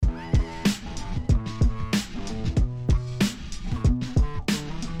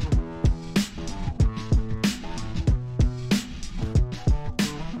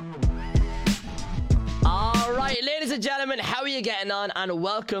you getting on? And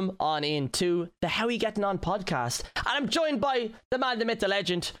welcome on into the Howya Gettin On podcast. And I'm joined by the man, the myth, the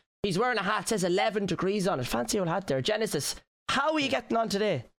legend. He's wearing a hat, says 11 degrees on it. Fancy old hat there. Genesis, how are you getting on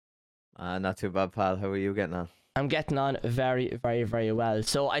today? Not too bad, pal. How are you getting on? I'm getting on very, very, very well.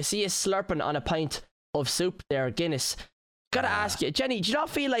 So I see you slurping on a pint of soup there, Guinness. Gotta ask you, Jenny, do you not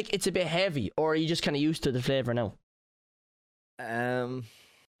feel like it's a bit heavy, or are you just kind of used to the flavour now?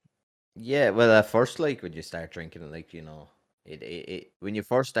 Yeah, well, at first, like, when you start drinking it, like, you know, it when you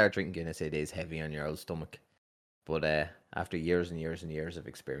first start drinking Guinness, it is heavy on your old stomach. But after years and years and years of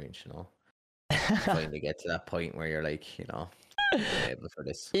experience, you know, you finally get to that point where you're like, you know, I'm able for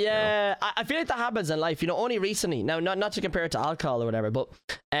this. Yeah, you know? I feel like that happens in life, you know, only recently. Now, not to compare it to alcohol or whatever, but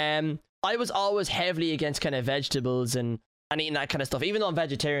I was always heavily against kind of vegetables and eating that kind of stuff. Even though I'm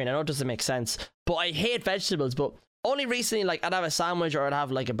vegetarian, I know it doesn't make sense, but I hate vegetables. But only recently, like, I'd have a sandwich or I'd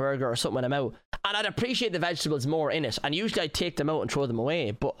have like a burger or something when I'm out, and I'd appreciate the vegetables more in it. And usually I'd take them out and throw them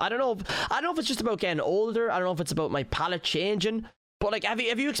away. But I don't know if it's just about getting older. I don't know if it's about my palate changing. But like, have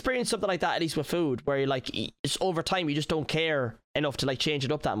you experienced something like that, at least with food, where you're like, it's over time you just don't care enough to like change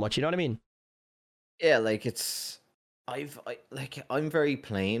it up that much? You know what I mean? Yeah, like I'm very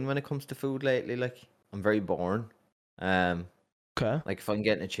plain when it comes to food lately. Like, I'm very boring. Okay. Like, if I'm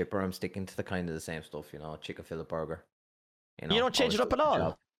getting a chipper, I'm sticking to the kind of the same stuff, you know, chicken fillet burger. You don't change it up at all?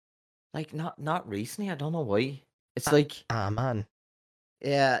 Job. Like, not recently. I don't know why. It's like, man.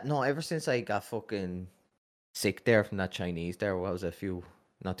 Yeah, no, ever since I got fucking sick there from that Chinese there, what was it,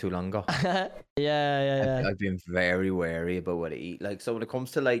 not too long ago. yeah. I've been very wary about what I eat. Like, so when it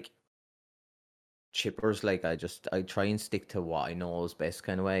comes to like chippers, like, I try and stick to what I know is best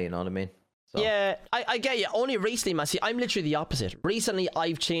kind of way, you know what I mean? So. Yeah, I get you. Only recently, man. See, I'm literally the opposite. Recently,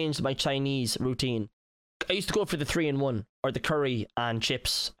 I've changed my Chinese routine. I used to go for the 3-in-1 or the curry and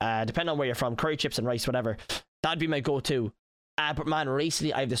chips, depending on where you're from. Curry, chips, and rice, whatever. That'd be my go-to. But man,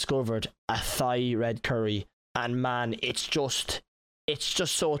 recently I've discovered a Thai red curry, and man, it's just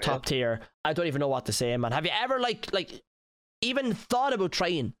so top tier. I don't even know what to say, man. Have you ever like even thought about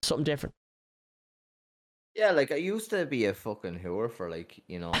trying something different? Yeah, like, I used to be a fucking whore for, like,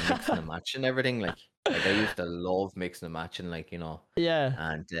 you know, mixing and matching everything. Like I used to love mixing and matching, like, you know. Yeah.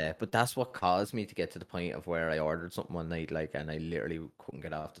 And but that's what caused me to get to the point of where I ordered something one night, like, and I literally couldn't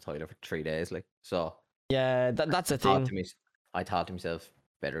get off the toilet for 3 days, like. So yeah, that's the thing. I thought to myself,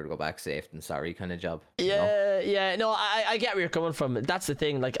 better to go back safe than sorry kind of job. Yeah, you know? yeah. No, I get where you're coming from. That's the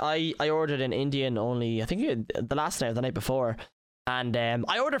thing. Like, I ordered an Indian only, I think the last night or the night before. And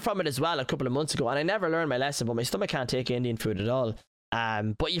I ordered from it as well a couple of months ago, and I never learned my lesson, but my stomach can't take Indian food at all.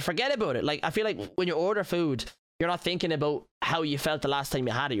 But you forget about it. Like, I feel like when you order food, you're not thinking about how you felt the last time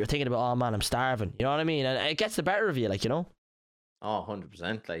you had it. You're thinking about, oh man, I'm starving. You know what I mean? And it gets the better of you, like, you know? Oh,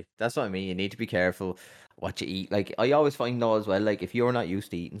 100%. Like, that's what I mean. You need to be careful what you eat. Like, I always find though as well, like, if you're not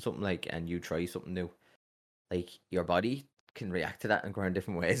used to eating something, like, and you try something new, like, your body can react to that in quite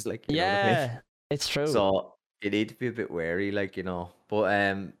different ways. Like, you know what I mean? It's true. So you need to be a bit wary, like, you know.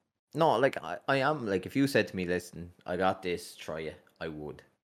 But no, like, I am, like, if you said to me, listen, I got this, try it, I would.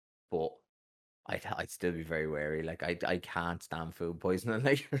 But I'd still be very wary. Like, I can't stand food poisoning.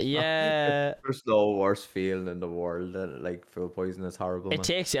 Like, yeah, there's no worse feeling in the world than, like, food poisoning is horrible. It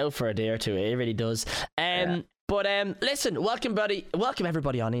takes you out for a day or two. It really does. But listen, welcome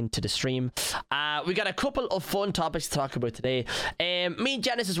everybody on into the stream. We got a couple of fun topics to talk about today. Me and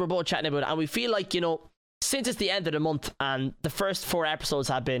Genesis were both chatting about it, and we feel like, you know, since it's the end of the month and the first 4 episodes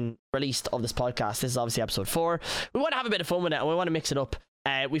have been released of this podcast, this is obviously episode 4, we want to have a bit of fun with it, and we want to mix it up.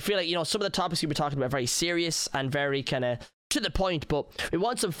 We feel like, you know, some of the topics we'll be talking about are very serious and very kind of to the point, but we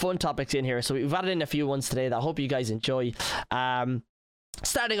want some fun topics in here, so we've added in a few ones today that I hope you guys enjoy.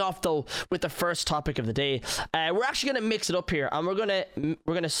 Starting off though with the first topic of the day, we're actually going to mix it up here, and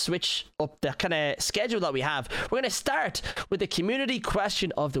we're gonna switch up the kind of schedule that we have. We're going to start with the community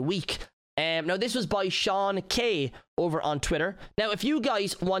question of the week. Now, this was by Sean K over on Twitter. Now, if you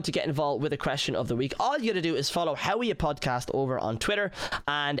guys want to get involved with the question of the week, all you gotta do is follow Howya Podcast over on Twitter,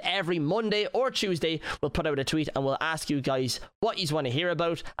 and every Monday or Tuesday we'll put out a tweet and we'll ask you guys what you want to hear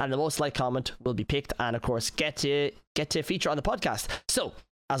about, and the most liked comment will be picked and, of course, get to feature on the podcast. So,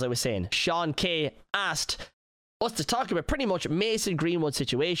 as I was saying, Sean K asked us to talk about pretty much Mason Greenwood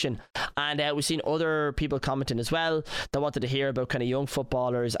situation, and we've seen other people commenting as well that wanted to hear about kind of young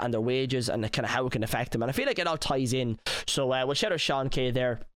footballers and their wages and kind of how it can affect them, and I feel like it all ties in. So we'll shout out Sean K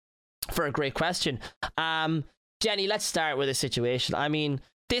there for a great question. Jenny, let's start with the situation. I mean,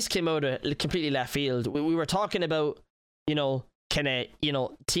 this came out of completely left field. We were talking about, you know, kind of, you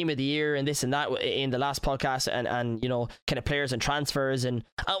know, team of the year and this and that in the last podcast, and you know, kind of players and transfers, and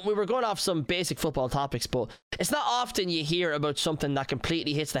we were going off some basic football topics, but it's not often you hear about something that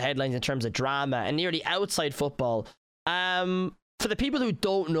completely hits the headlines in terms of drama and nearly outside football. For the people who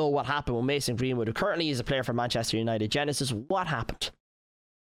don't know what happened with Mason Greenwood, who currently is a player for Manchester United, Genesis, what happened?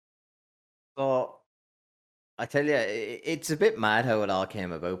 So I tell you, it's a bit mad how it all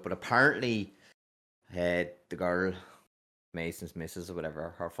came about, but apparently the girl, Mason's missus or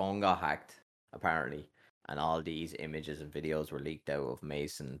whatever, her phone got hacked, apparently, and all these images and videos were leaked out of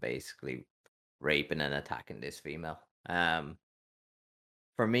Mason basically raping and attacking this female.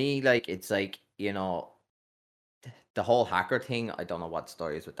 For me, like, it's like, you know, the whole hacker thing, I don't know what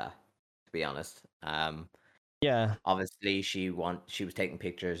story is with that, to be honest. Yeah. Obviously she was taking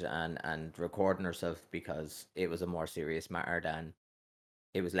pictures and recording herself because it was a more serious matter than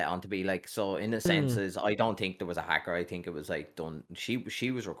it was let on to be. Like, so in a sense, is I don't think there was a hacker. I think it was like done. She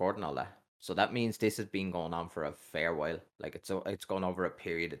was recording all that, so that means this has been going on for a fair while. Like, it's gone over a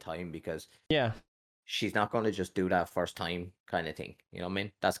period of time, because Yeah. she's not going to just do that first time kind of thing. You know what I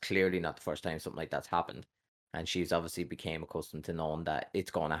mean? That's clearly not the first time something like that's happened. And she's obviously became accustomed to knowing that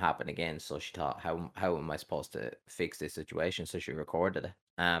it's going to happen again. So she thought, how am I supposed to fix this situation? So she recorded it.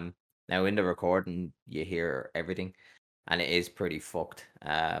 Now in the recording, you hear everything, and it is pretty fucked.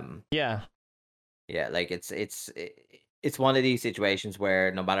 Yeah. Like, it's one of these situations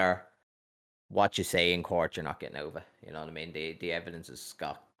where no matter what you say in court, you're not getting over. You know what I mean? The evidence is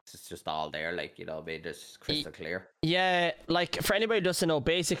got. It's just all there, like, you know, it's just crystal clear. Yeah, like, for anybody who doesn't know,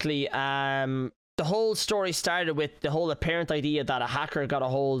 basically, the whole story started with the whole apparent idea that a hacker got a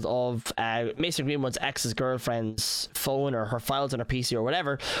hold of Mason Greenwood's ex's girlfriend's phone or her files on her PC or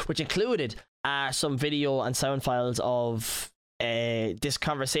whatever, which included some video and sound files of this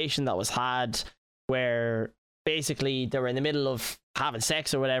conversation that was had, where basically they were in the middle of having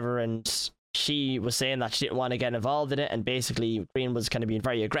sex or whatever, and she was saying that she didn't want to get involved in it, and basically Green was kind of being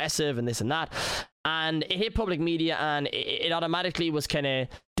very aggressive and this and that, and it hit public media, and it automatically was kind of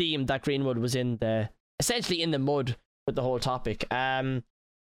deemed that Greenwood was essentially in the mud with the whole topic.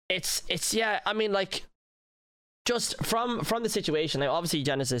 It's yeah, I mean, like, just from the situation, like, obviously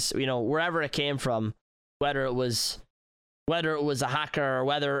Genesis, you know, wherever it came from, whether it was a hacker or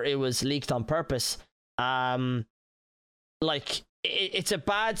whether it was leaked on purpose, like, it's a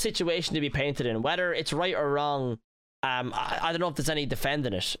bad situation to be painted in, whether it's right or wrong. I don't know if there's any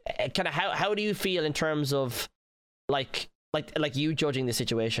defending it. Kind of, how do you feel in terms of like you judging the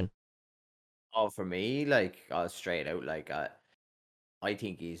situation? Oh, for me, like, straight out, like, I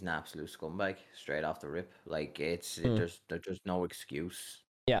think he's an absolute scumbag straight off the rip. Like, there's no excuse.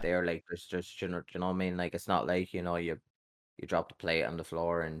 Yeah. There, like, there's just, you know what I mean? Like, it's not like, you know, you drop the plate on the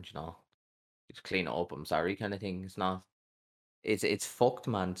floor and, you know, just clean it up, I'm sorry, kind of thing. It's not. It's fucked,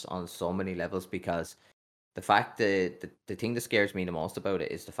 man, on so many levels, because the fact that the thing that scares me the most about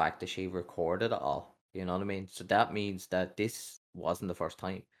it is the fact that she recorded it all. You know what I mean? So that means that this wasn't the first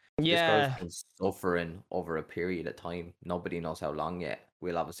time. Yeah. This girl's been suffering over a period of time. Nobody knows how long yet.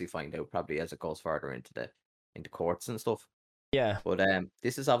 We'll obviously find out probably as it goes further into courts and stuff. Yeah. But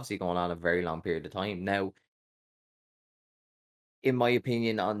this is obviously going on a very long period of time. Now, in my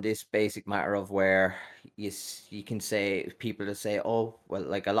opinion, on this basic matter of where you can say, people to say, oh, well,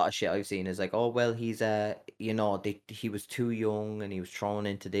 like, a lot of shit I've seen is like, oh, well, he's you know, he was too young and he was thrown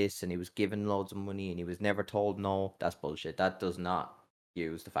into this and he was given loads of money and he was never told no. That's bullshit. That does not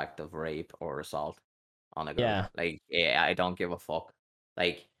use the fact of rape or assault on a girl. Yeah. Like, yeah, I don't give a fuck.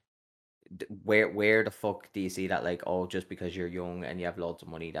 Like, where the fuck do you see that? Like, oh, just because you're young and you have loads of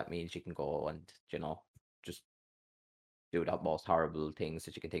money, that means you can go and, you know, just do the most horrible things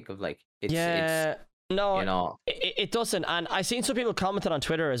that you can think of. Like, it's no, you know, it doesn't. And I seen some people commenting on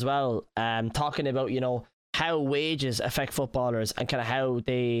Twitter as well, talking about, you know, how wages affect footballers and kind of how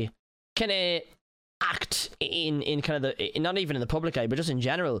they kind of act in kind of the, not even in the public eye, but just in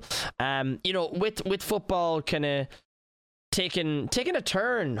general. You know, with football kind of taking a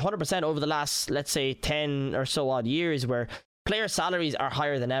turn 100% over the last, let's say, 10 or so odd years, where player salaries are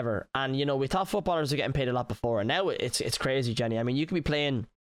higher than ever. And, you know, we thought footballers were getting paid a lot before, and now it's crazy, Jenny. I mean, you can be playing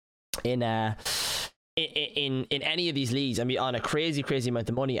in any of these leagues, I mean, on a crazy amount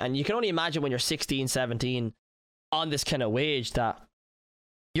of money, and you can only imagine when you're 16, 17 on this kind of wage that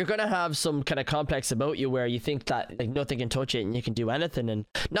you're gonna have some kind of complex about you where you think that, like, nothing can touch it and you can do anything. And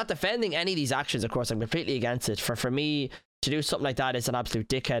not defending any of these actions, of course, I'm completely against it. For me to do something like that is an absolute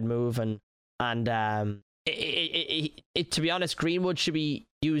dickhead move, and to be honest, Greenwood should be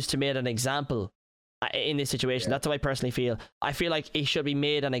used to make an example in this situation. That's how I personally feel. I feel like he should be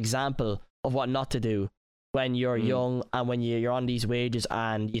made an example of what not to do. when you're young and when you're on these wages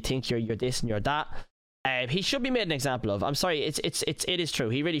and you think you're this and you're that. He should be made an example of. I'm sorry, it is true.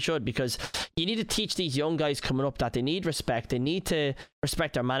 He really should, because you need to teach these young guys coming up that they need respect. They need to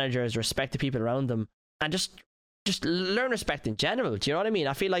respect their managers, respect the people around them, and just learn respect in general. Do you know what I mean?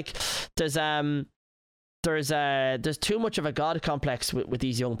 I feel like there's too much of a god complex with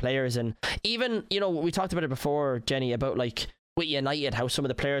these young players. And even, you know, we talked about it before, Jenny, about like with United, how some of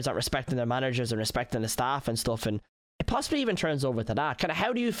the players aren't respecting their managers and respecting the staff and stuff, and it possibly even turns over to that. Kind of,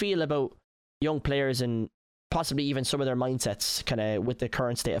 how do you feel about young players and possibly even some of their mindsets kind of with the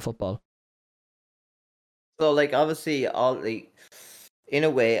current state of football? So, like, obviously, in a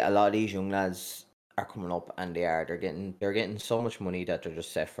way, a lot of these young lads are coming up, and they're getting so much money that they're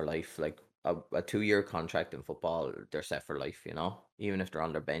just set for life. Like a 2-year contract in football, they're set for life. You know, even if they're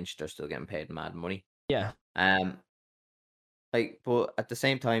on their bench, they're still getting paid mad money. Yeah. Like, but at the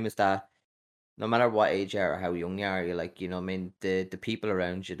same time, is that no matter what age you are or how young you are, you're like, you know, what I mean, the people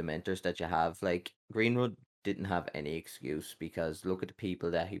around you, the mentors that you have, like Greenwood didn't have any excuse, because look at the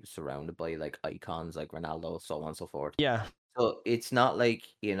people that he was surrounded by, like icons like Ronaldo, so on and so forth. Yeah. So it's not like,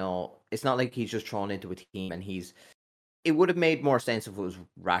 you know, it's not like he's just thrown into a team and it would have made more sense if it was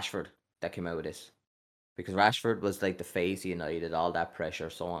Rashford that came out of this. Because Rashford was like the face of United, all that pressure,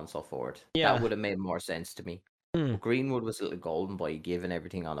 so on and so forth. Yeah. That would have made more sense to me. Mm. But Greenwood was a little golden boy, giving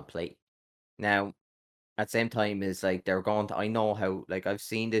everything on a plate. Now, at the same time, is like they're going to, I know how, like, I've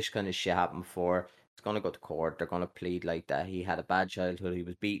seen this kind of shit happen before. It's going to go to court. They're going to plead like that he had a bad childhood. He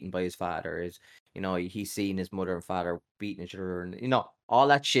was beaten by his father. You know, he's seen his mother and father beating each other, and you know, all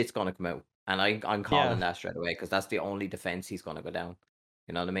that shit's going to come out. And I'm calling that straight away, because that's the only defense he's going to go down.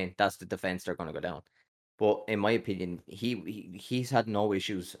 You know what I mean? That's the defense they're going to go down. But in my opinion, he's had no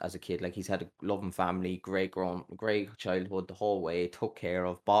issues as a kid. Like, he's had a loving family, great childhood the whole way, took care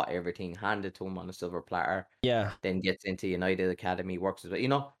of, bought everything, handed to him on a silver platter. Yeah. Then gets into United Academy, works as well, you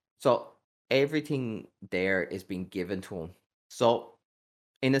know. So everything there is being given to him. So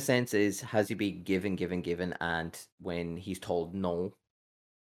in a sense, has he been given, and when he's told no,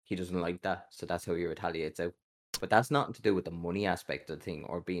 he doesn't like that, so that's how he retaliates out. But that's nothing to do with the money aspect of the thing,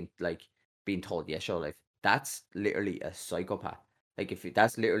 or being told yes your life. That's literally a psychopath. Like,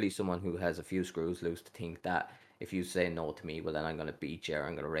 that's literally someone who has a few screws loose to think that if you say no to me, well, then I'm gonna beat you, or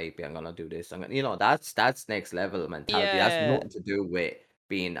I'm gonna rape you, I'm gonna do this, you know, that's next level mentality. That's Yeah. nothing to do with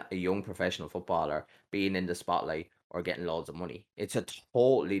being a young professional footballer, being in the spotlight, or getting loads of money. It's a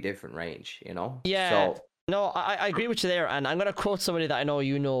totally different range, you know. Yeah. So no, I agree with you there, and I'm gonna quote somebody that I know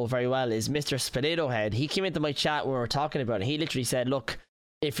you know very well, is Mr. Spileto Head. He came into my chat when we were talking about it. He literally said, "Look,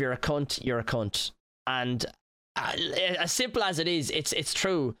 if you're a cunt, you're a cunt," and as simple as it is, it's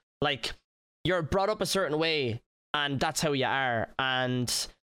true. Like, you're brought up a certain way, and that's how you are. And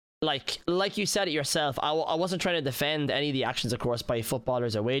like you said it yourself, I wasn't trying to defend any of the actions, of course, by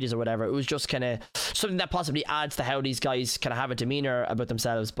footballers or wages or whatever. It was just kind of something that possibly adds to how these guys kind of have a demeanor about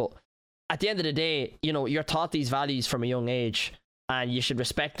themselves. But at the end of the day, you know, you're taught these values from a young age, and you should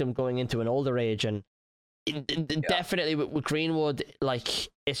respect them going into an older age. And definitely with Greenwood, like,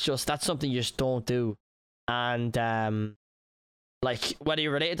 it's just, that's something you just don't do. And like, whether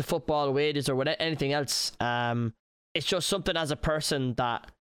you're related to football, wages, or whatever, anything else, it's just something as a person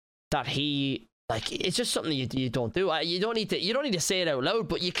that he, like, it's just something you don't do. You don't need to say it out loud,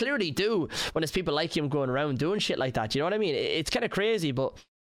 but you clearly do when there's people like him going around doing shit like that. You know what I mean? It's kind of crazy, but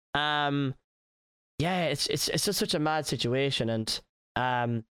yeah, it's just such a mad situation.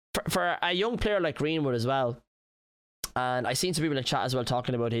 And for a young player like Greenwood as well, and I seen some people in chat as well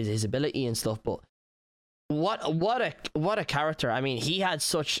talking about his ability and stuff, but what a character. I mean, he had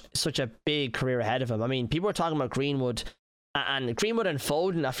such a big career ahead of him. I mean, people were talking about Greenwood and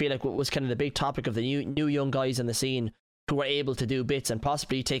Foden. I feel like was kind of the big topic of the new young guys in the scene who were able to do bits and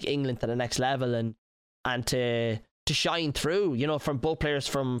possibly take England to the next level and to shine through, you know, from both players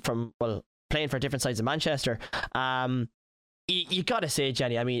from well, playing for different sides of Manchester. You gotta say,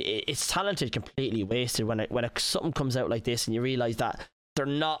 Jenny, I mean, it's talented completely wasted when something comes out like this and you realize that they're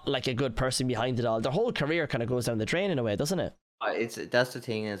not like a good person behind it all. Their whole career kind of goes down the drain in a way, doesn't it? That's the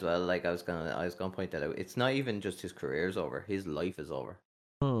thing as well. Like, I was gonna point that out. It's not even just his career's over; his life is over.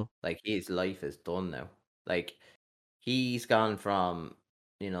 Like, his life is done now. Like, he's gone from,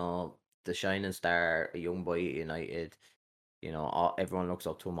 you know, the shining star, a young boy at United. You know, everyone looks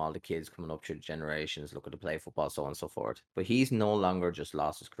up to him. All the kids coming up through the generations look at to play football, so on and so forth. But he's no longer just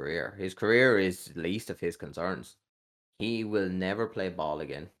lost his career. His career is least of his concerns. He will never play ball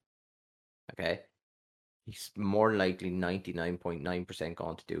again. Okay, he's more than likely 99.9%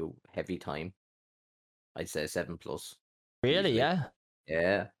 going to do heavy time. I'd say 7+. Really? Easily. Yeah.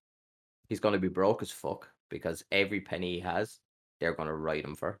 Yeah. He's going to be broke as fuck. because every penny he has, they're going to write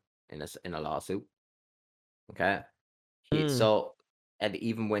him for in a lawsuit. Okay, Mm. so, and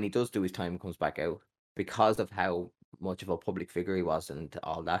even when he does do his time, comes back out because of how much of a public figure he was and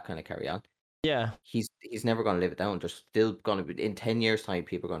all that kind of carry on. Yeah. He's never going to live it down. There's still going to be in 10 years' time,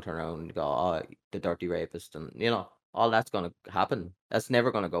 people are going to turn around and go, "Oh, the dirty rapist," and all that's going to happen. That's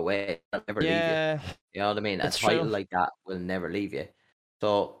never going to go away. That'll never leave you. Yeah. You know what I mean? A It's title true. like that will never leave you.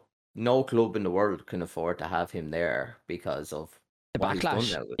 So no club in the world can afford to have him there because of The what he's done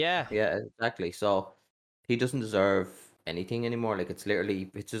backlash. now. Yeah. Yeah, exactly. So he doesn't deserve anything anymore. Like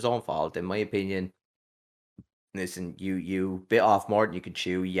it's his own fault, in my opinion. Listen, you bit off more than you could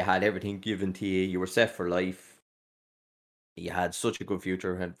chew. You had everything given to you. You were set for life. You had such a good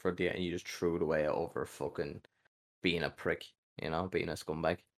future ahead for you, and you just threw it away over fucking being a prick. Being a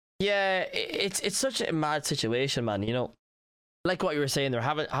scumbag. Yeah. It's such a mad situation, man. Like what you were saying, they're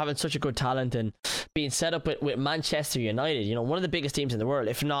having such a good talent and being set up with Manchester United. One of the biggest teams in the world,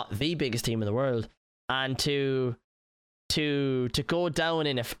 if not the biggest team in the world, and to go down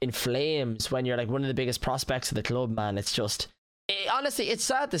in flames when you're like one of the biggest prospects of the club, man. It's just honestly, it's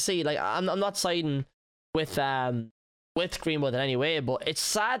sad to see. Like I'm not siding with Greenwood in any way, but it's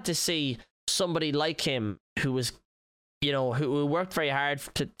sad to see somebody like him who was who worked very hard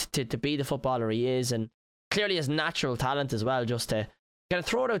to be the footballer he is, and clearly has natural talent as well, just to kind of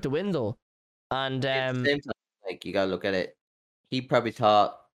throw it out the window. And At the same time, like you gotta look at it. He probably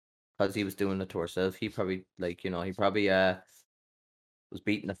thought because he was doing it to herself, he probably he probably was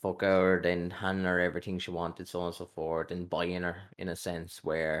beating the fuck out of her, then handing her everything she wanted, so on and so forth, and buying her in a sense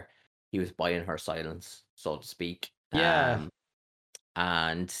where he was buying her silence, so to speak. yeah,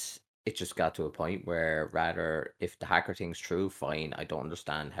 And it just got to a point where rather if the hacker thing's true, fine. I don't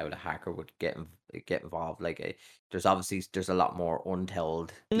understand how the hacker would get involved. Like there's a lot more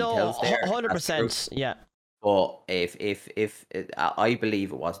untold no, details there. If that's true. 100%, yeah, But if I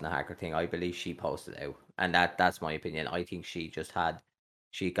believe it wasn't a hacker thing. I believe she posted it out, and that's my opinion. I think she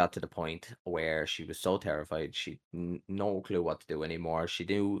got to the point where she was so terrified she no clue what to do anymore. She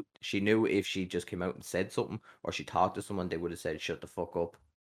knew if she just came out and said something or she talked to someone, they would have said shut the fuck up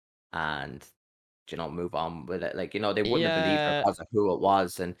and move on with it. Like they wouldn't have believed her yeah, because of who it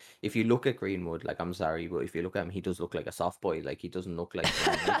was. And if you look at Greenwood, like I'm sorry, but if you look at him, he does look like a soft boy. Like he doesn't look like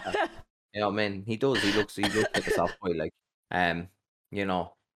someone like that. You know what I mean? He does. He looks like a soft boy. Like you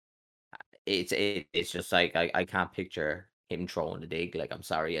know, it's just like I can't picture him throwing the dig. Like I'm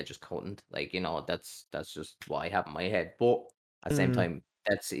sorry, I just couldn't. Like that's just what I have in my head. But at the same mm, time,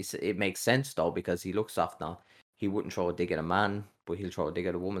 it makes sense though because he looks soft now. He wouldn't throw a dig at a man, but he'll throw a dig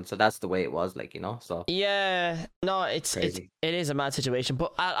at a woman. So that's the way it was. Like so yeah. No, crazy. it is a mad situation.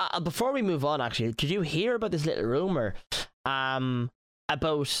 But before we move on, actually, did you hear about this little rumor,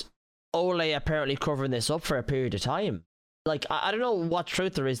 about Ole apparently covering this up for a period of time? Like I don't know what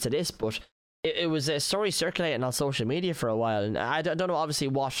truth there is to this, but it was a story circulating on social media for a while, and I don't know obviously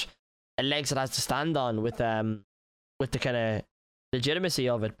what legs it has to stand on with the kind of legitimacy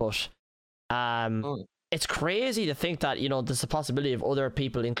of it, but Oh, it's crazy to think that there's a possibility of other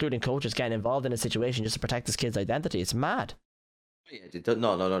people, including coaches, getting involved in a situation just to protect this kid's identity. It's mad. yeah,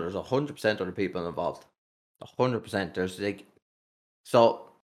 no. There's 100% other people involved. 100%. There's like so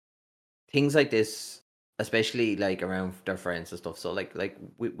things like this, especially like around their friends and stuff. So like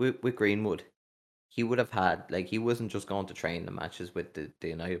with Greenwood, he would have had like he wasn't just going to train the matches with the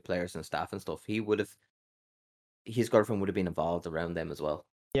United players and staff and stuff. He would have his girlfriend would have been involved around them as well.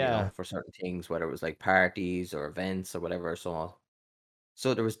 Yeah, For certain things, whether it was like parties or events or whatever. So on.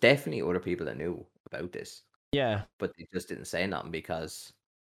 So there was definitely other people that knew about this, yeah, but they just didn't say nothing because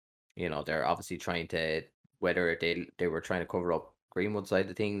they're obviously trying to whether they were trying to cover up Greenwood side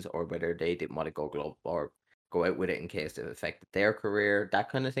of things or whether they didn't want to go globe or go out with it in case it affected their career, that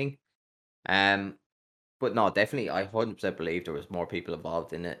kind of thing. Um, but no, definitely, I 100% believe there was more people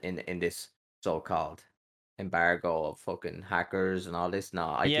involved in it in this so-called embargo of fucking hackers and all this. No,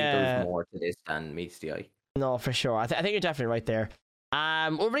 I think there was yeah. more to this than meets the eye. No, for sure. I think you're definitely right there.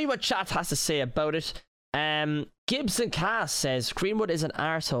 We'll read what chat has to say about it. Gibson Cass says Greenwood is an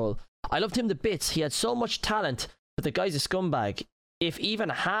arsehole. I loved him to bits. He had so much talent, but the guy's a scumbag. If even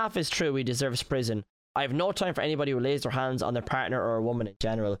half is true, he deserves prison. I have no time for anybody who lays their hands on their partner or a woman in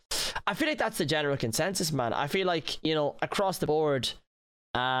general. I feel like that's the general consensus, man. I feel like, across the board,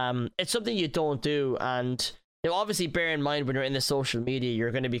 it's something you don't do. And obviously bear in mind when you're in the social media,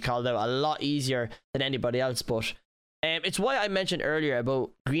 you're going to be called out a lot easier than anybody else. But it's why I mentioned earlier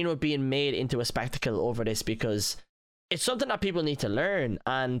about Greenwood being made into a spectacle over this, because it's something that people need to learn.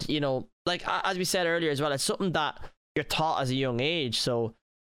 And, like as we said earlier as well, it's something that you're taught as a young age. So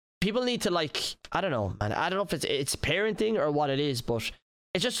people need to, like, I don't know, man. I don't know if it's parenting or what it is, but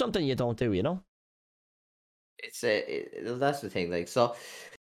it's just something you don't do, you know? That's the thing. Like, so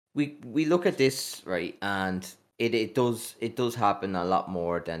we look at this, right, and it does happen a lot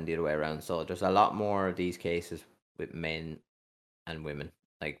more than the other way around. So there's a lot more of these cases with men and women,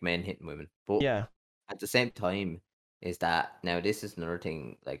 like men hitting women. But Yeah, at the same time, is that now this is another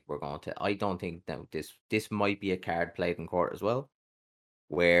thing, like I don't think now this might be a card played in court as well,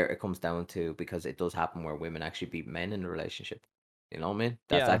 where it comes down to, because it does happen where women actually beat men in a relationship. You know what I mean?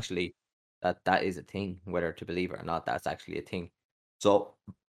 That's yeah, actually that is a thing, whether to believe it or not, that's actually a thing. So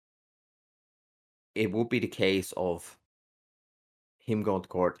it would be the case of him going to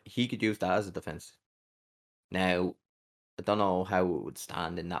court. He could use that as a defense. Now, I don't know how it would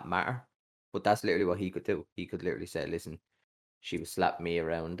stand in that matter, but that's literally what he could do. He could literally say, listen, she was slapping me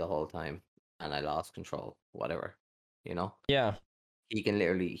around the whole time and I lost control, whatever. You know? yeah, He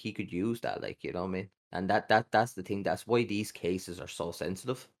could use that, like, you know what I mean? And that's the thing. That's why these cases are so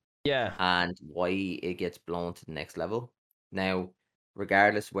sensitive yeah, and why it gets blown to the next level. Now,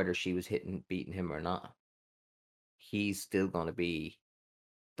 regardless whether she was beating him or not, he's still gonna be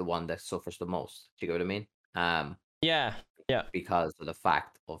the one that suffers the most. Do you get what I mean? yeah, yeah, Because of the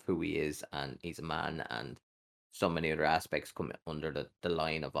fact of who he is, and he's a man, and so many other aspects come under the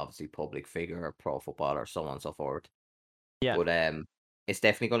line of obviously public figure or pro footballer, so on and so forth. yeah, But it's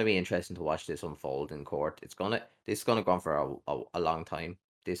definitely going to be interesting to watch this unfold in court. This is gonna go on for a long time.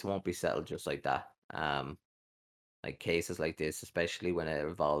 This won't be settled just like that. Like cases like this, especially when it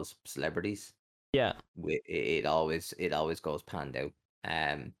involves celebrities, yeah, it always goes panned out.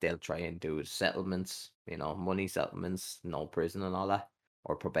 They'll try and do settlements, money settlements, no prison and all that,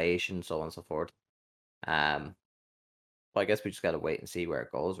 or probation, so on and so forth. Um, but I guess we just gotta wait and see where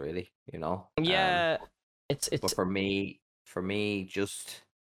it goes, really. yeah. But It's for me, just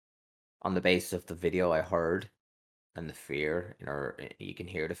on the basis of the video I heard and the fear in her, you can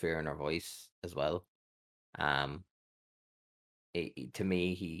hear the fear in her voice as well. Um, to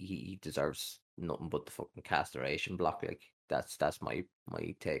me, he deserves nothing but the fucking castration block. Like that's my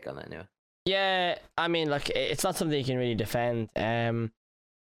take on it now. yeah. I mean, like, it's not something you can really defend. And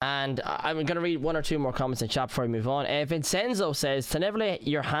I'm gonna read one or two more comments in chat before we move on. Vincenzo says to never lay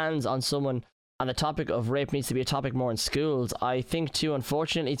your hands on someone, and the topic of rape needs to be a topic more in schools. I think too,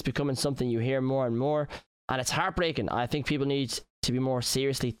 unfortunately, it's becoming something you hear more and more, and it's heartbreaking. I think people need to be more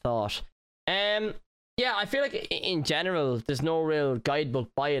seriously thought. Yeah, I feel like in general, there's no real guidebook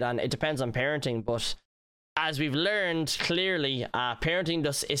by it, and it depends on parenting. But as we've learned clearly, parenting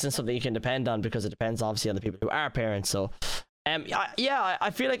just isn't something you can depend on, because it depends obviously on the people who are parents. So yeah, I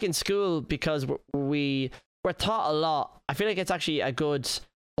feel like in school, because we're taught a lot. I feel like it's actually a good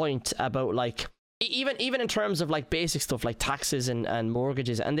point about, like, even in terms of like basic stuff like taxes and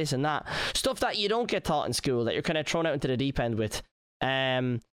mortgages and this and that stuff that you don't get taught in school, that you're kind of thrown out into the deep end with.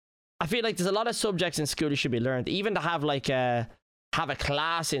 I feel like there's a lot of subjects in school you should be learned, even to have like have a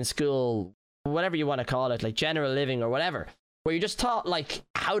class in school, whatever you want to call it, like general living or whatever, where you're just taught like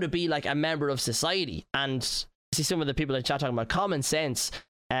how to be like a member of society. And see some of the people in chat talking about common sense.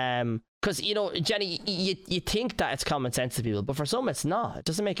 Because Jenny, you think that it's common sense to people, but for some it's not. It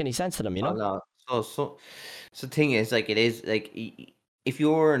doesn't make any sense to them, you Oh know? no. So the thing is, like, it is like, if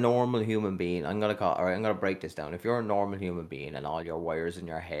you're a normal human being, I'm gonna break this down. If you're a normal human being and all your wires in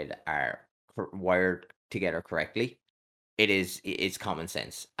your head are wired together correctly, it's common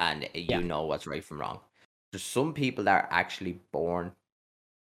sense, and Yeah, you know what's right from wrong. There's some people that are actually born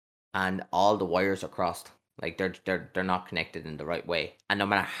and all the wires are crossed. Like they're not connected in the right way. And no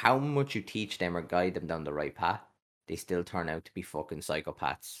matter how much you teach them or guide them down the right path, they still turn out to be fucking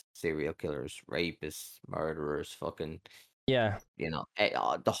psychopaths, serial killers, rapists, murderers, fucking, yeah,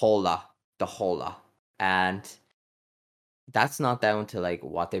 the whole lot, the whole lot. And that's not down to like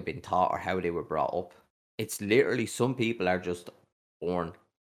what they've been taught or how they were brought up. It's literally, some people are just born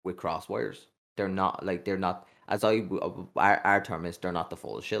with cross wires. They're not, as our term is, they're not the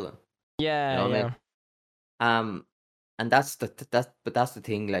full shilling. You yeah, know what I mean? yeah, Um, and that's the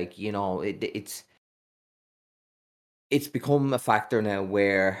thing. Like, it's become a factor now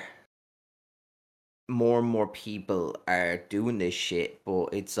where more and more people are doing this shit, but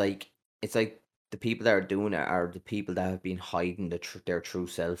it's like the people that are doing it are the people that have been hiding their true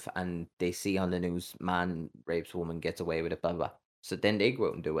self, and they see on the news, man rapes woman, gets away with it, blah blah. So then they go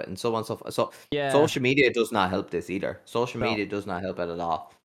out and do it, and so on and so forth. So yeah. social media does not help this either. Social No, media does not help it at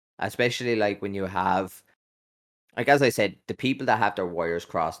all, especially like when you have, like, as I said, the people that have their wires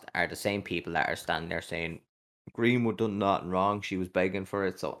crossed are the same people that are standing there saying Greenwood done nothing wrong. She was begging for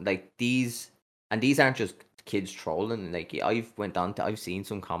it. So like these aren't just kids trolling. Like I've seen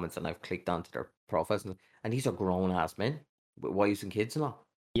some comments and I've clicked onto their profiles, and these are grown ass men with wives and kids and all.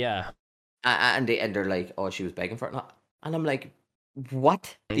 Yeah. And they're like, oh, she was begging for it. And I'm like,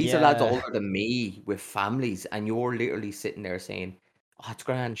 what? These are lads Yeah. older than me with families, and you're literally sitting there saying, oh, it's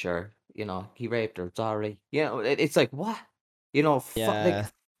grand, sure. He raped her. It's all right. It's like, what? Like, Yeah.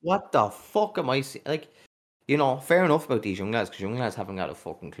 what the fuck am I seeing? Like, fair enough about these young lads, because young lads haven't got a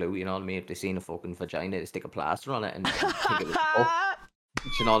fucking clue. You know what I mean? If they seen a fucking vagina, they stick a plaster on it and think it was a fuck.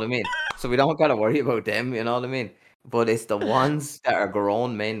 You know what I mean? So we don't gotta worry about them. You know what I mean? But it's the ones that are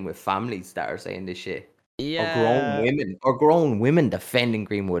grown men with families that are saying this shit. Yeah. Or grown women defending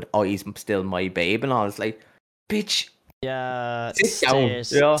Greenwood. Oh, he's still my babe and all. It's like, bitch, Yeah. sit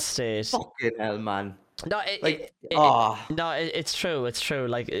down. State. Fucking hell, man. No, it's true. It's true.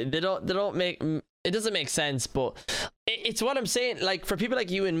 Like they don't make it doesn't make sense, but it's what I'm saying. Like for people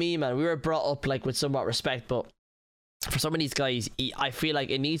like you and me, man, we were brought up like with somewhat respect, but for some of these guys, I feel like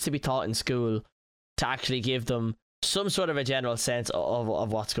it needs to be taught in school to actually give them some sort of a general sense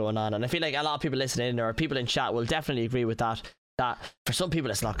of what's going on. And I feel like a lot of people listening or people in chat will definitely agree with that. That for some people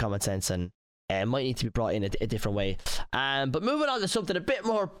it's not common sense and might need to be brought in a different way. But moving on to something a bit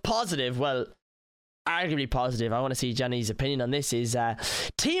more positive. Well, arguably positive. I want to see Jenny's opinion on this. Is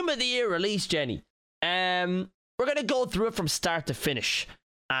Team of the Year release, Jenny. We're gonna go through it from start to finish,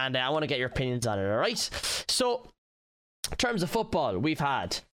 and I want to get your opinions on it. All right. So, in terms of football, we've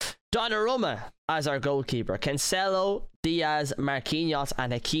had Donnarumma as our goalkeeper, Cancelo, Diaz, Marquinhos,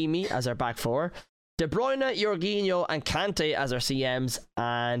 and Hakimi as our back four, De Bruyne, Jorginho, and Kante as our CMs,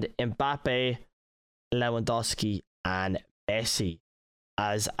 and Mbappe, Lewandowski, and Messi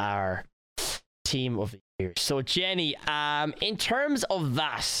as our Team of the Year. So, Jenny, in terms of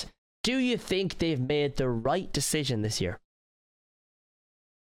that, do you think they've made the right decision this year?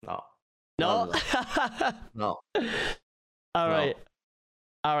 No. No? No. All right.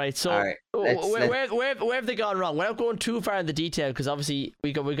 All right. So, All right. where have they gone wrong? We're not going too far in the detail because obviously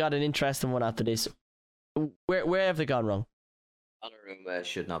we got an interesting one after this. Where have they gone wrong? Donnarumma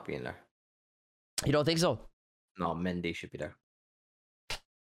should not be in there. You don't think so? No, Mendy should be there.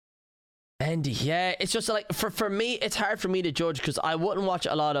 Mendy, yeah. It's just like for me, it's hard for me to judge because I wouldn't watch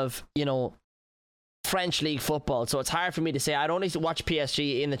a lot of French league football, so it's hard for me to say. I'd only watch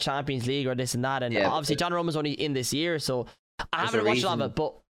PSG in the Champions League or this and that, and obviously Donnarumma's only in this year, so I haven't watched a lot of it.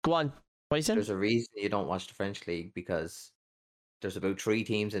 But go on, what are you saying? There's a reason you don't watch the French league, because there's about 3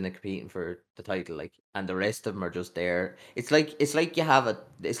 teams in it competing for the title, like, and the rest of them are just there. It's like you have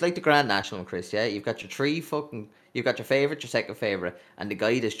it's like the Grand National, Chris. Yeah, you've got your favorite, your second favorite, and the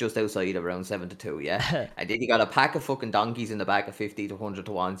guy that's just outside of around 7-2. Yeah, and then you got a pack of fucking donkeys in the back of 50 to 100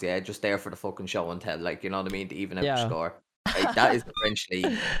 to ones. Yeah, just there for the fucking show and tell, like, you know what I mean, to even out the score. Right? That is the French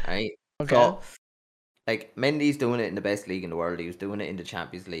league, right? Okay. So, like, Mendy's doing it in the best league in the world. He was doing it in the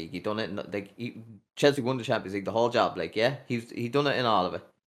Champions League. He done it in, Chelsea won the Champions League, the whole job. Like, yeah, he done it in all of it.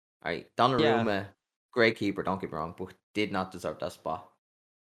 All right, Donnarumma, great keeper, don't get me wrong, but did not deserve that spot.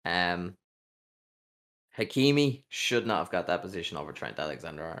 Hakimi should not have got that position over Trent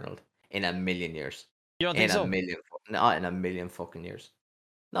Alexander-Arnold in a million years. You don't think so? Not in a million fucking years.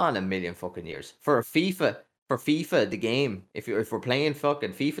 Not in a million fucking years. For FIFA, the game, if we're playing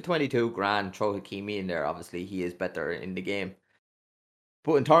fucking FIFA 22, grand, throw Hakimi in there. Obviously, he is better in the game.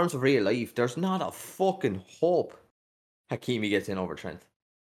 But in terms of real life, there's not a fucking hope Hakimi gets in over Trent.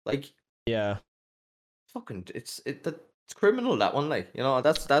 Like, yeah, fucking, it's criminal, that one. Like,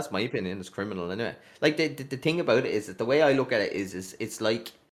 that's my opinion. It's criminal anyway. Like, the thing about it is that the way I look at it is it's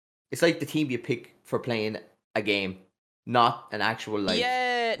like the team you pick for playing a game, not an actual, like.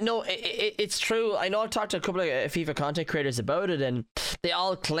 Yeah, no, it's true. I know I've talked to a couple of FIFA content creators about it, and they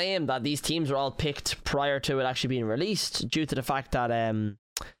all claim that these teams were all picked prior to it actually being released, due to the fact that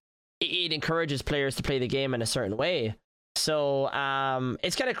it encourages players to play the game in a certain way. So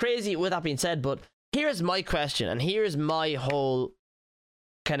it's kind of crazy with that being said, but here's my question, and here's my whole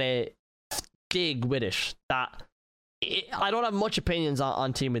kind of dig with it. That I don't have much opinions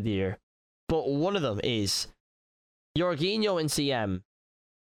on Team of the Year, but one of them is Jorginho in CM.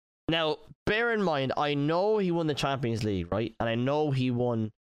 Now, bear in mind, I know he won the Champions League, right? And I know he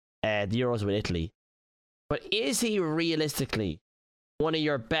won the Euros with Italy. But is he realistically one of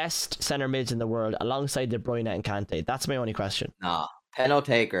your best centre mids in the world alongside De Bruyne and Kante? That's my only question. Nah. Penalty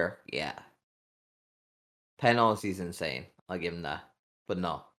taker, yeah. Penalties insane. I'll give him that. But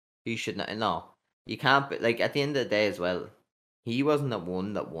no. He should not. No. You can't be, like, at the end of the day as well, he wasn't the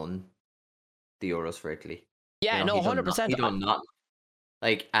one that won the Euros for Italy. Yeah, no, 100%. He done not.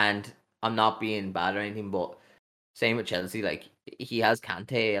 Like, and I'm not being bad or anything, but same with Chelsea. Like, he has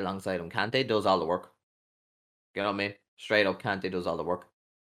Kante alongside him. Kante does all the work. You know what I mean? Straight up, Kante does all the work.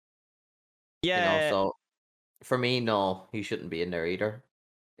 Yeah, So for me, no, he shouldn't be in there either.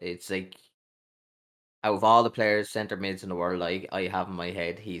 It's like out of all the players, centre mids in the world, I have in my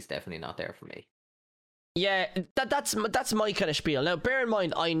head, he's definitely not there for me. yeah, that's my kind of spiel. Now, bear in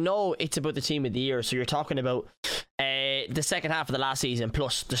mind, I know it's about the team of the year, so you're talking about the second half of the last season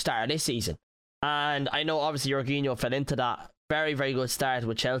plus the start of this season. And I know obviously Jorginho fell into that very, very good start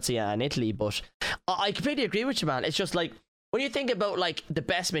with Chelsea and Italy, but I completely agree with you, man. It's just like, when you think about like the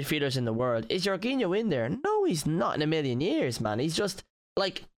best midfielders in the world, is Jorginho in there? No, he's not in a million years, man. He's just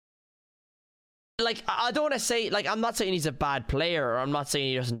like I don't want to say, like, I'm not saying he's a bad player, or I'm not saying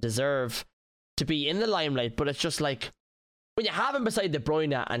he doesn't deserve to be in the limelight, but it's just like, when you have him beside De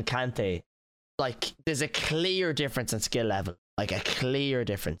Bruyne and Kante, like, there's a clear difference in skill level, like a clear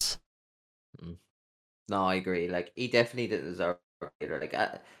difference. No, I agree. Like, he definitely didn't deserve it. Like,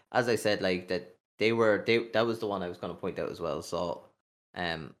 as I said, like that that was the one I was going to point out as well. So,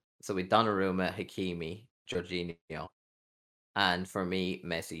 so with Donnarumma, Hakimi, Jorginho, and for me,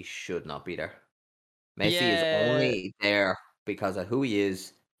 Messi should not be there. Messi is Yeah. only there because of who he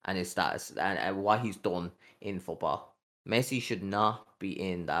is and his status and what he's done in football. Messi should not be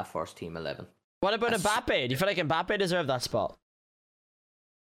in that first team 11. What about That's, Mbappe? Do you feel like Mbappe deserved that spot?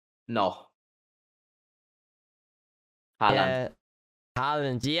 no. Haaland. Yeah.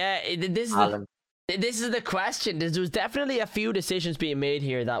 Haaland. Yeah, Haaland. this is the question. There's definitely a few decisions being made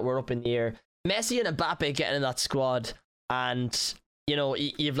here that were up in the air. Messi and Mbappe getting in that squad, and you know,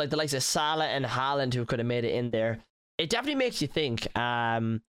 you've like the likes of Salah and Haaland who could have made it in there. It definitely makes you think.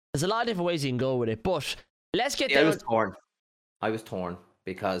 There's a lot of different ways you can go with it, but let's get down. I was torn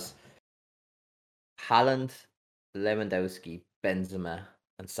because Haaland, Lewandowski, Benzema,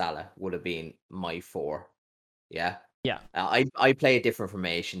 and Salah would have been my 4. Yeah. Yeah. I play a different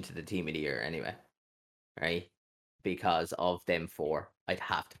formation to the team of the year anyway, right? Because of them 4, I'd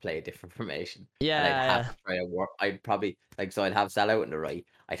have to play a different formation. Yeah. And I'd have to try to work. I'd probably so I'd have Salah out on the right.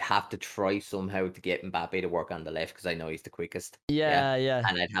 I'd have to try somehow to get Mbappe to work on the left because I know he's the quickest. Yeah.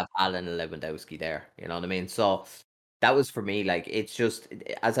 And I'd have Alan and Lewandowski there. You know what I mean? So that was for me. Like, it's just,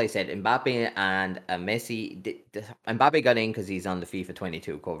 as I said, Mbappe and Messi. Mbappe got in because he's on the FIFA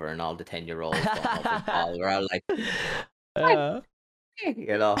 22 cover, and all the 10-year-olds don't know football. We're all like,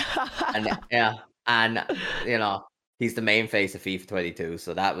 you know, and you know, he's the main face of FIFA 22.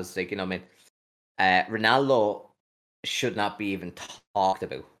 So that was like, you know what I mean? Ronaldo should not be even talked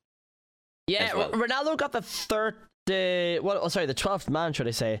about. Yeah, well. Ronaldo got the 12th man, should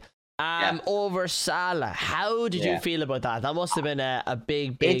I say? Over Salah. How did you feel about that? That must have been a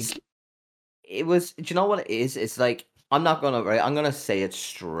big. It was. Do you know what it is? It's like, I'm gonna say it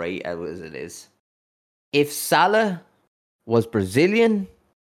straight out as it is. If Salah was Brazilian,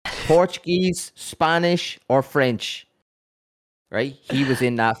 Portuguese, Spanish, or French, right? He was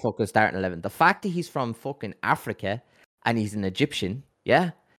in that fucking starting 11. The fact that he's from fucking Africa and he's an Egyptian,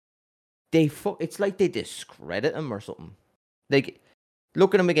 yeah, it's like they discredit him or something. Like,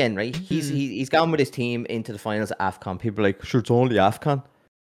 look at him again, right? He's gone with his team into the finals of AFCON. People are like, sure, it's only AFCON.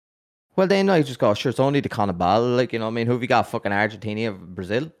 Well, then I just go, sure, it's only the Carnival. Like, you know what I mean? Who have we got? Fucking Argentina,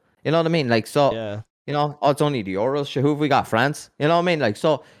 Brazil? You know what I mean? Like, so, you know, it's only the Euros. Sure, who have we got? France? You know what I mean? Like,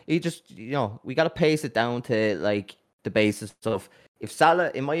 so, he just, you know, we got to pace it down to, like, the basis of, if Salah,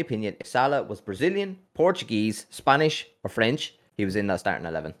 in my opinion, if Salah was Brazilian, Portuguese, Spanish, or French, he was in that starting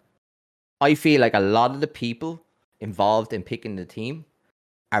 11. I feel like a lot of the people involved in picking the team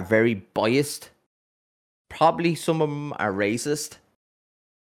are very biased. Probably some of them are racist.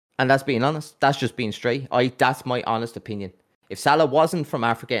 And that's being honest. That's just being straight. That's my honest opinion. If Salah wasn't from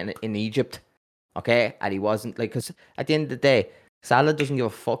Africa and in Egypt, okay, and he wasn't, like, because at the end of the day, Salah doesn't give a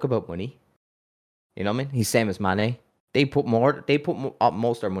fuck about money. You know what I mean? He's same as Mane. They put most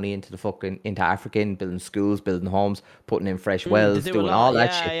of their money into into Africa, building schools, building homes, putting in fresh wells, doing all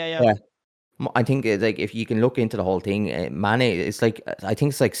that shit. Yeah. I think, like, if you can look into the whole thing, Mane, it's like, I think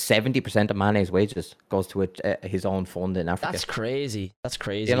it's like 70% of Mane's wages goes to his own fund in Africa. That's crazy.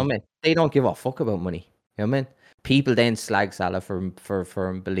 You know what I mean? They don't give a fuck about money. You know what I mean? People then slag Salah for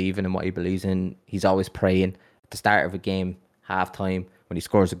him believing in what he believes in. He's always praying at the start of a game, half time, when he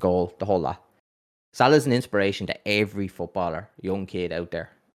scores a goal, the whole lot. Salah's an inspiration to every footballer, young kid out there.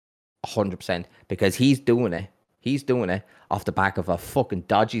 100%. Because he's doing it. He's doing it off the back of a fucking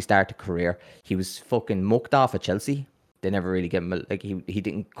dodgy start to career. He was fucking mucked off at Chelsea. They never really gave him, like,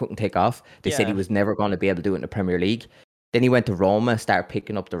 he couldn't take off. They said he was never going to be able to do it in the Premier League. Then he went to Roma, started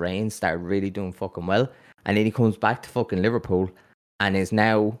picking up the reins, started really doing fucking well. And then he comes back to fucking Liverpool and is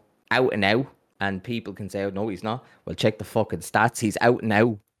now out and out. And people can say, oh, no, he's not. Well, check the fucking stats. He's out and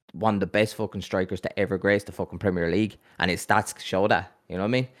out one of the best fucking strikers to ever grace the fucking Premier League, and his stats show that. You know what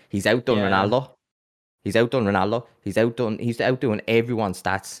I mean? He's outdone Ronaldo. He's outdone Ronaldo. He's outdoing everyone's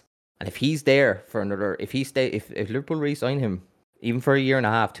stats. And if he's there for another, if Liverpool re-sign him, even for a year and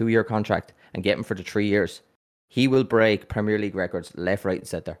a half, 2-year contract, and get him for the 3 years, he will break Premier League records left, right, and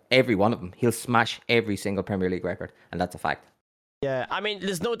centre. Every one of them. He'll smash every single Premier League record, and that's a fact. Yeah, I mean,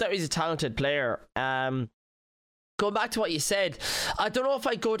 there's no doubt he's a talented player. Going back to what you said, I don't know if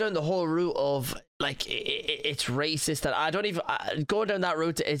I go down the whole route of like it's racist. That I don't even go down that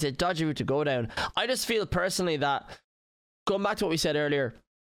route. It's a dodgy route to go down. I just feel personally that going back to what we said earlier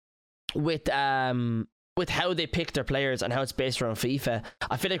with how they pick their players and how it's based around FIFA,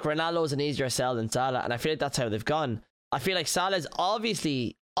 I feel like Ronaldo's an easier sell than Salah, and I feel like that's how they've gone. I feel like Salah's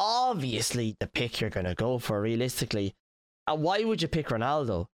obviously the pick you're gonna go for realistically. And why would you pick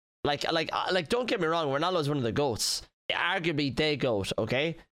Ronaldo? Like, don't get me wrong, Ronaldo's one of the GOATs. Arguably the GOAT,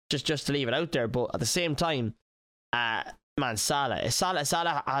 okay? Just to leave it out there. But at the same time, man, Salah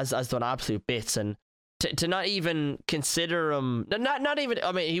has done absolute bits. And to not even consider him, not even,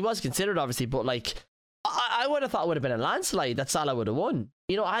 I mean, he was considered obviously, but like, I would have thought it would have been a landslide that Salah would have won.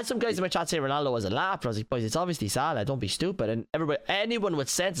 You know, I had some guys in my chat say Ronaldo was a lap. I was like, boys, it's obviously Salah. Don't be stupid. And anyone with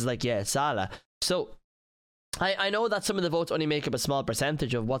sense is like, yeah, it's Salah. So I know that some of the votes only make up a small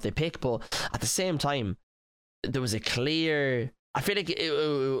percentage of what they pick, but at the same time, there was a clear. I feel like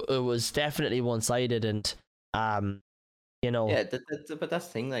it was definitely one-sided, and you know. Yeah, but that's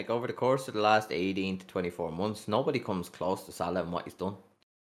the thing. Like over the course of the last 18 to 24 months, nobody comes close to Salah and what he's done.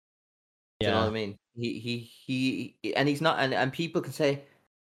 Do you know what I mean? He and he's not, and people can say,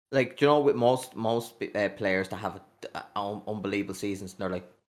 like, do you know, with most players that have unbelievable seasons, and they're like,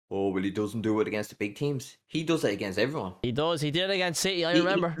 oh, well, he doesn't do it against the big teams. He does it against everyone. He does. He did it against City. I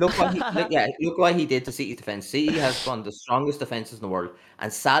remember. Look what he did to City's defense. City has one of the strongest defenses in the world,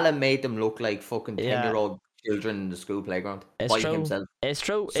 and Salah made them look like fucking 10-year-old children in the school playground by himself. It's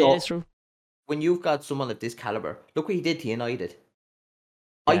true. So, it is true. When you've got someone of this caliber, look what he did to United.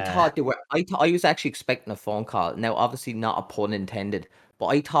 I thought I was actually expecting a phone call. Now, obviously, not a pun intended, but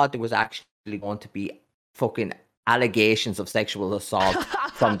I thought there was actually going to be fucking allegations of sexual assault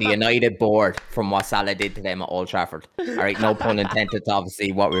from the United board from what Salah did to them at Old Trafford. All right, no pun intended,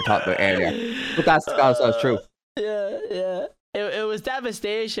 obviously, what we were talking about earlier. But that's true. Yeah. It was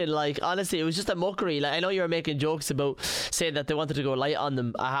devastation. Like, honestly, it was just a mockery. Like, I know you were making jokes about saying that they wanted to go light on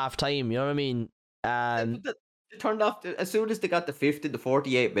them at half time. You know what I mean? It turned off as soon as they got the 50 to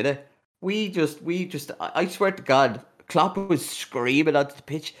 48 minute. We just, I swear to God, Klopp was screaming onto the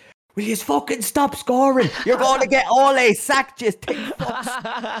pitch, will you fucking stop scoring? You're going to get Ole sacked, just take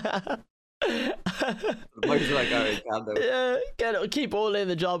fucks. The boys are like, alright, calm down. Yeah, keep Ole in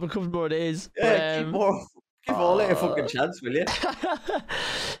the job a couple more days. Yeah, give Ole a fucking chance, will you?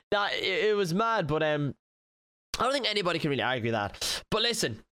 Nah, it was mad, but I don't think anybody can really argue that. But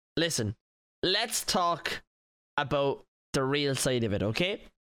listen, let's talk about the real side of it, okay?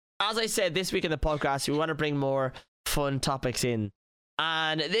 As I said, this week in the podcast, we want to bring more fun topics in.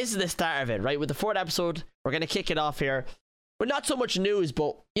 And this is the start of it, right? With the 4th episode, we're going to kick it off here. But not so much news,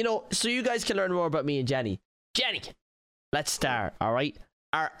 but, you know, so you guys can learn more about me and Jenny. Jenny, let's start, all right?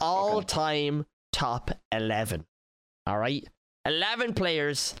 Our all-time top 11, all right? 11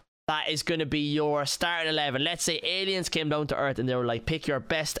 players, that is going to be your starting 11. Let's say aliens came down to Earth and they were like, pick your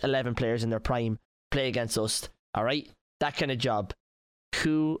best 11 players in their prime, play against us, all right? That kind of job.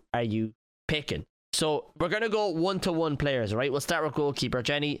 Who are you picking? So we're going to go 1-to-1 players, all right? We'll start with goalkeeper.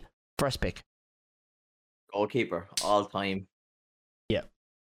 Jenny, first pick. Goalkeeper, all time. Yeah.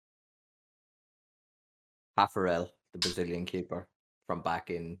 Tafarel, the Brazilian keeper from back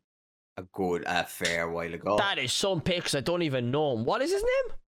in a fair while ago. That is some picks. I don't even know him. What is his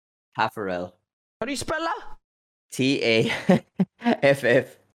name? Tafarel. How do you spell that? Taffrel.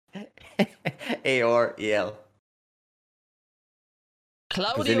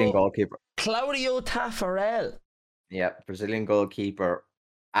 Brazilian goalkeeper. Claudio Tafarel. Yeah, Brazilian goalkeeper.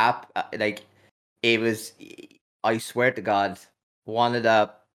 Like, it was, I swear to God, one of the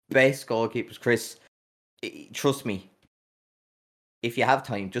best goalkeepers. Chris, trust me, if you have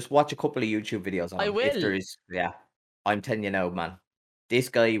time, just watch a couple of YouTube videos on him. I will. If there is, yeah, I'm telling you now, man. This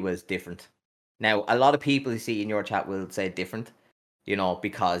guy was different. Now, a lot of people you see in your chat will say different, you know,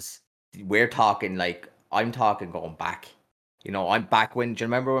 because we're talking like, I'm talking going back. You know, I'm back when, do you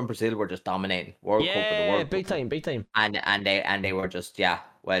remember when Brazil were just dominating World Cup of the World Cup? Big time. And they were just,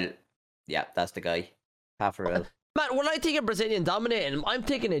 that's the guy. Tafarel. Man, when I think of Brazilian dominating, I'm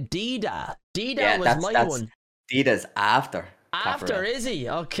thinking of Dida. Dida was my one. Dida's after. After, Tafarel. Is he?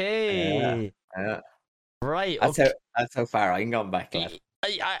 Okay. Yeah. Right. That's how far I'm going back, lad.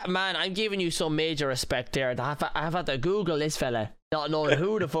 Man, I'm giving you some major respect there. I've had to Google this fella, not knowing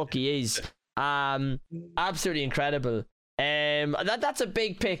who the fuck he is. Absolutely incredible. That's a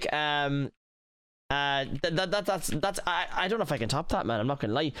big pick. That's I don't know if I can top that, man. I'm not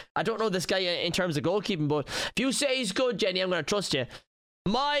gonna lie. I don't know this guy in terms of goalkeeping, but if you say he's good, Jenny, I'm gonna trust you.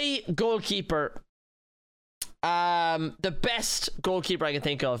 My goalkeeper, the best goalkeeper I can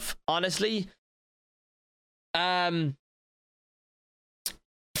think of, honestly, for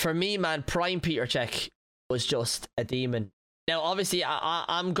me, man, prime Peter Cech was just a demon. Now, obviously,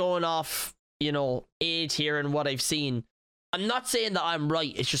 I'm going off, age here and what I've seen. I'm not saying that I'm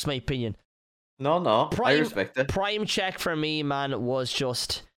right. It's just my opinion. No, I respect it. Prime Cech for me, man, was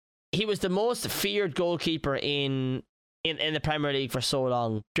just... He was the most feared goalkeeper in the Premier League for so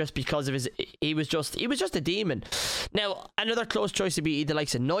long, just because of his... He was just a demon. Now, another close choice would be either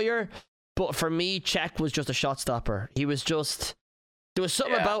likes of Neuer, but for me, Cech was just a shot stopper. He was just... There was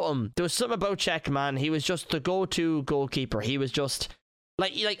something about him. There was something about Cech, man. He was just the go-to goalkeeper. He was just...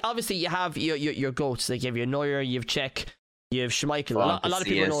 Like obviously, you have your goats. Like, you have your Neuer, you have Cech, you have Schmeichel. A lot of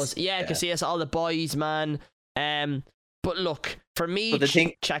people know. Yeah, Casillas, all the boys, man. But look, for me,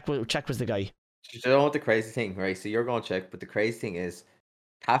 Cech was the guy. You know what the crazy thing, right? So you're going Cech, but the crazy thing is,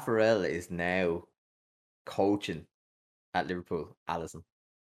 Caffarel is now coaching at Liverpool. Alisson.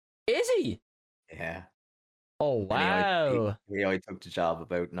 Is he? Yeah. Oh, wow. He took the job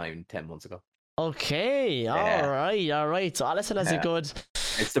about 9-10 months ago. Okay, all right. So Alisson has a good...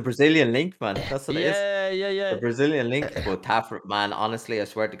 It's the Brazilian link, man. That's what it is. Yeah. The Brazilian link. But man, honestly, I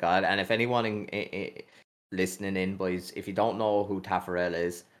swear to God, and if anyone listening in, boys, if you don't know who Taffarel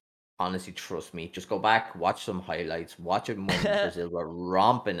is, honestly, trust me. Just go back, watch some highlights, watch him when Brazil were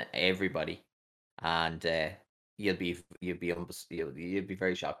romping everybody, and you'll be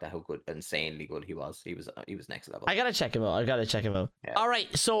very shocked at how good, insanely good he was. He was next level. I gotta check him out. Yeah. All right,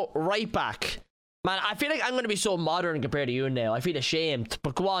 so right back, man. I feel like I'm gonna be so modern compared to you now. I feel ashamed.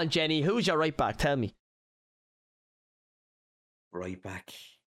 But go on, Jenny. Who's your right back? Tell me. Right back.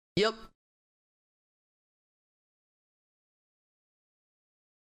 Yep.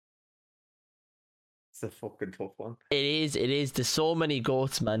 It's a fucking tough one. It is. There's so many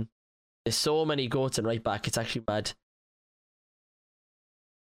goats, man. There's so many goats in right back. It's actually mad.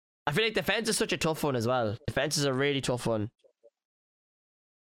 I feel like defense is such a tough one as well. Defense is a really tough one.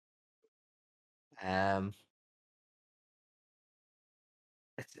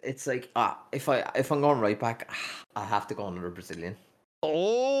 It's like if I'm going right back, I have to go another Brazilian.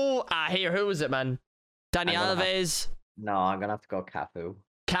 Oh, here, who is it, man? Dani Alves. No, I'm gonna have to go Cafu.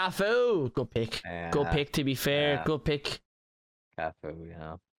 Cafu, good pick. Good pick. To be fair, good pick. Cafu,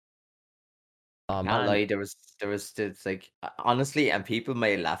 yeah. Oh, man. Lie, there was it's like, honestly, and people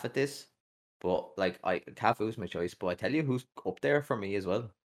may laugh at this, but like Cafu's my choice. But I tell you who's up there for me as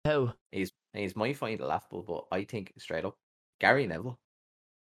well. Who? He's might find it laughable, but I think straight up, Gary Neville.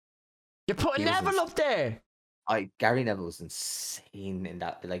 You're putting Neville up there. Gary Neville was insane in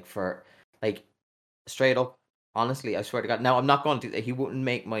that. Like straight up. Honestly, I swear to God. Now I'm not going to. He wouldn't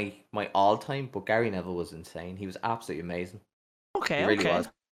make my all time, but Gary Neville was insane. He was absolutely amazing. Okay, he really was.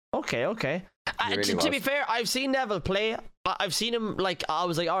 Okay. Really to be fair, I've seen Neville play. I've seen him. Like, I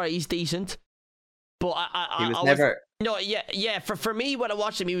was like, all right, he's decent. But he was never. No, yeah. For me, when I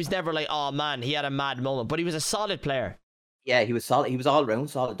watched him, he was never like, oh man, he had a mad moment. But he was a solid player. Yeah, he was solid. He was all round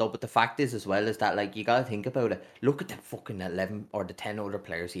solid though. But the fact is, as well, is that, like, you gotta think about it. Look at the fucking 11 or the 10 other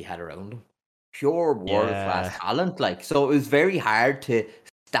players he had around him. Pure world class talent. Like, so it was very hard to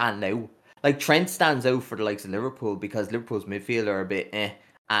stand out. Like, Trent stands out for the likes of Liverpool because Liverpool's midfield are a bit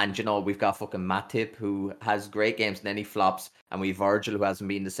and we've got fucking Matip who has great games and then he flops, and we've Virgil who hasn't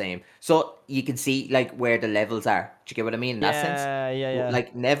been the same. So you can see like where the levels are. Do you get what I mean in that sense? Yeah.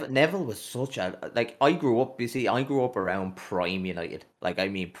 Like Neville was such a, like, I grew up around Prime United. Like, I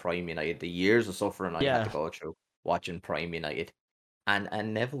mean Prime United. The years of suffering I had to go through watching Prime United.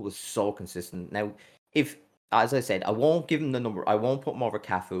 And Neville was so consistent. Now, as I said, I won't give him the number. I won't put him over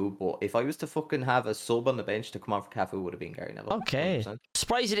Cafu. But if I was to fucking have a sub on the bench to come on for Cafu, would have been Gary Neville. Okay. 100%.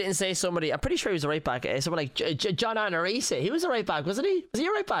 Surprised you didn't say somebody. I'm pretty sure he was a right back. Someone like John Arnorisa. He was a right back, wasn't he? Was he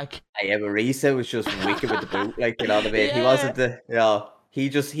a right back? Yeah, but Risa was just wicked with the boot. Like, you know what I mean? He wasn't the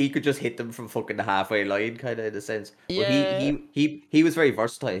he could just hit them from fucking the halfway line, kind of, in a sense. But he was very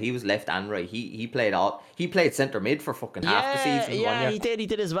versatile. He was left and right. He played centre mid for fucking half the season. Yeah, he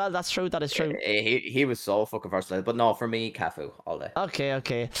did as well. That's true. That is true. He was so fucking versatile. But no, for me, Cafu all day.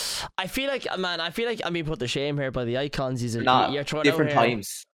 Okay. I feel like I'm being put to shame here by the icons. You're throwing different out here.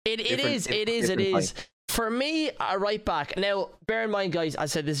 times. It is. For me, a right back. Now, bear in mind, guys, I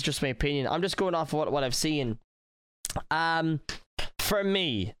said this is just my opinion. I'm just going off what I've seen. for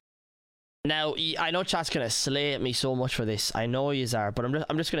me, now I know chat's gonna slay at me so much for this. I know you are, but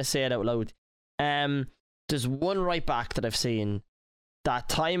I'm just gonna say it out loud. There's one right back that I've seen that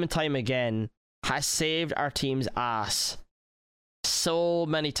time and time again has saved our team's ass so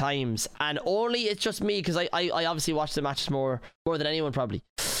many times, and only it's just me because I obviously watch the matches more than anyone probably.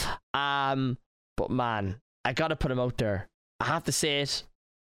 But man, I gotta put him out there. I have to say it,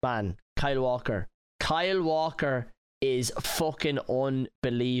 man. Kyle Walker. Kyle Walker is fucking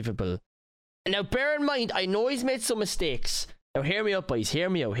unbelievable. Now, bear in mind, I know he's made some mistakes. Now, hear me out, boys. Hear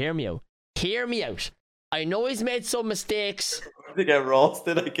me out. I know he's made some mistakes. To get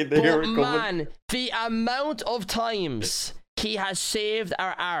roasted, I can hear it coming. Man, the amount of times he has saved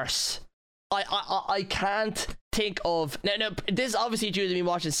our arse, I can't think of. Now, this is obviously due to me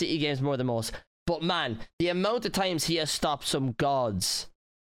watching City games more than most. But man, the amount of times he has stopped some gods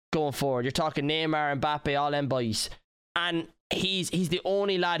going forward. You're talking Neymar, Mbappe, all them boys, and he's the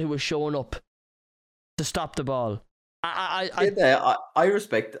only lad who has shown up to stop the ball. I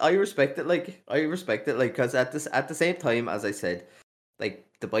respect it. Like, because at the same time, as I said, like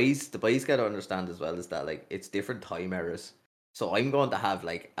the boys gotta understand as well is that like it's different time eras. So I'm going to have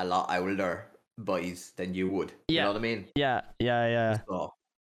like a lot older boys than you would. Yeah. You know what I mean? Yeah. So,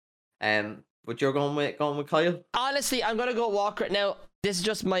 but you're going with Kyle? Honestly, I'm gonna go Walker. Now, this is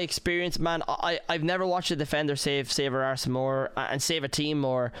just my experience, man. I've never watched a defender save our arse more and save a team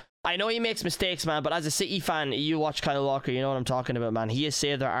more. I know he makes mistakes, man, but as a City fan, you watch Kyle Walker, you know what I'm talking about, man. He has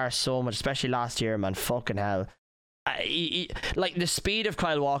saved our arse so much, especially last year, man. Fucking hell. Like, the speed of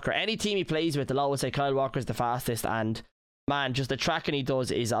Kyle Walker, any team he plays with, they'll always say Kyle Walker's the fastest, and, man, just the tracking he does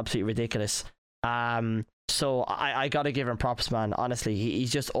is absolutely ridiculous. So I gotta give him props, man. Honestly,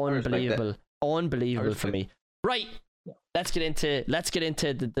 he's just unbelievable. Unbelievable for me. Right. Let's get into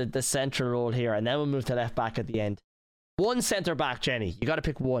the central role here, and then we'll move to left back at the end. One centre back, Jenny. You got to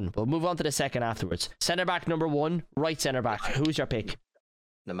pick one. We'll move on to the second afterwards. Centre back number one, right centre back. Who's your pick?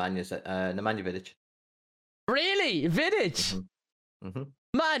 Nemanja Vidic. Really? Vidic? Mm-hmm.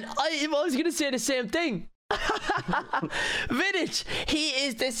 Man, I was going to say the same thing. Vidic, he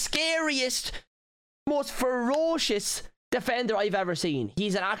is the scariest, most ferocious defender I've ever seen.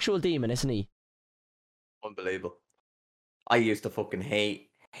 He's an actual demon, isn't he? Unbelievable. I used to fucking hate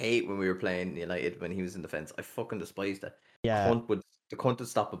when we were playing United when he was in defence. I fucking despised it. Yeah. The cunt would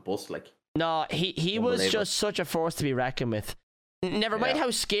stop a bus like. No, he was just such a force to be reckoned with. Never mind how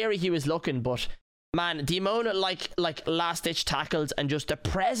scary he was looking, but man, the amount of like last ditch tackles and just the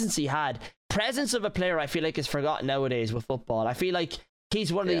presence he had. Presence of a player I feel like is forgotten nowadays with football. I feel like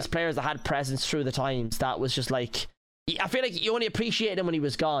he's one of these players that had presence through the times that was just like, I feel like you only appreciated him when he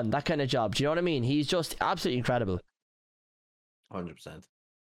was gone. That kind of job. Do you know what I mean? He's just absolutely incredible. 100%.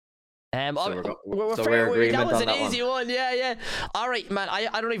 We're agreement that was an easy one. Yeah. All right, man.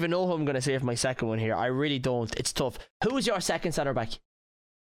 I don't even know who I'm going to say for my second one here. I really don't. It's tough. Who's your second centre back?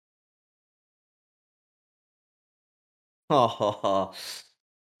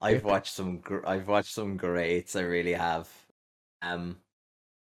 I've watched some greats. I really have.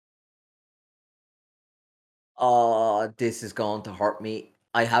 This is going to hurt me.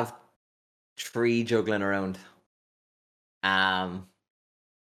 I have 3 juggling around.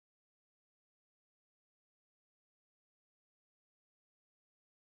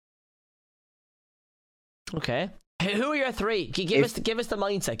 Okay. Who are your 3? Give us the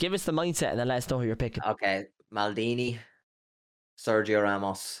mindset. Give us the mindset, and then let us know who you're picking. Okay, Maldini, Sergio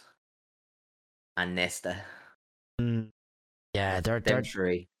Ramos, and Nesta. Yeah, they're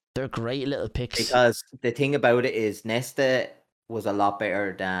 3. They're great little picks. Because the thing about it is, Nesta was a lot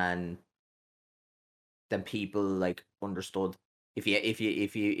better than people like understood. If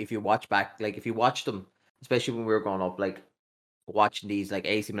you watch back, like if you watch them, especially when we were growing up, like watching these, like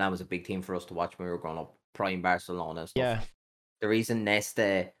AC Milan was a big team for us to watch when we were growing up. Prime Barcelona and stuff. Yeah. The reason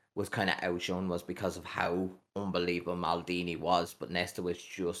Nesta was kind of outshone was because of how unbelievable Maldini was, but Nesta was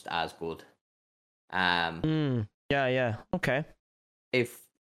just as good. Yeah. Okay. If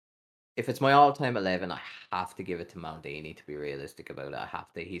it's my all-time 11, I have to give it to Maldini. To be realistic about it, I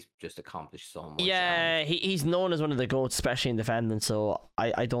have to. He's just accomplished so much. Yeah, he's known as one of the GOATs, especially in defending. So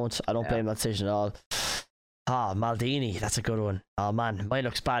I don't blame that decision at all. Maldini, that's a good one. Oh man, mine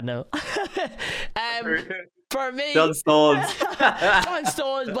looks bad now. For me, John Stones. John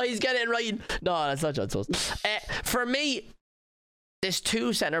Stones, but he's getting it right. No, that's not John Stones. For me, there's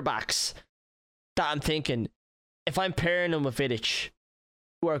 2 centre backs that I'm thinking, if I'm pairing them with Vidic,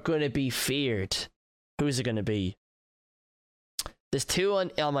 who are going to be feared, who's it going to be? There's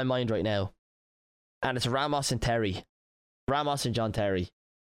 2 on my mind right now, and it's Ramos and Terry. Ramos and John Terry.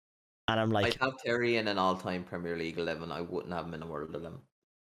 And I'm like, I'd have Terry in an all-time Premier League 11. I wouldn't have him in a World 11.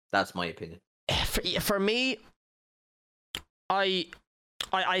 That's my opinion. For me, I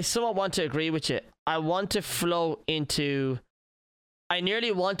somewhat want to agree with you. I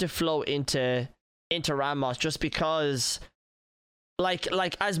nearly want to flow into Ramos just because, like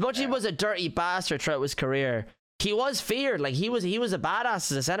as much as he was a dirty bastard throughout his career, he was feared. Like he was a badass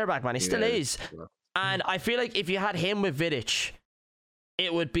as a centre back, man. He still is. And I feel like if you had him with Vidic,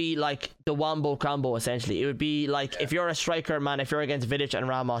 it would be like the wombo combo, essentially. It would be like, if you're a striker, man, if you're against Vidic and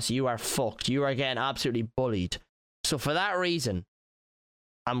Ramos, you are fucked. You are getting absolutely bullied. So for that reason,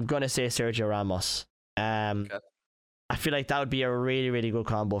 I'm going to say Sergio Ramos. Okay. I feel like that would be a really, really good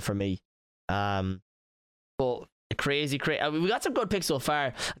combo for me. But crazy. We got some good picks so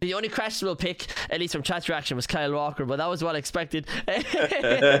far. The only questionable pick, at least from chat reaction, was Kyle Walker, but that was well expected.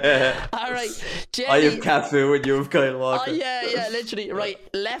 All right, Jenny. I have Cafu and you have Kyle Walker. Oh yeah, literally. Right,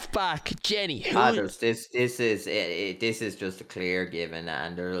 left back, Jenny. This is just a clear given,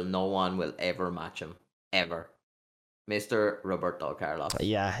 and no one will ever match him ever. Mr. Roberto Carlos.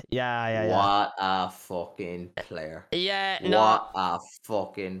 Yeah. What a fucking player. Yeah, What a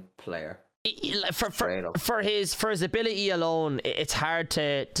fucking player. For his ability alone, it's hard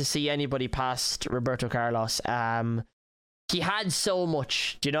to see anybody past Roberto Carlos. He had so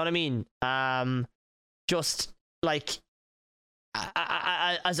much. Do you know what I mean? Just like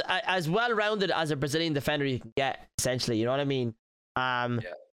as well rounded as a Brazilian defender you can get, essentially. You know what I mean?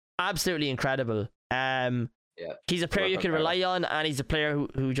 Absolutely incredible. He's a player you can rely on, and he's a player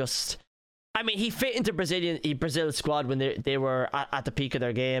who just, I mean, he fit into Brazil's squad when they were at the peak of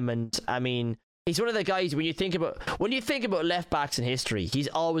their game, and I mean, he's one of the guys when you think about left backs in history, he's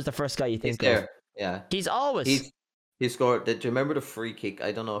always the first guy you think of. Yeah, he's always. He scored. Do you remember the free kick?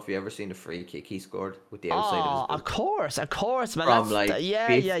 I don't know if you ever seen the free kick he scored with the outside of his boot. Of course, man. From that's, 50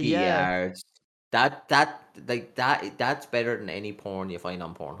 yards. That's better than any porn you find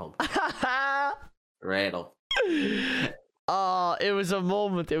on Pornhub. Right up. Oh, it was a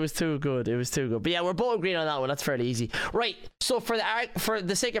moment. It was too good. But yeah, we're both agreeing on that one. That's fairly easy. Right. So for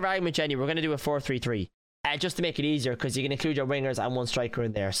the sake of argument, Jenny, we're going to do a 4-3-3. Just to make it easier, because you can include your wingers and one striker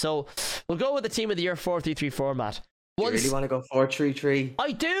in there. So we'll go with the team of the year 4-3-3 format. You really want to go 4-3-3?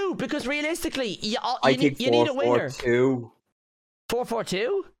 I do, because realistically, you need a winger. 4-4-2.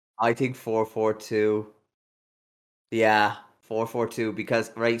 4-4-2? I think 4-4-2. Yeah, 4-4-2.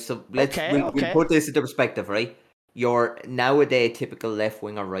 Because so let's we put this into perspective, right? Your nowadays typical left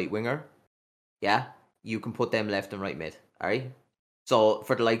winger, right winger, you can put them left and right mid. All right. So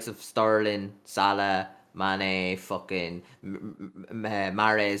for the likes of Sterling, Salah, Mane, fucking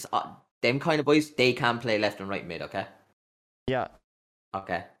Mahrez, them kind of boys, they can play left and right mid, okay? Yeah.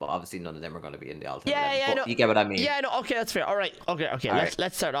 Okay, but obviously none of them are going to be in the alternate. Yeah, no, you get what I mean? Yeah, no, okay, that's fair. All right, okay.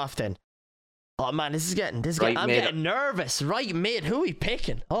 Let's start off then. Oh man, I'm getting nervous. Right mid, who are we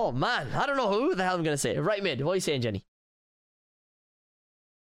picking? Oh man, I don't know who the hell I'm gonna say. Right mid, what are you saying, Jenny?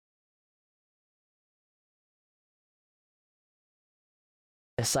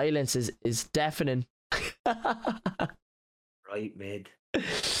 The silence is deafening. Right mid.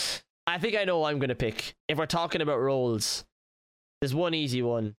 I think I know what I'm gonna pick. If we're talking about roles, there's one easy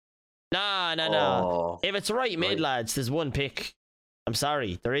one. No. Oh, If it's right mid, lads, there's one pick. I'm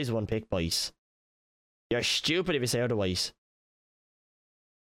sorry, there is one pick, boys. You're stupid if you say otherwise.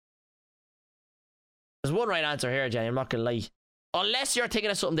 There's one right answer here, Jenny. I'm not gonna lie. Unless you're thinking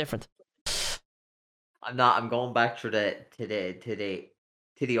of something different. I'm not. I'm going back to the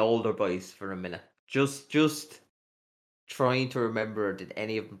older boys for a minute. Just trying to remember, did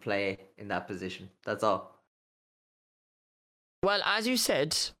any of them play in that position? That's all. Well, as you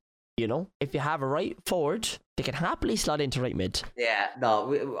said, if you have a right forward, they can happily slot into right mid. Yeah,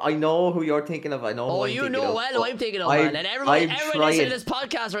 no, I know who you're thinking of. I know. Oh, you know well who I'm thinking of, man. And everyone listening to this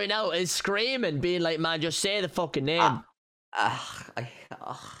podcast right now is screaming, being like, "Man, just say the fucking name."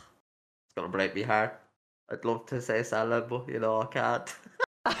 It's gonna break me heart. I'd love to say Salah, but I can't.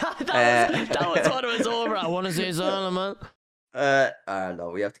 that was when it was over. I want to say Salah, man.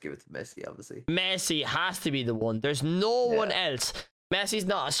 No, we have to give it to Messi, obviously. Messi has to be the one. There's no one else. Messi's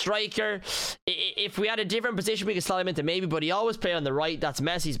not a striker. If we had a different position, we could slot him into maybe, but he always played on the right. That's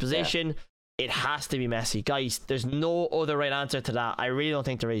Messi's position. It has to be Messi. Guys, there's no other right answer to that. I really don't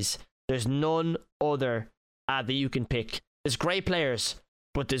think there is. There's none other that you can pick. There's great players,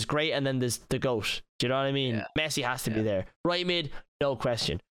 but there's great and then there's the GOAT. Do you know what I mean? Yeah. Messi has to be there. Right mid, no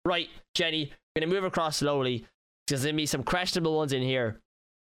question. Right, Jenny, we're going to move across slowly because there's going to be some questionable ones in here.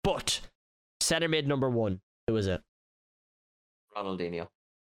 But centre mid number 1, who is it? Ronaldinho.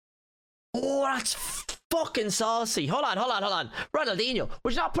 Oh, that's fucking saucy. Hold on. Ronaldinho,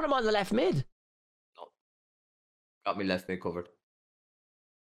 would you not put him on the left mid? No. Got me left mid covered.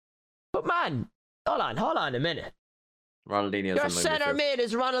 But man, hold on a minute. Ronaldinho's Your centre mid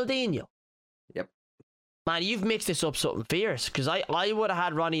is Ronaldinho. Yep. Man, you've mixed this up something fierce, because I would have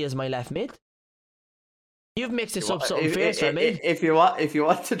had Ronnie as my left mid. You've mixed this up something fierce for me. If you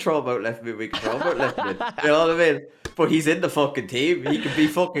want to throw about left mid, we can throw about left mid. You know what I mean? But he's in the fucking team. He can be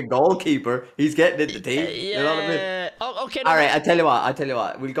fucking goalkeeper. He's getting in the team. Yeah. You know what I mean? Oh, okay. All right, I tell you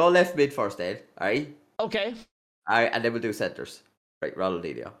what. We'll go left mid first, Ed. All right. Okay. All right, and then we'll do centres. Right,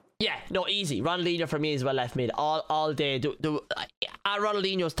 Ronaldinho. Yeah, no, easy. Ronaldinho for me as well, left mid all day. At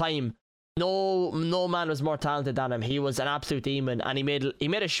Ronaldinho's time, no man was more talented than him. He was an absolute demon, and he made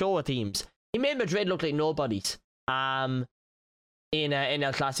a show of teams. He made Madrid look like nobodies. In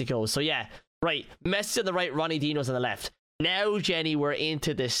El Clasico. So yeah, right. Messi on the right, Ronaldinho's on the left. Now, Jenny, we're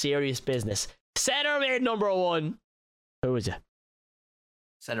into the serious business. Centre mid number 1. Who is it?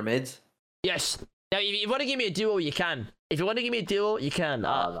 Centre mids. Yes. Now, if you want to give me a duo, you can. If you want to give me a duo, you can.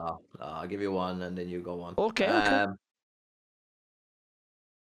 No. I'll give you one, and then you go one. Okay. How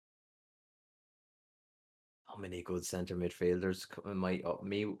many good centre midfielders?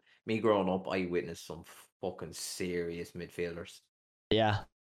 Me growing up, I witnessed some fucking serious midfielders. Yeah.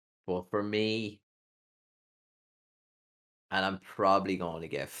 But for me, and I'm probably going to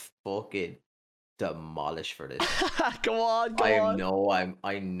get fucking demolished for this. Go on.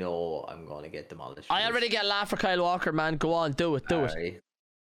 I know I'm going to get demolished. I already get laughed for Kyle Walker, man. Go on, do it. Right.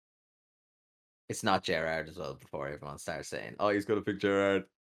 It's not Gerrard as well. Before everyone starts saying, "Oh, he's going to pick Gerrard."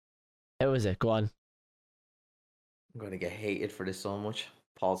 Who is it? Go on. I'm going to get hated for this so much.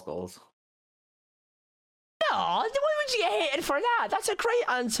 Paul Scholes. No, why would you get hated for that? That's a great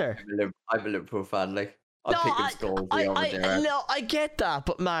answer. I'm a Liverpool fan. Like, I'm picking Scholes over Gerrard. No, I get that,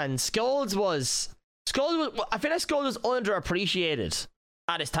 but man, Scholes was. I feel like Scholes was underappreciated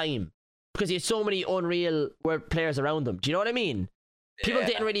at his time because he had so many unreal players around him. Do you know what I mean? People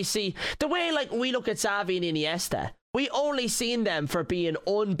didn't really see the way, like, we look at Xavi and Iniesta. We only seen them for being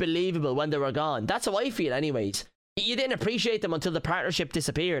unbelievable when they were gone. That's how I feel, anyways. You didn't appreciate them until the partnership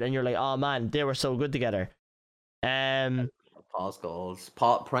disappeared, and you're like, oh man, they were so good together. Paul Scholes,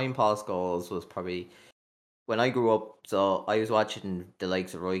 prime Paul Scholes was probably when I grew up. So I was watching the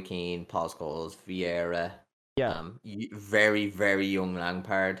likes of Roy Keane, Paul Scholes, Vieira. Yeah. Very, very young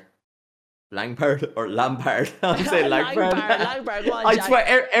Lampard. I'm saying Lampard. Lampard. Go on, I Jack.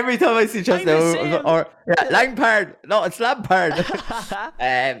 swear, every time I see just Lampard. No, it's Lampard.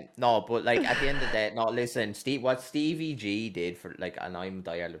 No, but like at the end of the day, no. Listen, what Stevie G did for, like, and I'm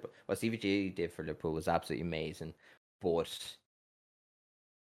diehard Liverpool. What Stevie G did for Liverpool was absolutely amazing, but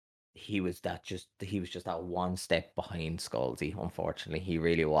he was just that one step behind Scalzi. Unfortunately, he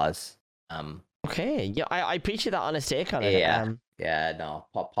really was. Okay, yeah, I appreciate that honest take on it. Yeah, no,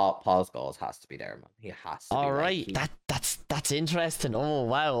 Paul Scholes has to be there, man. He has to. All right, that's interesting. Oh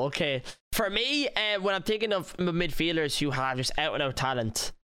wow, okay. For me, when I'm thinking of midfielders who have just out and out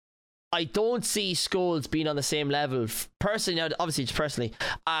talent, I don't see Scholes being on the same level, personally, obviously just personally,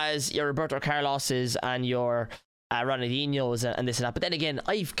 as your Roberto Carlos's and your Ronaldinho's and this and that. But then again,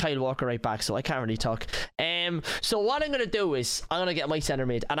 I've Kyle Walker right back, so I can't really talk. So what I'm going to do is I'm going to get my centre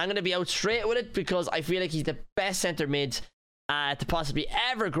mid, and I'm going to be out straight with it because I feel like he's the best centre mid to possibly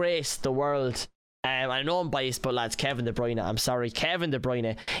ever grace the world. I know I'm biased, but lads, Kevin De Bruyne. I'm sorry, Kevin De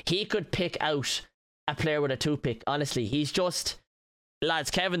Bruyne. He could pick out a player with a toothpick. Honestly, he's just,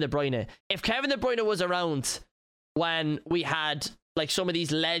 lads, Kevin De Bruyne. If Kevin De Bruyne was around when we had like some of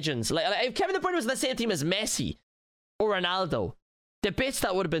these legends, like if Kevin De Bruyne was on the same team as Messi or Ronaldo, the bits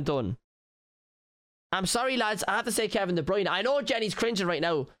that would have been done. I'm sorry, lads, I have to say Kevin De Bruyne. I know Jenny's cringing right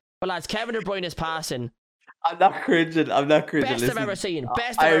now, but lads, Kevin De Bruyne is passing. I'm not cringing. Best Listen, I've ever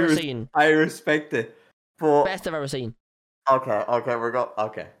seen. I respect it. But best I've ever seen. Okay, we're going.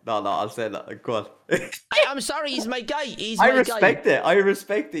 Okay, no, I'll say that. Go on. I'm sorry, he's my guy. I respect it.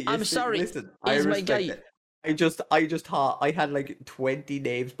 I'm sorry. Listen, he's my guy. It. I just thought I had like 20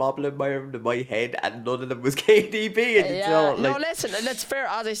 names bobbling around in my head, and none of them was KDB. And no, listen, that's fair.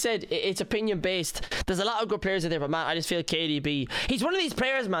 As I said, it's opinion based. There's a lot of good players in there, but man, I just feel KDB. He's one of these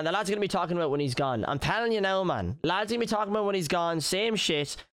players, man. The lads are gonna be talking about when he's gone. I'm telling you now, man. Lads are gonna be talking about when he's gone. Same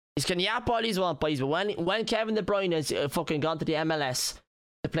shit. He's gonna yap all he's want, boys. But when Kevin De Bruyne has fucking gone to the MLS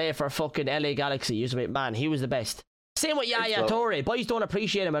to play for fucking LA Galaxy, man, he was the best. Same with Yaya Toure. Boys don't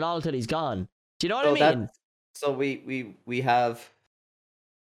appreciate him at all till he's gone. Do you know what I mean? So we have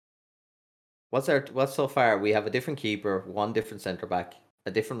what's so far? We have a different keeper, one different centre back,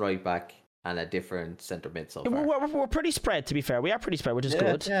 a different right back, and a different centre mid so far. We're pretty spread, to be fair. We are pretty spread, which is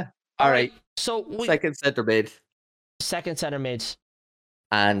good. Yeah. All All right. So we Second centre mid. second center mid.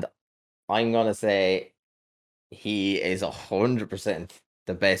 And I'm going to say he is 100%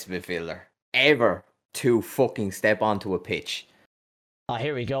 the best midfielder ever to fucking step onto a pitch. Oh,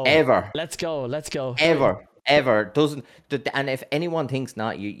 here we go. Ever. Let's go. Ever. Doesn't. And if anyone thinks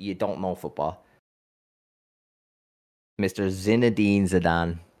not, you don't know football. Mr. Zinedine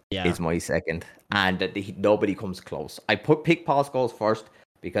Zidane is my second. And nobody comes close. I pick Paul Scholes first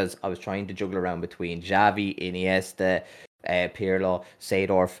because I was trying to juggle around between Xavi, Iniesta, Pirlo,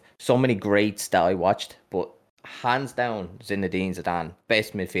 Seedorf. So many greats that I watched. But hands down, Zinedine Zidane,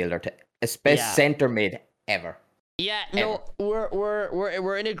 best midfielder, best centre mid ever. Yeah, no,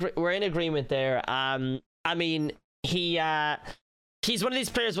 we're in agreement there. I mean, he's one of these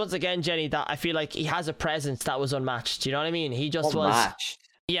players once again, Jenny, that I feel like he has a presence that was unmatched. Do you know what I mean? He just unmatched.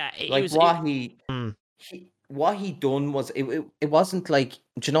 Yeah, what he done was it wasn't like,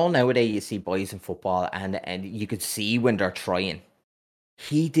 do you know nowadays you see boys in football and you could see when they're trying.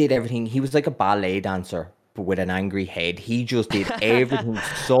 He did everything. He was like a ballet dancer, but with an angry head. He just did everything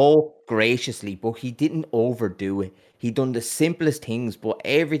so graciously, but he didn't overdo it. He done the simplest things, but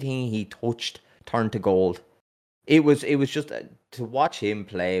everything he touched turned to gold. It was just to watch him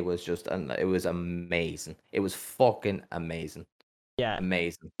play was just it was amazing. It was fucking amazing. Yeah,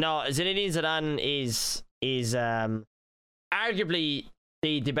 amazing. No, Zinedine Zidane is arguably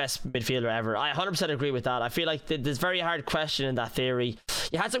the best midfielder ever. I 100% agree with that. I feel like there's very hard question in that theory.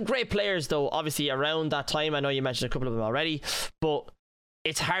 You had some great players though, obviously around that time. I know you mentioned a couple of them already, but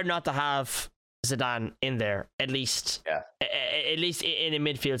it's hard not to have Zidane in there at least. Yeah. At least in a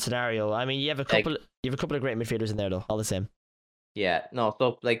midfield scenario. I mean, you have a couple of great midfielders in there though, all the same. Yeah, no,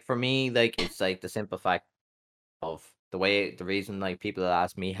 so like for me, like it's like the simple fact of the reason like people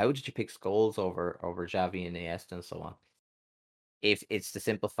ask me, how did you pick Scholes over Xavi and Iniesta and so on? If it's the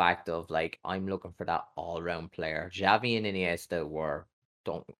simple fact of like I'm looking for that all round player. Xavi and Iniesta were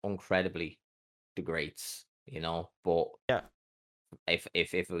incredibly the greats, you know. But yeah, if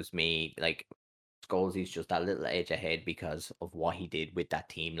it was me, like Scholes, he's just that little edge ahead because of what he did with that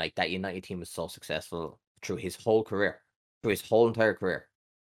team. Like that United team was so successful through his whole career, through his whole entire career,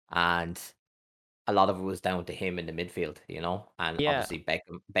 and a lot of it was down to him in the midfield, you know. And obviously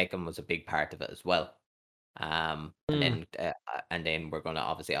Beckham was a big part of it as well. And then we're gonna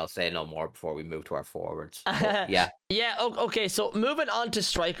obviously I'll say no more before we move to our forwards. Yeah. Okay, so moving on to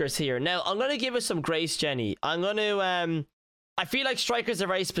strikers here. Now I'm gonna give us some grace, Jenny. I'm gonna I feel like strikers are a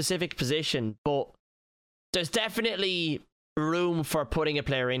very specific position, but there's definitely room for putting a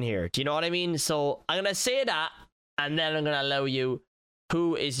player in here. Do you know what I mean? So I'm gonna say that, and then I'm gonna allow you.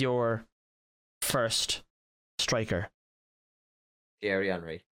 Who is your first striker? Thierry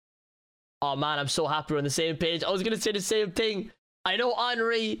Henry. Oh man, I'm so happy we're on the same page. I was going to say the same thing. I know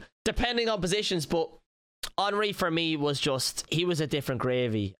Henry, depending on positions, but Henry for me was he was a different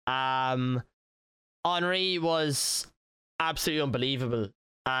gravy. Henry was absolutely unbelievable.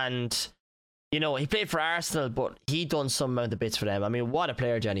 And, you know, he played for Arsenal, but he done some amount of bits for them. I mean, what a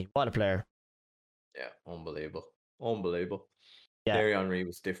player, Jenny. What a player. Yeah, unbelievable. Yeah. Thierry Henry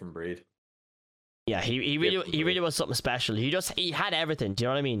was different breed. Yeah, he really was something special. He had everything. Do you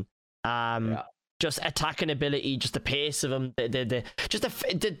know what I mean? Just attacking ability, just the pace of him, the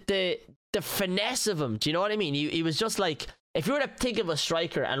finesse of him. Do you know what I mean? He was just like, if you were to think of a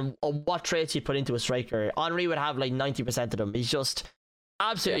striker and what traits you put into a striker, Henry would have like 90% of them. He's just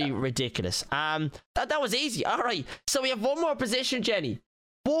absolutely ridiculous. That was easy. All right, so we have one more position, Jenny.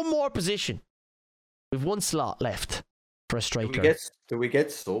 One more position. We've one slot left for a striker. Do we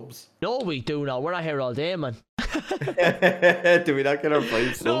get subs? No, we do not. We're not here all day, man. Do we not get our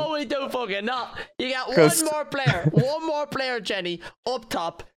plays? No, we do fucking not. You got one more player, Jenny, up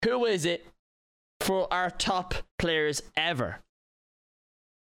top. Who is it for our top players ever?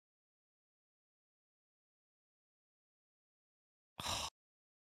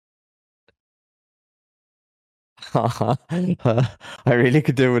 I really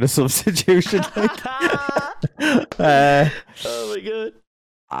could do with a substitution. Oh my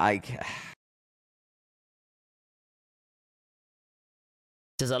god.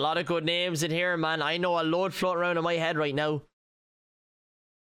 There's a lot of good names in here, man. I know a load floating around in my head right now.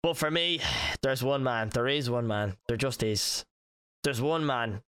 But for me, there's one man. There is one man. There just is. There's one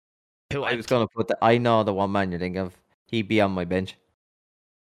man who I was going to put I know the one man you're thinking of. He'd be on my bench.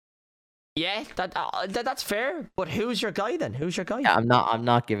 Yeah, that's fair. But who's your guy then? Who's your guy? Yeah, I'm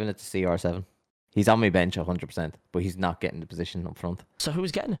not giving it to CR7. He's on my bench 100%, but he's not getting the position up front. So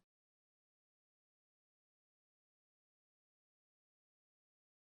who's getting it?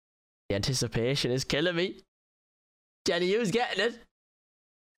 The anticipation is killing me. Jenny, who's getting it?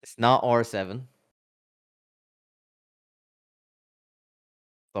 It's not R7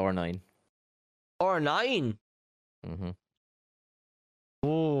 or 9. Or 9. Mm-hmm.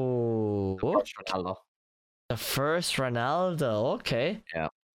 Oh, First Ronaldo. the first Ronaldo. Okay. Yeah.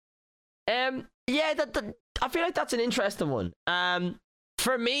 Yeah. I feel like that's an interesting one.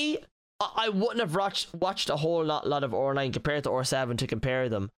 For me, I wouldn't have watched a whole lot of R9 compared to R7 to compare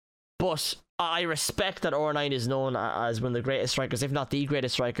them, but I respect that R9 is known as one of the greatest strikers, if not the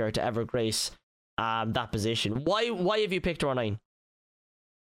greatest striker to ever grace that position. Why have you picked R9?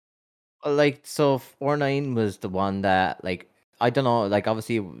 Like, so R9 was the one that, like, I don't know, like,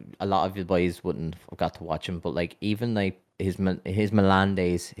 obviously a lot of you boys wouldn't have got to watch him, but like even like his Milan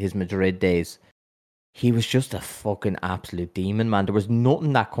days, his Madrid days, he was just a fucking absolute demon, man. There was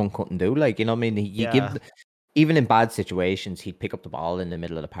nothing that couldn't do. Like, you know what I mean? Even in bad situations, he'd pick up the ball in the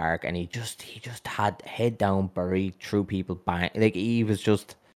middle of the park and he just had head down, buried through people, bang. Like, he was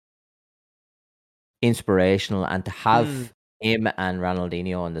just inspirational, and to have him and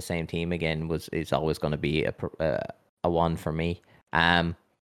Ronaldinho on the same team again is always going to be a one for me. But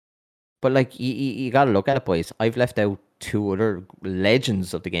like, you got to look at it, boys. I've left out two other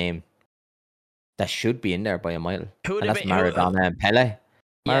legends of the game that should be in there by a mile, and that's Maradona and Pele.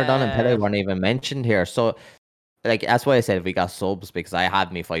 Maradona and Pele weren't even mentioned here, so like that's why I said if we got subs, because I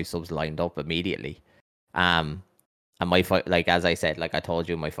had me 5 subs lined up immediately. And my like as I said, like I told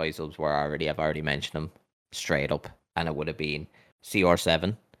you, my 5 subs were I've already mentioned them straight up, and it would have been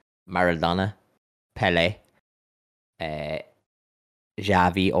CR7, Maradona, Pele,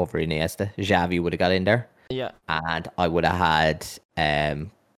 Xavi over Iniesta. Xavi would have got in there. Yeah. And I would have had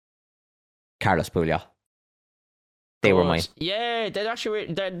Carlos Puyol. They were mine. Yeah, that's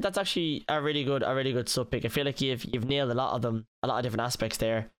actually a really good sub pick. I feel like you've nailed a lot of them, a lot of different aspects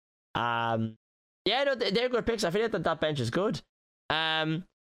there. Yeah, no, they're good picks. I feel like that bench is good.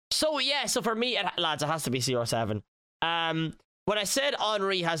 So for me, lads, it has to be CR7. When I said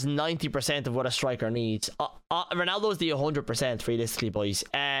Henry has 90% of what a striker needs, Ronaldo's the 100% realistically, boys.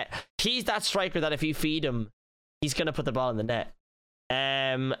 He's that striker that if you feed him, he's gonna put the ball in the net.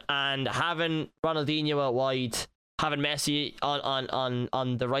 And having Ronaldinho out wide, having Messi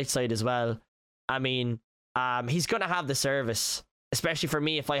on the right side as well, I mean, he's gonna have the service. Especially for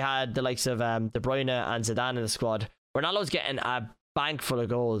me, if I had the likes of De Bruyne and Zidane in the squad, Ronaldo's getting a bank full of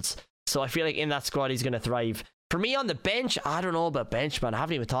goals. So I feel like in that squad, he's gonna thrive. For me on the bench, I don't know about bench, man. I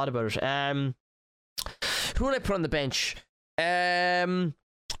haven't even thought about it. Who would I put on the bench? Right, I'm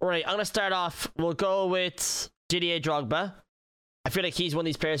gonna start off. We'll go with Didier Drogba. I feel like he's one of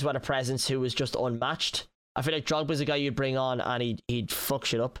these players who had a presence who was just unmatched. I feel like Drogba's a guy you'd bring on and he'd fuck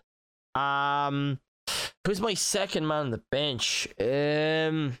shit up. Who's my second man on the bench?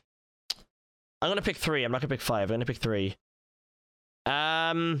 I'm gonna pick 3. I'm not gonna pick 5. I'm gonna pick 3.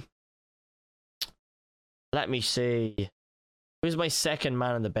 Let me see. Who's my second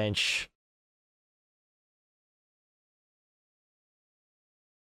man on the bench?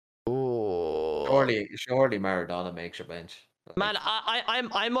 Oh, surely Maradona makes your bench. Man,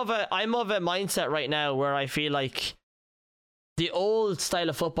 I'm of a mindset right now where I feel like the old style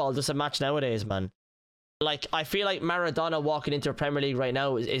of football doesn't match nowadays, man. Like, I feel like Maradona walking into a Premier League right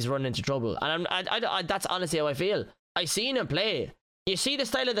now is running into trouble, and I that's honestly how I feel. I seen him play. You see the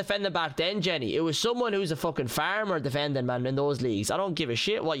style of defending back then, Jenny. It was someone who's a fucking farmer defending, man, in those leagues. I don't give a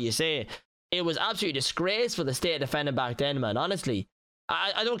shit what you say. It was absolutely disgraceful the state of defending back then, man. Honestly,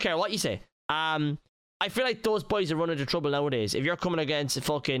 I don't care what you say. I feel like those boys are running into trouble nowadays. If you're coming against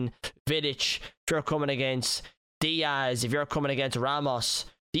fucking Vidic, if you're coming against Diaz, if you're coming against Ramos,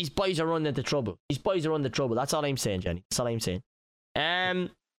 these boys are running into trouble. That's all I'm saying, Jenny. That's all I'm saying.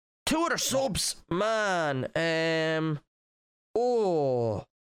 2 other subs, man.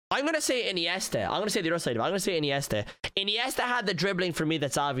 I'm gonna say Iniesta. I'm gonna say the other side of it. I'm gonna say Iniesta. Iniesta had the dribbling for me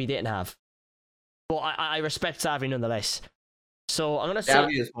that Xavi didn't have, but I respect Xavi nonetheless. So I'm gonna say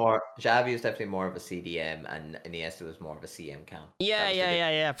Xavi is definitely more of a CDM, and Iniesta was more of a CM cam.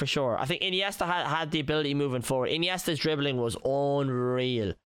 Yeah, for sure. I think Iniesta had the ability moving forward. Iniesta's dribbling was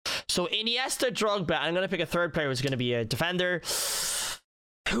unreal. So Iniesta, Drogba. I'm gonna pick a third player who's gonna be a defender.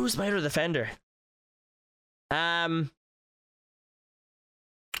 Who's my other defender?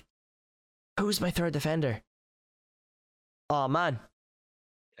 Who's my third defender? Oh man,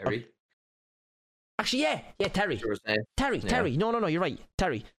 Terry. Actually, yeah, Terry. Terry. No, you're right.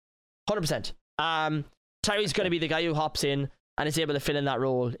 Terry, 100%. Terry's going to be the guy who hops in and is able to fill in that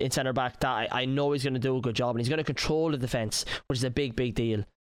role in centre back. That I know he's going to do a good job, and he's going to control the defense, which is a big deal.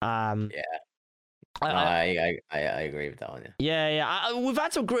 Yeah. I agree with that one. Yeah. Yeah. We've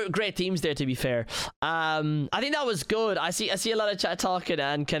had some great teams there, to be fair. I think that was good. I see a lot of chat talking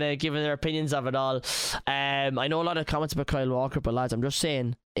and kind of giving their opinions of it all. I know a lot of comments about Kyle Walker, but lads, I'm just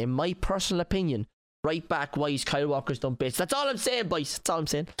saying, in my personal opinion, right back wise, Kyle Walker's done bits. That's all I'm saying, boys. That's all I'm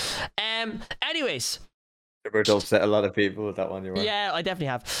saying. Anyways. We're upset a lot of people with that one. You were. Yeah, I definitely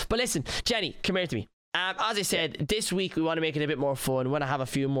have. But listen, Jenny, come here to me. As I said, this week we want to make it a bit more fun. We want to have a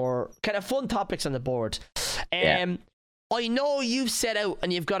few more kind of fun topics on the board. I know you've set out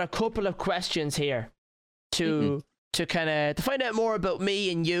and you've got a couple of questions here to kind of to find out more about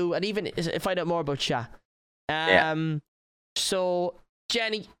me and you, and even find out more about Sha. So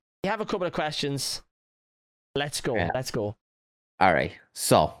Jenny, you have a couple of questions. Let's go. Yeah. Let's go. All right.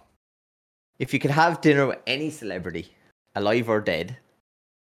 So, if you could have dinner with any celebrity, alive or dead,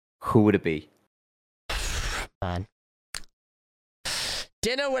 who would it be? Man.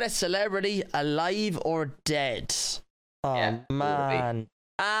 Dinner with a celebrity, alive or dead? Oh, yeah, man.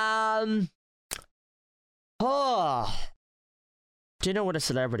 Dinner with a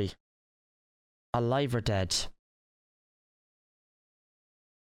celebrity, alive or dead?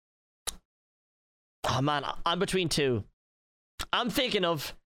 Oh, man, I'm between two. I'm thinking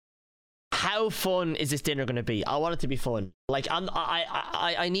of how fun is this dinner going to be? I want it to be fun. Like,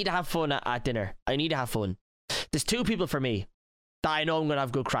 I need to have fun at dinner. I need to have fun. There's two people for me that I know I'm going to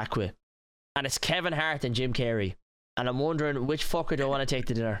have good crack with. And it's Kevin Hart and Jim Carrey. And I'm wondering which fucker do I want to take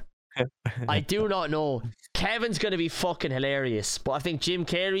to dinner? I do not know. Kevin's going to be fucking hilarious. But I think Jim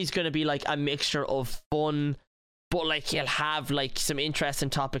Carrey's going to be like a mixture of fun. But like he'll have like some interesting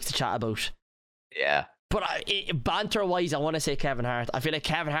topics to chat about. Yeah. But banter-wise, I want to say Kevin Hart. I feel like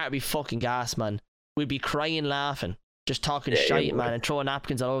Kevin Hart would be fucking gas, man. We'd be crying, laughing. Just talking shite, man. And throwing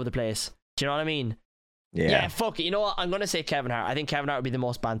napkins all over the place. Do you know what I mean? Yeah, fuck it. You know what? I'm going to say Kevin Hart. I think Kevin Hart would be the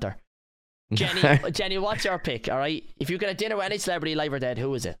most banter. Jenny, what's your pick, alright? If you could have dinner with any celebrity, live or dead,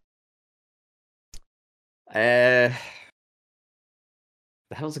 who is it? That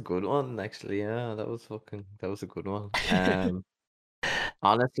was a good one, actually. Yeah, that was a good one.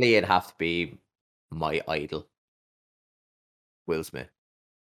 Honestly, it'd have to be my idol, Will Smith.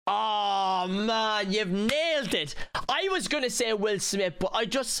 Oh man, you've nailed it. I was gonna say Will Smith, but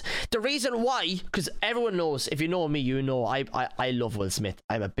the reason why, because everyone knows, if you know me, you know I love Will Smith.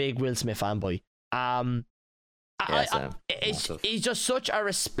 I'm a big Will Smith fanboy. He's just such a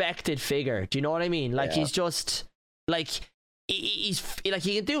respected figure. Do you know what I mean? Like he's just like he's like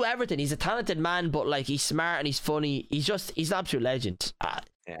he can do everything. He's a talented man, but like he's smart and he's funny. He's an absolute legend.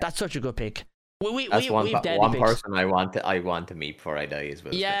 That's such a good pick. That's one person I want to meet before I die is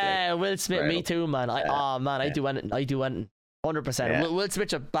Will Smith. Yeah, Will Smith, me too, man. I do anything. 100%. Will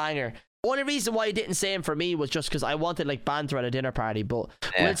Smith's a banger. Only reason why I didn't say him for me was just because I wanted like banter at a dinner party, but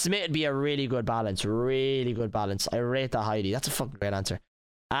Will Smith would be a really good balance. Really good balance. I rate that highly. That's a fucking great answer.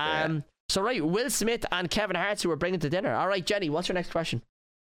 So right, Will Smith and Kevin Hart who we're bringing to dinner. All right, Jenny, what's your next question?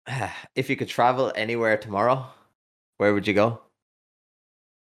 If you could travel anywhere tomorrow, where would you go?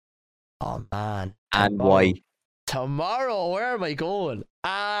 Oh man. And why? Tomorrow, where am I going?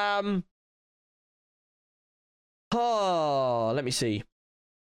 Oh, let me see.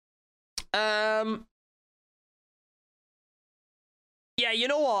 Yeah, you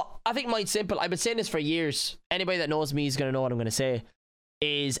know what? I think mine's simple. I've been saying this for years. Anybody that knows me is gonna know what I'm gonna say.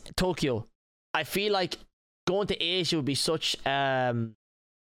 Is Tokyo. I feel like going to Asia would be such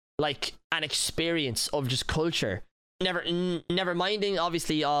like an experience of just culture. Never minding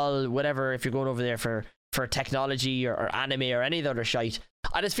obviously all whatever if you're going over there for technology or anime or any of the other shite.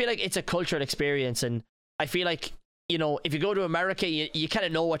 I just feel like it's a cultural experience, and I feel like, you know, if you go to America, you kind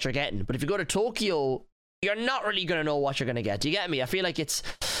of know what you're getting, but if you go to Tokyo, you're not really gonna know what you're gonna get. Do you get me? I feel like it's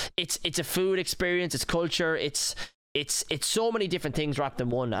a food experience, it's culture, it's so many different things wrapped in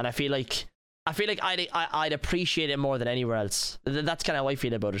one, and I feel like I'd appreciate it more than anywhere else. That's kind of how I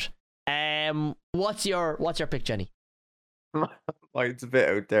feel about it. What's your pick, Jenny? Mine's a bit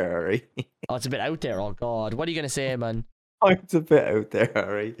out there, Harry. Oh, it's a bit out there. Oh God, what are you gonna say, man? Mine's a bit out there,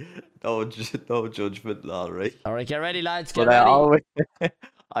 Harry. No judgment, all right. All right, get ready, lads. Get ready.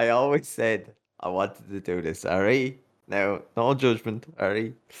 I always said I wanted to do this, Harry. Now, no judgment,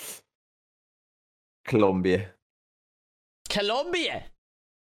 Harry. Colombia.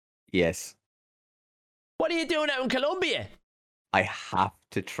 Yes. What are you doing out in Colombia? I have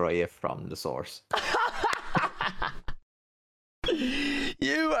to try it from the source.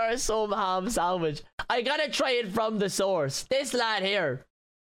 You are some ham sandwich. I gotta try it from the source. This lad here.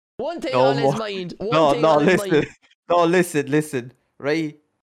 One thing on his mind. Listen. Right?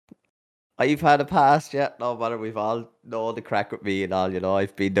 I've had a past, yeah. No matter, we've all know the crack with me and all.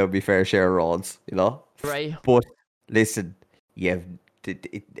 I've been down my fair share of roads. Right. But listen, you've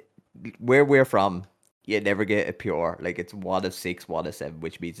where we're from, you never get a pure. Like, it's 1 of 6, 1 of 7,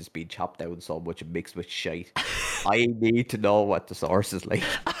 which means it's been chopped down so much and mixed with shite. I need to know what the source is like.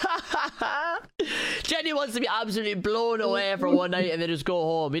 Jenny wants to be absolutely blown away for one night and then just go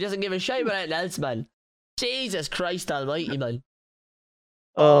home. He doesn't give a shit about anything else, man. Jesus Christ almighty, man.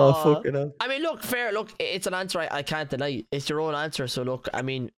 Fucking hell. I mean, look, fair. Look, it's an answer I can't deny. It's your own answer. So, look, I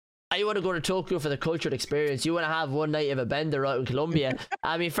mean, I want to go to Tokyo for the cultural experience. You want to have one night of a bender out in Colombia.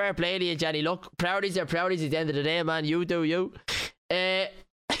 I mean, fair play to you, Jenny. Look, priorities are priorities at the end of the day, man. You do you. Right?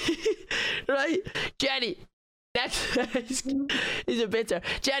 Jenny, next. He's a bitter.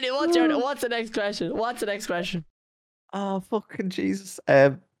 Jenny, what's the next question? What's the next question? Oh, fucking Jesus.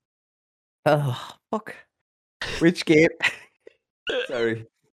 Oh, fuck. Which game... Sorry.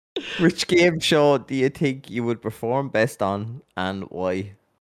 Which game show do you think you would perform best on, and why?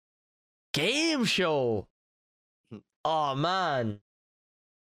 Game show? Oh, man.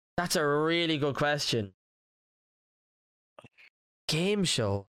 That's a really good question. Game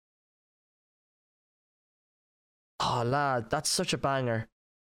show? Oh, lad, that's such a banger.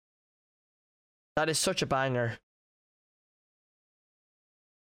 That is such a banger.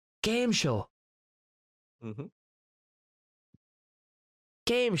 Game show? Mm-hmm.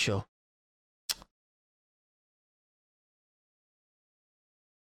 Game show?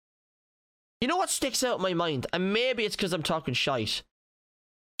 You know what sticks out in my mind? And maybe it's because I'm talking shite.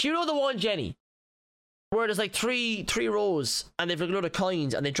 Do you know the one, Jenny? Where there's like three rows and they've like a load of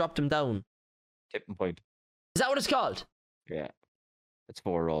coins and they drop them down. Tipping point. Is that what it's called? Yeah. It's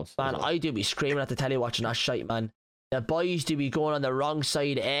 4 rows. Man, Well. I do be screaming at the telly watching that shite, man. The boys do be going on the wrong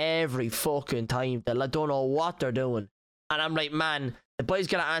side every fucking time. They don't know what they're doing. And I'm like, man, the boys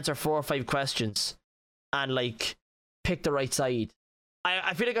gotta answer 4 or 5 questions and like pick the right side.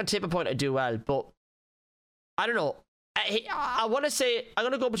 I feel like on tipping point I do well, but I don't know. I want to say I'm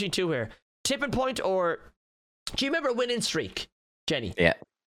gonna go between 2 here. Tipping point, or do you remember Winning Streak, Jenny? Yeah.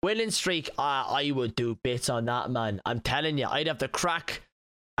 Winning Streak. I would do bits on that, man. I'm telling you, I'd have the crack.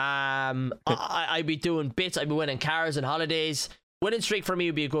 I'd be doing bits. I'd be winning cars and holidays. Winning Streak for me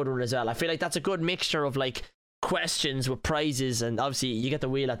would be a good one as well. I feel like that's a good mixture of like questions with prizes, and obviously you get the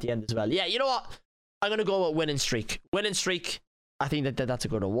wheel at the end as well. Yeah, you know what? I'm gonna go with Winning Streak. Winning Streak. I think that's a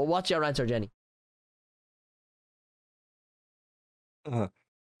good one. Well, what's your answer, Jenny? What's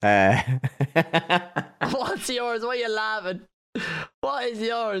yours? Why are you laughing? What is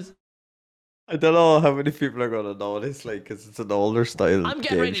yours? I don't know how many people are gonna know this, like, because it's an older style. I'm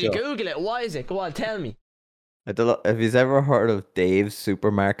getting game ready show. to Google it. Why is it? Go on, tell me. I don't know. Have you ever heard of Dave's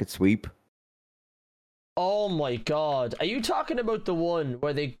Supermarket Sweep? Oh my god. Are you talking about the one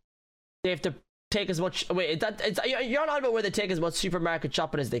where they have to take as much... Wait, you're not about where they take as much supermarket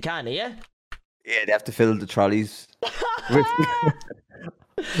shopping as they can, are you? Yeah, they have to fill the trolleys. with...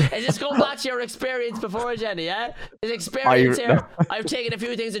 Is this going back to your experience before, Jenny, yeah? His experience here. No. I've taken a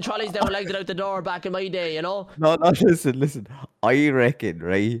few things in trolleys down, legged it out the door back in my day, you know? No, listen. I reckon,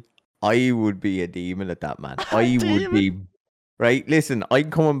 right? I would be a demon at that, man. I would be... Right, listen, I'm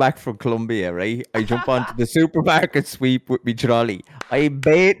coming back from Colombia, right? I jump onto the supermarket sweep with me trolley. I'm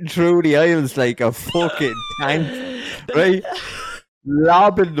baiting through the aisles like a fucking tank, right?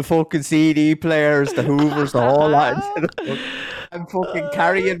 Lobbing the fucking CD players, the Hoovers, the whole lot. I'm fucking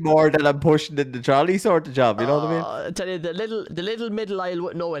carrying more than I'm pushing in the trolley sort of job, you know what I mean? I tell you, the little middle aisle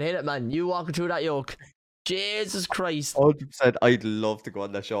wouldn't know what hit it, man. You walking through that yoke. Jesus Christ. 100%, I'd love to go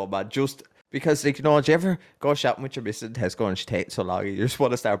on that show, man. Just... Because, like, you know, do you ever go shopping with your missus in Tesco and she takes so long, you just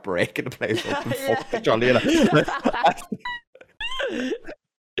want to start breaking the place up and fuck the trolley. You're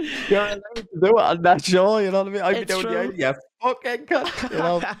allowed to do it on that show, you know what I mean? I'd be down the aisle, yeah, fucking cunt, you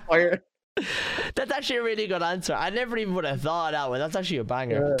know, fire. That's actually a really good answer. I never even would have thought of that one. That's actually a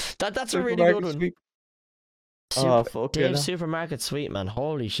banger. Yeah. That's a really good one. Dave's Supermarket Sweep, man.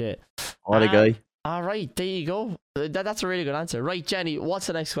 Holy shit. What a guy. All right, there you go. That's a really good answer. Right, Jenny, what's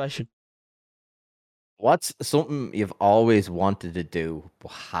the next question? What's something you've always wanted to do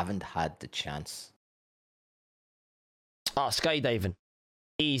but haven't had the chance? Oh, skydiving.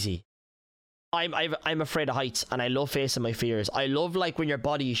 Easy. I'm afraid of heights and I love facing my fears. I love like when your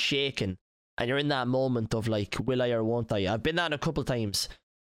body is shaking and you're in that moment of like, will I or won't I? I've been that a couple times.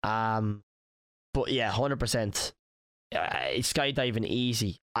 But yeah, 100%. Skydiving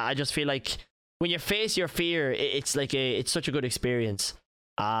easy. I just feel like when you face your fear, it's like it's such a good experience.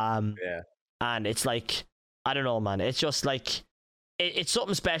 Yeah. And it's like, I don't know, man. It's just like, it's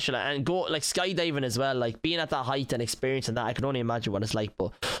something special, and go like skydiving as well, like being at that height and experiencing that. I can only imagine what it's like,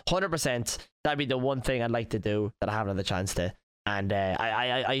 but 100% that'd be the one thing I'd like to do that I haven't had the chance to. And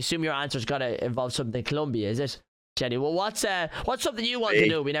I assume your answer's gotta involve something in Colombia, is it, Jenny? Well, what's something you want to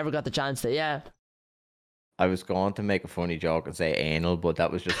do we never got the chance to? Yeah. I was going to make a funny joke and say anal, but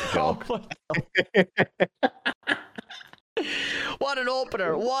that was just a joke. What an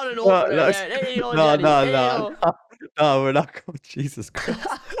opener! What an opener! No, There you go, no, Jenny. no, There no, you go. no, we're not going. Jesus Christ.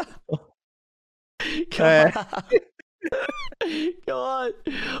 Come on. Come on.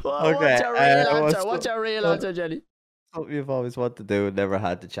 What's your real answer? What's your real answer, Jenny? Something you've always wanted to do and never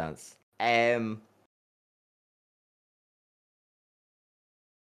had the chance.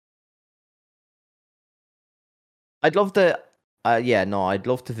 I'd love to. I'd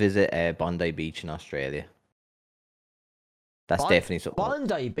love to visit Bondi Beach in Australia. That's definitely something.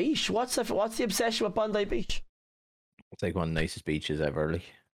 Bondi Beach. What's the obsession with Bondi Beach? It's like one of the nicest beaches ever. Like,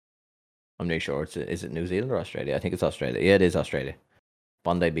 I'm not sure. Is it New Zealand or Australia? I think it's Australia. Yeah, it is Australia.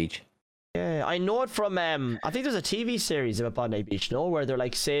 Bondi Beach. Yeah, I know it from I think there's a TV series about Bondi Beach, no, where they're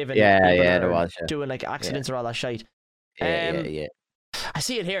like saving there was doing like accidents or all that shite. Yeah. I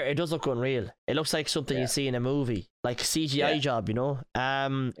see it here. It does look unreal. It looks like something you see in a movie, like a CGI job, you know.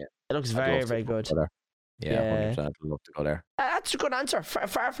 It looks very, very good. Yeah, 100%. I'd love to go there. That's a good answer.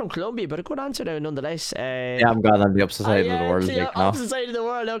 Far from Colombia, but a good answer now, nonetheless. I'm glad on the opposite side of the world. Opposite side of the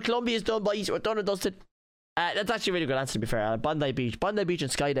world. Now Colombia's done, boys. We're done and dusted. That's actually a really good answer, to be fair. Bondi Beach and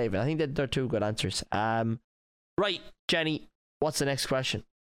skydiving. I think they're two good answers. Right, Jenny. What's the next question?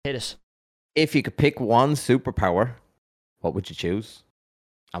 Hit us. If you could pick one superpower, what would you choose,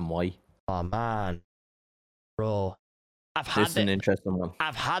 and why? Oh man, bro, This is an interesting one.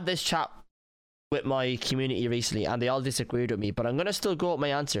 I've had this chat with my community recently, and they all disagreed with me. But I'm gonna still go with my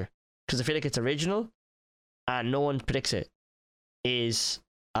answer because I feel like it's original, and no one predicts it. Is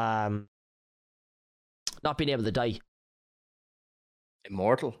not being able to die.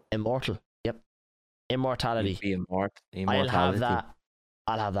 Immortal. Yep. Immortality. You'd be immortality.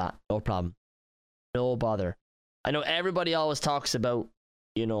 I'll have that. No problem. No bother. I know everybody always talks about,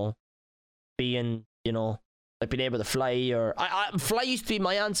 being, like being able to fly, or fly used to be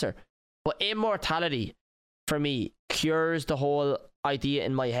my answer, but immortality for me cures the whole idea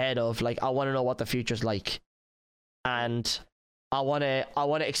in my head of like I want to know what the future's like, and I want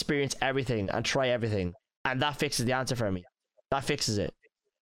to experience everything and try everything. And that fixes the answer for me. That fixes it.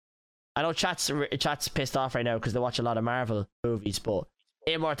 I know chat's pissed off right now because they watch a lot of Marvel movies, but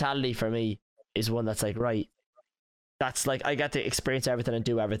immortality for me is one that's like, right, that's like I get to experience everything and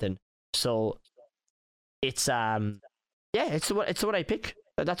do everything. So it's it's what I pick.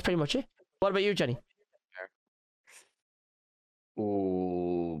 That's pretty much it. What about you, Jenny?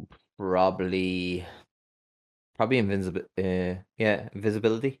 Oh, probably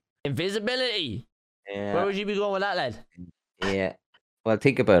invisibility. Invisibility. Yeah. Where would you be going with that, lad? Yeah. Well,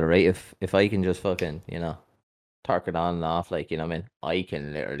 think about it, right? If I can just fucking, turk it on and off, like, what I mean? I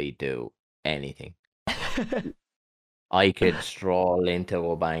can literally do anything. I could stroll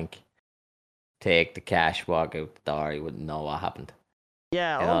into a bank, take the cash, walk out the door, you wouldn't know what happened.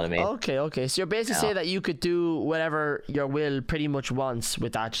 Yeah, you know what I mean? Okay. So you're basically saying that you could do whatever your will pretty much wants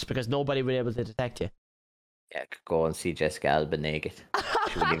with that, just because nobody would be able to detect you. Yeah, I could go and see Jessica Alba naked.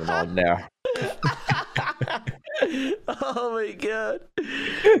 She wouldn't even know I'm there. Oh my god.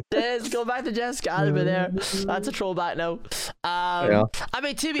 Let's go back to Jessica Alba there. That's a throwback now. I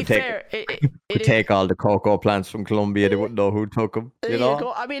mean, to be fair, it take all the cocoa plants from Colombia. They wouldn't know who took them. You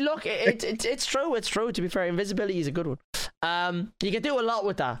know? I mean, look, it's true. It's true. To be fair, invisibility is a good one. You can do a lot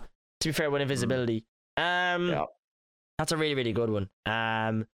with that. To be fair, with invisibility. That's a really, really good one.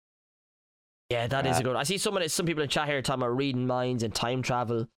 Yeah, that is a good one. I see some people in chat here talking about reading minds and time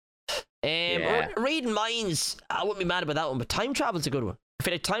travel. Reading minds, I wouldn't be mad about that one, but time travel's a good one. I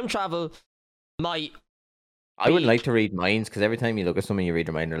feel like time travel might. I wouldn't like to read minds because every time you look at someone, you read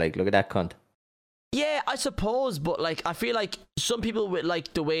their mind, they're like, "Look at that cunt." Yeah, I suppose, but like, I feel like some people with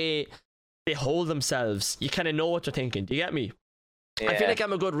like the way they hold themselves, you kind of know what they're thinking. Do you get me? Yeah. I feel like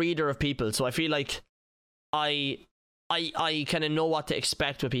I'm a good reader of people, so I feel like I kind of know what to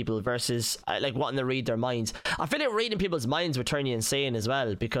expect with people versus like wanting to read their minds. I feel like reading people's minds would turn you insane as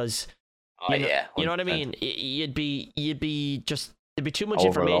well because. You know what I mean? You'd be just there'd be too much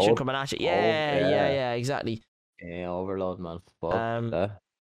information coming at you. Yeah, exactly. Yeah, overload, man. But no,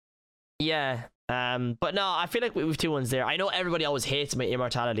 I feel like we've two ones there. I know everybody always hates my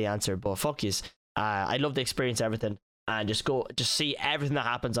immortality answer, but fuck yous. I'd love to experience everything and just see everything that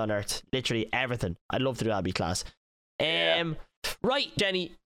happens on Earth. Literally everything. I'd love to do that. That'd be class. Right,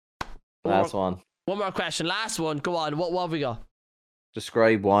 Jenny. Last one. One more question. Last one. Go on. What have we got?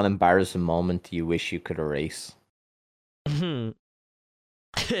 Describe one embarrassing moment you wish you could erase.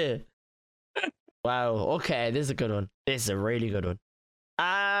 Wow. Okay, this is a good one. This is a really good one.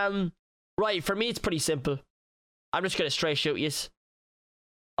 Right, for me it's pretty simple. I'm just gonna straight shoot yous.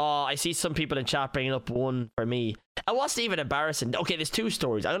 Oh, I see some people in chat bringing up one for me. It wasn't even embarrassing. Okay, there's two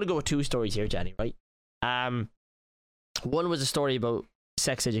stories. I'm gonna go with two stories here, Jenny. Right. One was a story about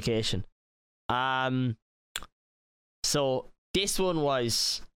sex education. So this one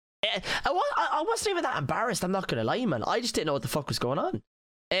was. I wasn't even that embarrassed. I'm not gonna lie, man. I just didn't know what the fuck was going on.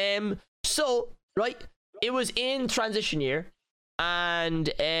 So right, it was in transition year. And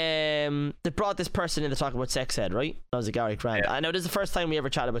they brought this person in to talk about sex ed, right? I was like, Gary Grant. I know this is the first time we ever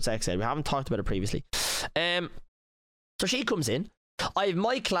chatted about sex ed. We haven't talked about it previously. So she comes in. I have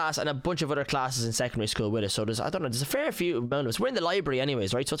my class and a bunch of other classes in secondary school with us. So there's a fair few amount of us. We're in the library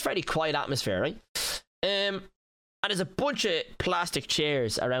anyways, right? So it's fairly quiet atmosphere, right? And there's a bunch of plastic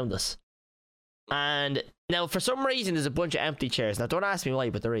chairs around us. And now for some reason there's a bunch of empty chairs. Now don't ask me why,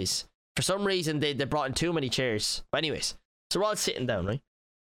 but there is. For some reason they brought in too many chairs. But anyways. So we're all sitting down, right?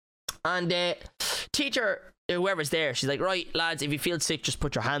 And teacher, whoever's there, she's like, right, lads, if you feel sick, just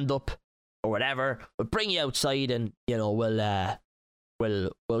put your hand up or whatever. We'll bring you outside and, you know, we'll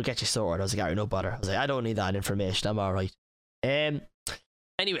get you sorted. I was like, alright, no bother. I was like, I don't need that information. I'm alright.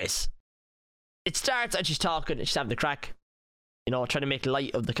 Anyways, it starts and she's talking and she's having the crack, you know, trying to make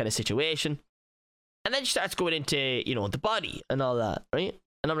light of the kind of situation. And then she starts going into, you know, the body and all that, right?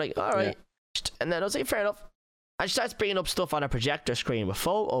 And I'm like, alright. Yeah. And then I was like, fair enough. And she starts bringing up stuff on a projector screen with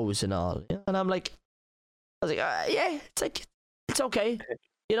photos and all. You know? And I'm like, I was like, yeah, it's like, it's okay.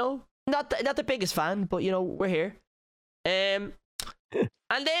 You know, not the biggest fan, but, you know, we're here. And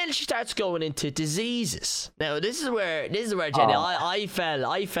then she starts going into diseases. Now, this is where Jenny, I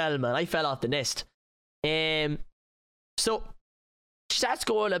fell, man. I fell off the nest. So she starts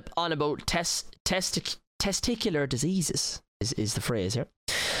going on about testicular diseases, is the phrase here.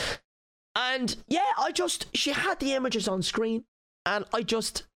 And yeah, she had the images on screen, and I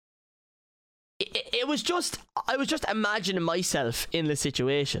was just imagining myself in the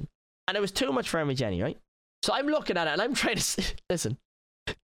situation, and it was too much for me, Jenny, right? So I'm looking at it, and I'm trying to listen.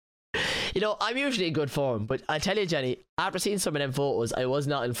 You know, I'm usually in good form, but I tell you, Jenny, after seeing some of them photos, I was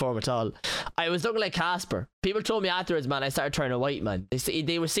not in form at all. I was looking like Casper. People told me afterwards, man, I started turning white, man.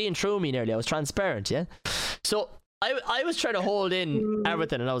 They were seeing through me nearly. I was transparent, yeah? So I was trying to hold in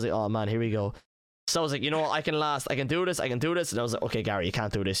everything, and I was like, oh man, here we go. So I was like, you know, I can do this. And I was like, okay, Gary, you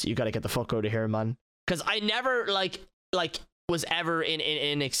can't do this. You gotta get the fuck out of here, man. Because I never like was ever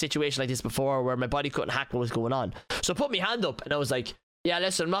in a situation like this before where my body couldn't hack what was going on. So I put my hand up and I was like, yeah,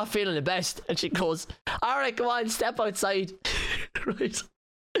 listen, I'm not feeling the best. And she goes, all right, come on, step outside. Right.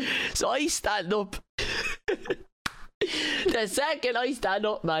 So I stand up. The second I stand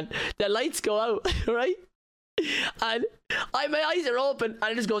up, man, the lights go out, right? And my eyes are open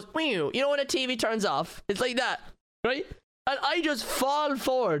and it just goes, you know when a TV turns off? It's like that, right? And I just fall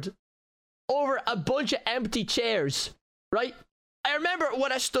forward over a bunch of empty chairs, right? I remember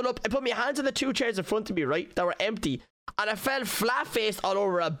when I stood up, I put my hands on the two chairs in front of me, right? That were empty. And I fell flat-faced all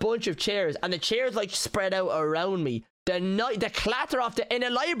over a bunch of chairs. And the chairs like spread out around me. The clatter of in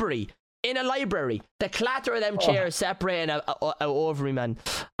a library, the clatter of them chairs separating out over me, man.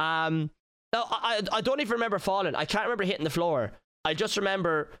 No, I don't even remember falling. I can't remember hitting the floor. I just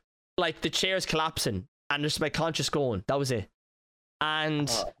remember like the chairs collapsing and just my conscious going. That was it.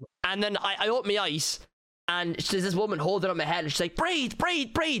 And then I opened my eyes and there's this woman holding up my head and she's like, breathe.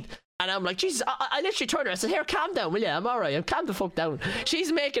 And I'm like, Jesus, I literally turned her. I said, here, calm down, will you? I'm alright. I'm calm the fuck down.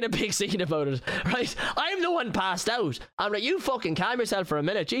 She's making a big scene about it, right? I'm the one passed out. I'm like, you fucking calm yourself for a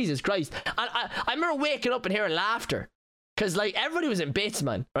minute. Jesus Christ. And I remember waking up and hearing laughter. Because, like, everybody was in bits,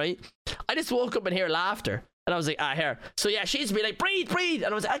 man, right? I just woke up and hear laughter. And I was like, here. So, yeah, she's be like, breathe.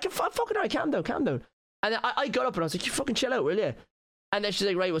 And I was like, I'm fucking alright, calm down. And then I got up and I was like, you fucking chill out, will you? And then she's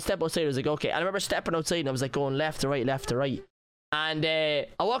like, right, well, step outside. I was like, okay. And I remember stepping outside and I was like going left to right. And I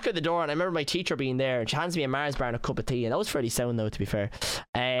walk out the door and I remember my teacher being there and she hands me a Mars bar and a cup of tea. And that was fairly sound, though, to be fair.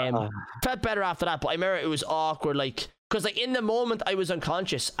 Felt better after that. But I remember it was awkward, like, because, like, in the moment I was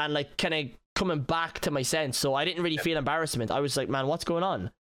unconscious and, like, kind of coming back to my sense, so I didn't really feel embarrassment. I was like, man, what's going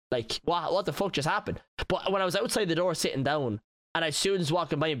on? Like, what the fuck just happened? But when I was outside the door sitting down and I had students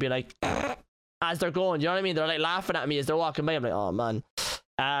walking by and be like as they're going, you know what I mean, they're like laughing at me as they're walking by. I'm like, oh man.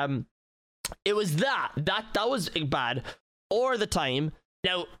 It was that was bad. Or the time,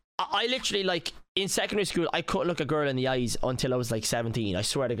 now I literally, like, in secondary school I couldn't look a girl in the eyes until I was like 17. I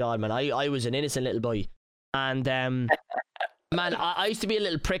swear to God, man, I was an innocent little boy. And man, I used to be a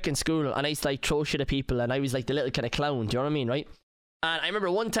little prick in school and I used to like throw shit at people and I was like the little kind of clown, do you know what I mean, right? And I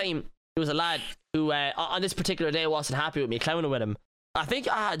remember one time there was a lad who on this particular day wasn't happy with me clowning with him. I think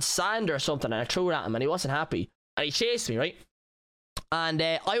I had sand or something and I threw it at him and he wasn't happy. And he chased me, right? And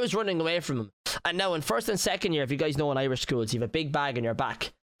I was running away from him. And now in first and second year, if you guys know in Irish schools, you have a big bag in your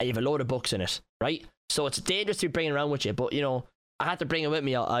back and you have a load of books in it, right? So it's dangerous to bring it around with you. But, you know, I had to bring it with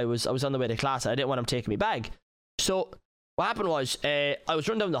me. I was on the way to class. I didn't want him taking me bag. So what happened was I was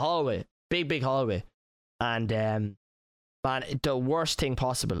running down the hallway, big hallway. And, man, the worst thing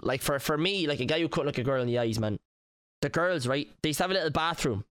possible. Like, for me, like a guy who couldn't look a girl in the eyes, man. The girls, right, they used to have a little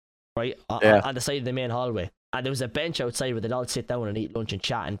bathroom, right, on the side of the main hallway. And there was a bench outside where they'd all sit down and eat lunch and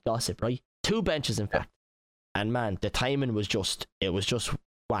chat and gossip, right? 2 benches, in fact. And man, the timing was just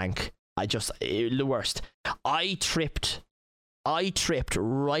wank. The worst. I tripped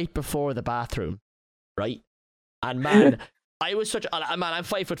right before the bathroom, right? And man, I'm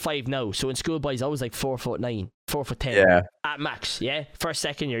 5'5" now. So in school, boys, I was like 4'9", 4'10", at max. Yeah, first,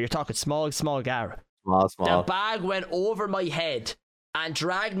 second year, you're talking small gar. Small. The bag went over my head and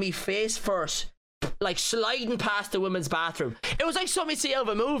dragged me face first, like sliding past the women's bathroom. It was like something you see out of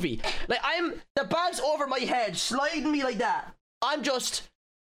a movie. Like the bag's over my head, sliding me like that. I'm just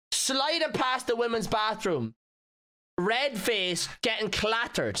sliding past the women's bathroom, red face, getting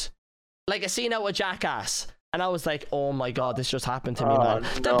clattered, like a scene out of Jackass. And I was like, oh my god, this just happened to me, man.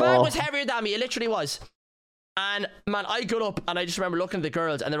 The bag was heavier than me, it literally was. And man, I got up and I just remember looking at the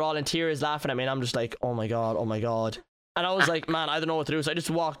girls and they're all in tears laughing at me and I'm just like, oh my god. And I was like, man, I don't know what to do. So I just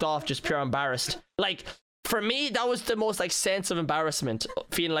walked off, just pure embarrassed. Like, for me, that was the most like sense of embarrassment.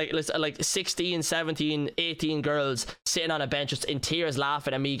 Feeling like 16, 17, 18 girls sitting on a bench just in tears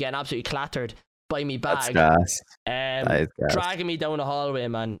laughing at me getting absolutely clattered by me bag. That's dragging me down the hallway,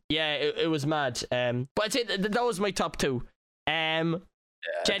 man. Yeah, it was mad. But I'd say that was my top 2.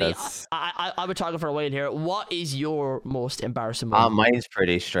 Jenny, I've been talking for a while here. What is your most embarrassing moment? Mine's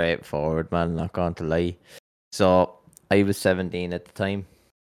pretty straightforward, man. Not going to lie. So I was 17 at the time.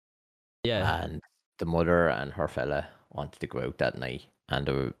 Yeah. And the mother and her fella wanted to go out that night, and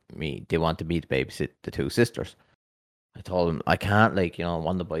they wanted me to babysit the 2 sisters. I told them I can't, like, you know,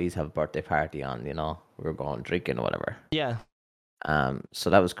 one of the boys have a birthday party on, you know, we were going drinking or whatever. Yeah.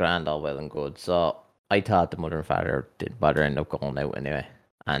 So that was grand, all well and good. So I thought the mother and father didn't bother, end up going out anyway.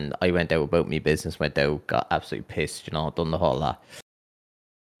 And I went out about my business, went out, got absolutely pissed, you know, done the whole lot.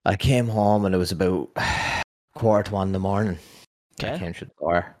 I came home and it was about 1:15 in the morning. Okay. I came through the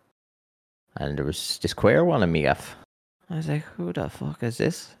door and there was this queer one in me off. I was like, who the fuck is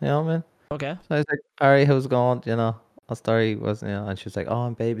this? You know what I mean? Okay. So I was like, alright, how's it going? You know, our story was, you know, and she was like, oh,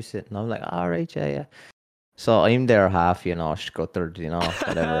 I'm babysitting. I'm like, alright, yeah. So I'm there half, you know, scuttered, you know,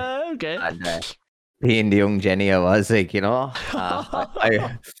 whatever. Okay. And being the young Jenny I was, like, you know,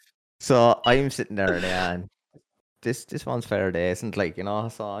 so I'm sitting there and this one's fair day, isn't, like, you know,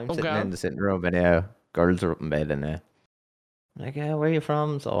 so I'm sitting in the sitting room and girls are up in bed and like, where are you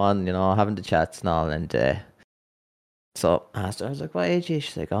from? So on, you know, having the chats and all, and so I asked her, I was like, what age is she?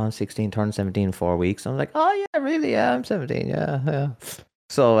 She's like, oh, I'm 16, turned 17 in 4 weeks. I'm like, oh yeah, really? Yeah, I'm 17, yeah.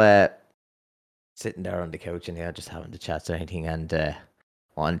 So sitting there on the couch and just having the chats or anything, and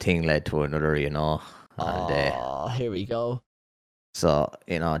one thing led to another, you know. And here we go. So,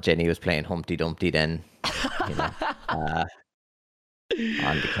 you know, Jenny was playing Humpty Dumpty then, you know,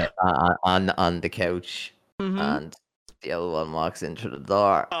 on the couch, and the other one walks into the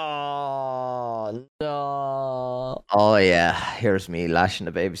door. Oh no! Oh yeah, here's me lashing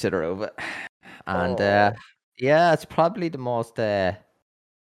the babysitter over, and yeah, it's probably the most. I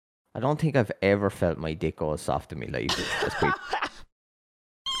don't think I've ever felt my dick go as soft in my life.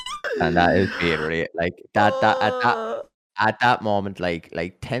 And that is being real, like that at that moment,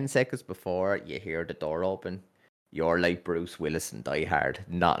 like 10 seconds before you hear the door open, you're like Bruce Willis in Die Hard,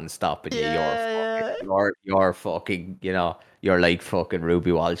 nothing stopping you. You're fucking, you know, you're like fucking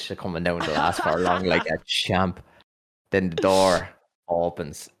Ruby Walsh coming down the last furlong like a champ. Then the door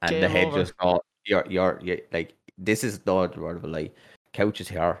opens and Game the head over. just goes. You're like, this is the word of a lie. Couch is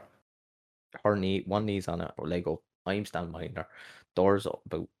here, one knee's on it, or leg up. I'm standing behind her. Doors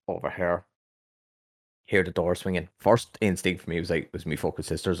about over here. Hear the door swinging. First instinct for me was me fucking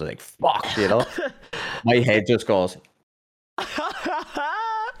sisters. I was like, fuck, you know. My head just goes. And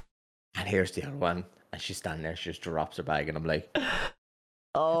here's the other one, and she's standing there. She just drops her bag, and I'm like,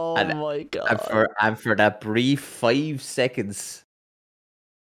 oh my god. And for that brief 5 seconds,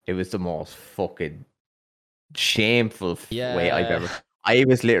 it was the most fucking shameful way I've ever. I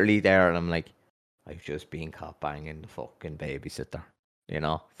was literally there, and I'm like, I've just been caught banging the fucking babysitter, you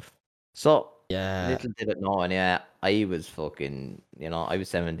know. So little did it know, and I was fucking, you know, I was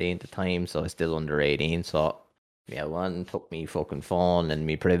 17 at the time, so I was still under 18. So, Yeah, one took me fucking phone and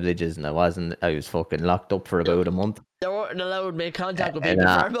me privileges, and I was fucking locked up for about a month. They weren't allowed to make contact with And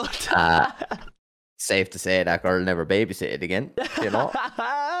people for a month. safe to say that girl never babysitted again, you know.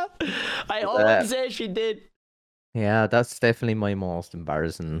 I wouldn't say she did. Yeah, that's definitely my most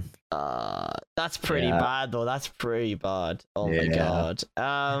embarrassing. That's pretty bad though. That's pretty bad. Oh my god.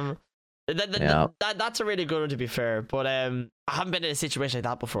 That's a really good one, to be fair. But I haven't been in a situation like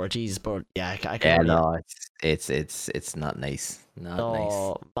that before. Jesus, but yeah, I can't. Yeah, no, it's not nice. Not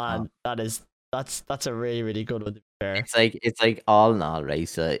nice. Man, that's a really, really good one, to be fair. It's like all in all, right?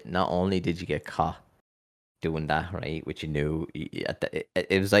 So not only did you get caught doing that, right, which you knew,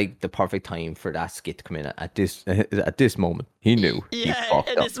 it was like the perfect time for that skit to come in at this moment. He knew. Yeah,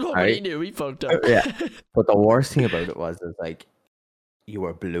 at this moment, right? He knew he fucked up. Yeah, but the worst thing about it was like you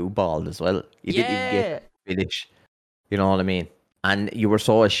were blue balled as well. You didn't even get to finish. You know what I mean? And you were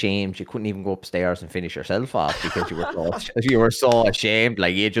so ashamed you couldn't even go upstairs and finish yourself off because you were so ashamed.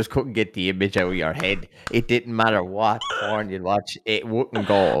 Like, you just couldn't get the image out of your head. It didn't matter what porn you'd watch, it wouldn't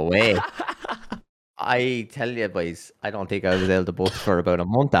go away. I tell you, boys, I don't think I was able to bust for about a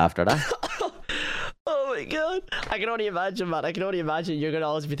month after that. Oh my god! I can only imagine, man. I can only imagine you're gonna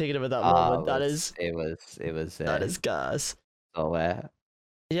always be thinking about that moment. It was. That is gas. So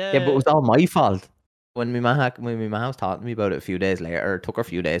yeah, but it was all my fault. When my mom was talking to me about it a few days later, it took her a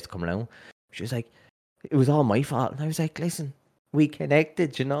few days to come around. She was like, "It was all my fault," and I was like, "Listen, we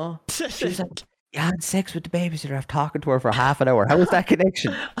connected, you know." She was like, "You had sex with the babysitter after talking to her for half an hour. How was that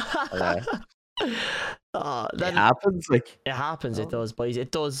connection?" It happens, like it happens. It does, boys.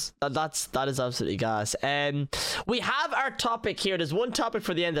 It does. That is absolutely gas. We have our topic here. There's one topic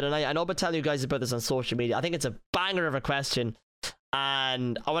for the end of the night. I know I've been telling you guys about this on social media. I think it's a banger of a question,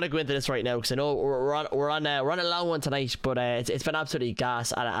 and I want to go into this right now because I know we're on a long one tonight, but it's been absolutely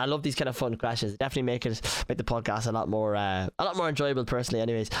gas, and I love these kind of fun questions. Definitely make the podcast a lot more enjoyable, personally.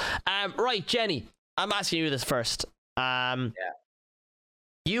 Anyways, right, Jenny, I'm asking you this first.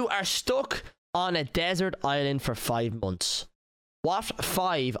 You are stuck on a desert island for 5 months. What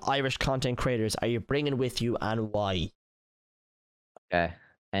 5 Irish content creators are you bringing with you, and why? Okay.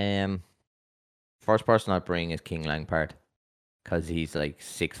 First person I bring is King Langpart, because he's like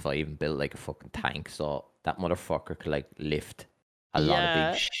 6'5" and built like a fucking tank. So that motherfucker could like lift a lot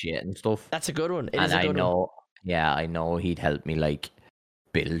of big shit and stuff. That's a good one. I know he'd help me like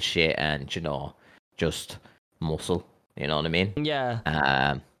build shit and just muscle. You know what I mean?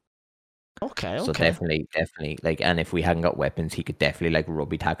 Yeah. Okay. So definitely, like, and if we hadn't got weapons, he could definitely like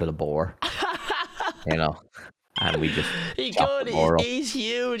rugby tackle a boar. And we just he's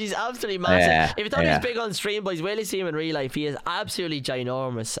huge. He's absolutely massive. If you thought he was big on stream, boys, wait till you see him in real life. He is absolutely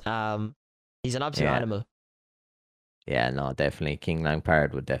ginormous. He's an absolute animal. Yeah, no, definitely King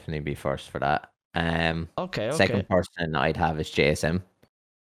Langpart would definitely be first for that. Okay. Second person I'd have is JSM.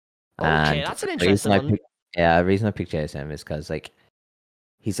 Okay, that's an interesting one. The reason I picked JSM is because like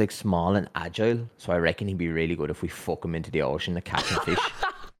he's like small and agile, so I reckon he'd be really good if we fuck him into the ocean to catch fish.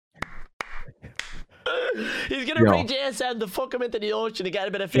 He's gonna bring JSM to fuck him into the ocean to get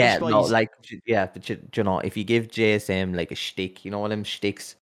a bit of fish. Yeah, no, like but if you give JSM like a stick, you know, one of them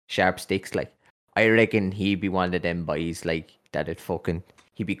sticks, sharp sticks, like I reckon he'd be one of them boys like that.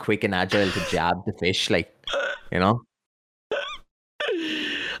 He'd be quick and agile to jab the fish, like, you know.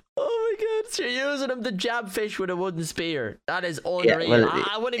 Oh my god, so you're using him to jab fish with a wooden spear. That is unreal.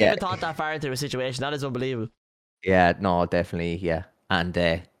 I wouldn't have even thought that far into a situation. That is unbelievable. Yeah, no, definitely, yeah.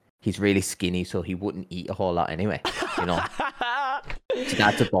 And he's really skinny, so he wouldn't eat a whole lot anyway, you know. So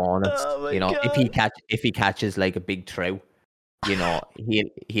that's a bonus. Oh God. If he catches like a big trout, you know,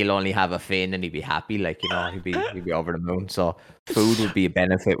 he'll only have a fin and he'd be happy, like, you know, he'd be over the moon. So food would be a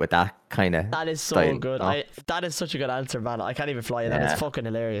benefit with that kind of. That is so style, good. You know? That is such a good answer, man. I can't even fly it. That is fucking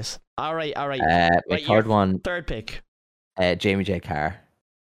hilarious. All right. Third pick. Jamie J. Carr.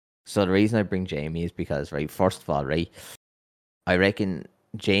 So the reason I bring Jamie is because, right, first of all, right, I reckon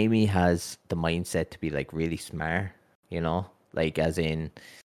Jamie has the mindset to be like really smart, you know, like as in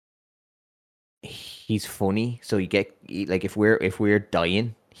he's funny, so like if we're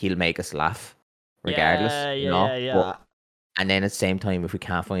dying, he'll make us laugh regardless. You know? Yeah. And then at the same time, if we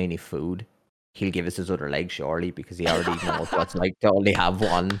can't find any food, he'll give us his other leg surely, because he already knows what it's like to only have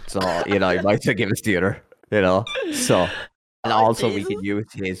one. So, you know, he might give us the other, you know. So, and also we could use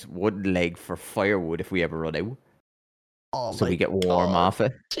his wooden leg for firewood if we ever run out. So we get warm off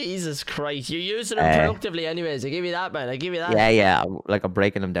it. Jesus Christ, you're using them productively anyways. I give you that, man. I give you that. Yeah. Like, I'm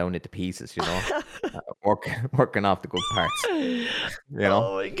breaking them down into pieces, you know. Working off the good parts. You know.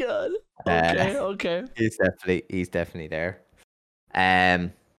 Oh my god. Okay. He's definitely there.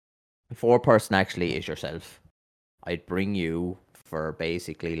 4th person actually is yourself. I'd bring you for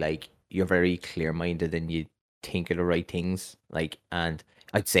basically like you're very clear minded and you think of the right things. Like, and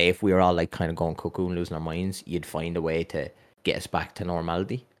I'd say if we were all like kind of going cuckoo and losing our minds, you'd find a way to get us back to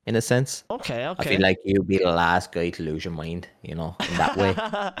normality in a sense. Okay. I feel like you'd be the last guy to lose your mind, in that way.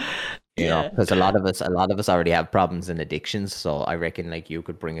 Because a lot of us already have problems and addictions. So I reckon like you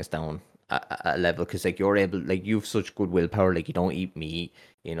could bring us down a level because like you're able, like you've such good willpower. Like you don't eat meat,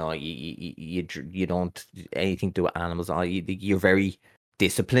 you don't anything to do with animals. You're very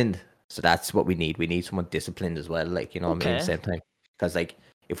disciplined. So that's what we need. We need someone disciplined as well. Like at the same time, because like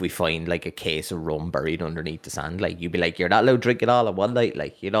if we find like a case of rum buried underneath the sand, like you'd be like, you're not allowed to drink it all at one night,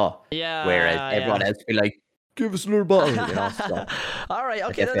 like Yeah. Whereas everyone else be like, give us another bottle, So all right.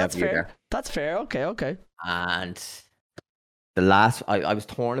 Okay, that's fair. That's fair. Okay. And the last, I was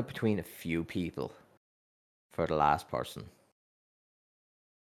torn between a few people for the last person.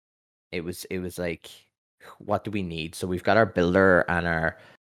 It was like, what do we need? So we've got our builder and our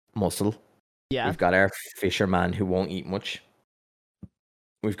muscle. Yeah. We've got our fisherman who won't eat much.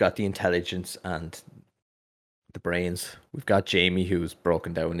 We've got the intelligence and the brains. We've got Jamie who's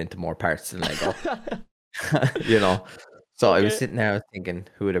broken down into more parts than Lego. So I was sitting there, I was thinking,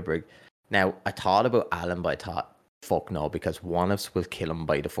 who would I bring? Now, I thought about Alan, but I thought, fuck no, because one of us will kill him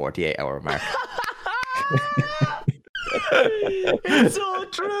by the 48-hour mark. It's so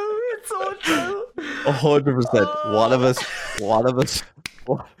true. 100%.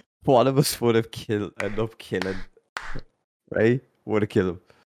 One of us would have end up killing, right? Would have killed him,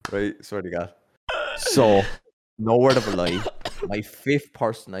 right? Swear to God. So, no word of a lie. My fifth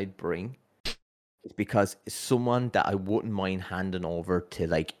person I'd bring is because it's someone that I wouldn't mind handing over to,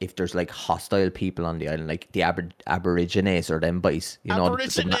 like, if there's like hostile people on the island, like the Aborigines or them boys,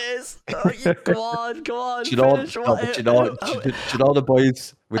 Aborigines. Go on. Do you know the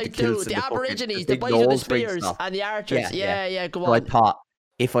boys with the kilts? The Aborigines, the boys with the spears and the archers. Yeah. Go on. So I thought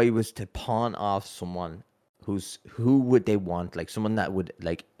if I was to pawn off someone, who would they want? Like someone that would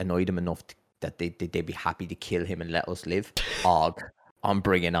like annoy them enough that they'd be happy to kill him and let us live. Og. I'm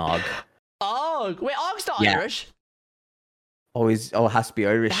bringing Og. Og? Wait, Og's not Irish. It has to be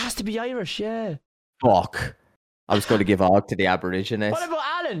Irish. It has to be Irish, yeah. Fuck. I was going to give Og to the Aborigines. What about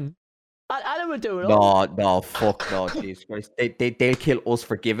Alan? Alan would do it. No, fuck no, Jesus Christ. They'll kill us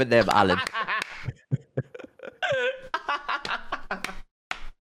for giving them Alan.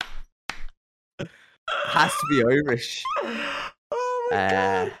 Has to be Irish. Oh my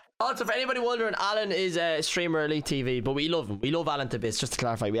God. Also, for anybody wondering, Alan is a streamer Elite TV, but we love him. We love Alan to bits, just to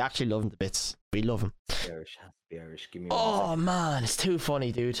clarify. We actually love him to bits. We love him. Irish, has to be Irish. Give me one man, it's too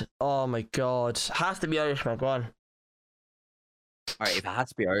funny, dude. Oh my God. Has to be Irish, man. Go on. Alright, if it has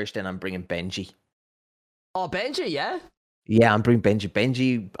to be Irish, then I'm bringing Benji. Oh, Benji, yeah? Yeah, I'm bringing Benji.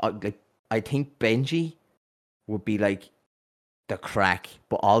 Benji, I think Benji would be like the crack,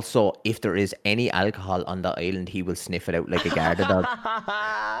 but also if there is any alcohol on the island, he will sniff it out like a Garda dog.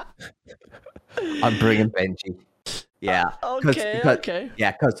 I'm bringing Benji. Yeah. Okay.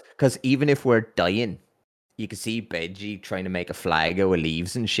 Yeah, because even if we're dying, you can see Benji trying to make a flag out of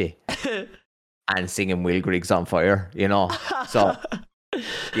leaves and shit, and singing "Will Griggs on Fire," So,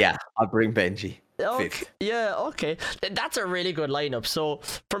 yeah, I'll bring Benji. Okay. Yeah. Okay. That's a really good lineup. So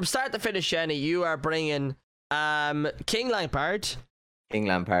from start to finish, Jenny, you are bringing King Lampard,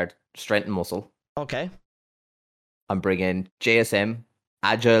 strength and muscle. Okay. I'm bringing JSM,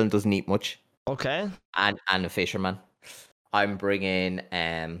 agile and doesn't eat much. Okay. And a fisherman. I'm bringing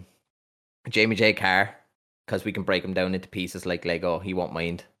Jamie J. Carr because we can break him down into pieces like Lego. He won't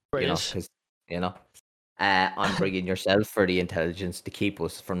mind. Brilliant. I'm bringing yourself for the intelligence to keep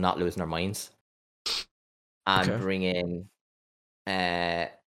us from not losing our minds. I'm bringing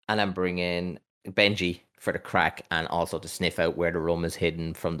Benji for the crack and also to sniff out where the rum is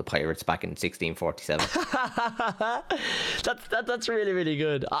hidden from the pirates back in 1647. That's really, really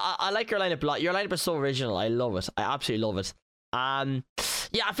good. I like your lineup a lot. Your lineup is so original. I love it. I absolutely love it.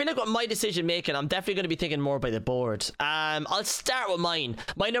 Yeah, I feel like with my decision making, I'm definitely going to be thinking more by the board. I'll start with mine.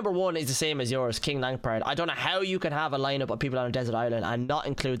 My number one is the same as yours, King Lampard. I don't know how you can have a lineup of people on a desert island and not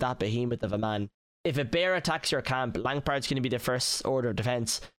include that behemoth of a man. If a bear attacks your camp, Lampard's going to be the first order of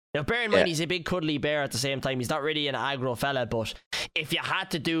defense. Now, bear in mind, he's a big cuddly bear at the same time. He's not really an aggro fella, but if you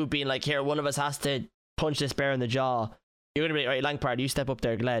had to do being like, here, one of us has to punch this bear in the jaw, you're going to be like, right, Lampard, you step up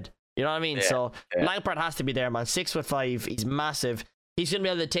there, Gled. You know what I mean? Lampard has to be there, man. 6'5", he's massive. He's going to be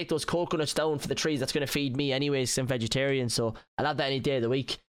able to take those coconuts down for the trees. That's going to feed me anyways, I'm vegetarian, so I'll have that any day of the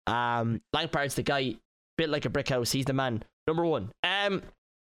week. Lampard's the guy, built like a brick house. He's the man. Number one.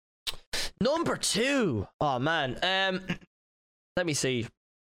 Number two. Oh, man. Let me see.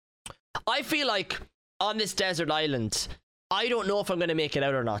 I feel like on this desert island, I don't know if I'm going to make it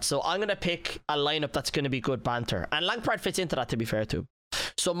out or not. So I'm going to pick a lineup that's going to be good banter. And Lampard fits into that, to be fair, too.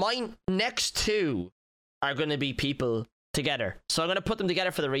 So my next two are going to be people together. So I'm going to put them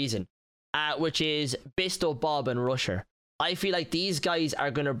together for the reason, which is Bisto, Bob, and Rusher. I feel like these guys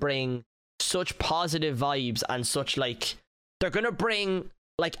are going to bring such positive vibes and such, like, they're going to bring,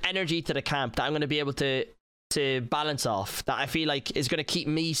 like, energy to the camp that I'm going to be able to balance off, that I feel like is going to keep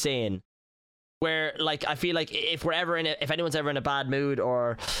me sane. Where, like, I feel like if anyone's ever in a bad mood,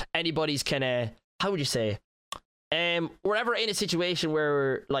 or anybody's kind of, how would you say, we're ever in a situation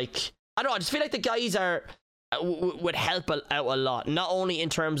where, like, I don't know, I just feel like the guys are would help out a lot, not only in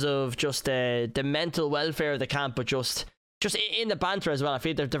terms of just the mental welfare of the camp, but just in the banter as well. I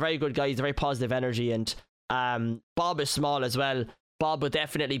feel they're very good guys, they're very positive energy, and Bob is small as well. Bob would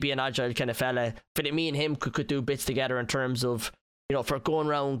definitely be an agile kind of fella. I feel like me and him could do bits together in terms of, you know, for going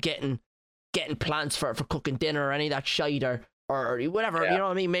around getting plants for cooking dinner or any of that shite, or whatever, you know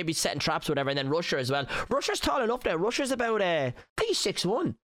what I mean? Maybe setting traps, whatever. And then Rusher as well. Rusher's tall enough now. Rusher's about, I think he's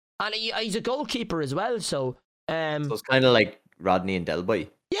 6'1", and he's a goalkeeper as well. So, so it's kind of like Rodney and Delboy.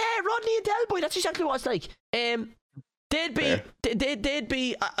 Yeah, Rodney and Delboy. That's exactly what it's like. They'd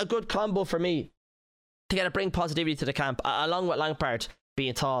be a good combo for me to kind of bring positivity to the camp, along with Lampard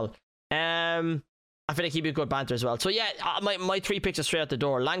being tall. I feel like he'd be a good banter as well. So yeah, my three picks are straight out the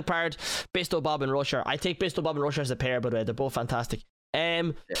door: Lampard, Bisto, Bob, and Rusher. I take Bisto, Bob, and Rusher as a pair, by the way. They're both fantastic.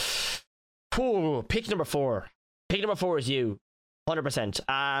 Pick number 4. Pick number 4 is you,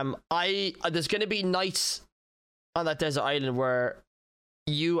 100%. There's gonna be nights on that desert island where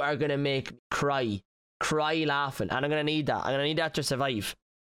you are gonna make me cry laughing, and I'm gonna need that. I'm gonna need that to survive.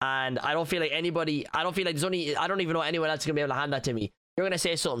 And I don't feel like I don't even know anyone else is gonna be able to hand that to me. You're going to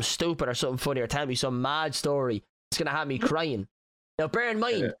say something stupid or something funny, or tell me some mad story. It's going to have me crying. Now, bear in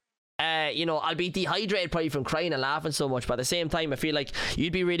mind, you know, I'll be dehydrated probably from crying and laughing so much, but at the same time, I feel like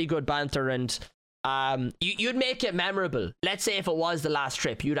you'd be really good banter, and you'd make it memorable. Let's say if it was the last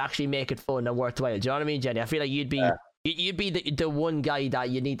trip, you'd actually make it fun and worthwhile. Do you know what I mean, Jenny? I feel like you'd be the one guy that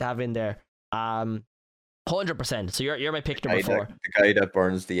you need to have in there. 100%. So you're my pick number 4. The guy that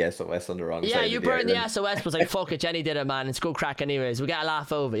burns the SOS on the wrong side. Yeah, you burned the SOS, but was like, fuck it, Jenny did it, man. It's good crack anyways. We gotta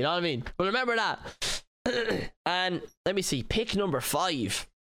laugh over, you know what I mean? But remember that. And let me see, pick number 5.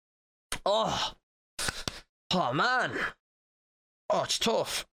 Oh man. Oh, it's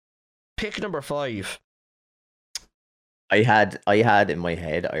tough. Pick number 5. I had in my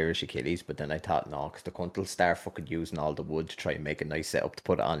head Irish Achilles, but then I thought, no, because the cunt will start fucking using all the wood to try and make a nice setup to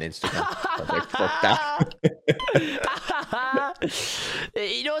put it on Instagram. I was like, fuck that.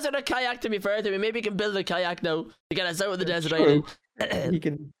 He knows how to kayak, to be fair to me. Maybe he can build a kayak now to get us out of the desert island. He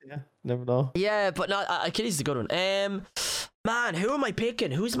can, never know. Yeah, but no, Achilles is a good one. Man, who am I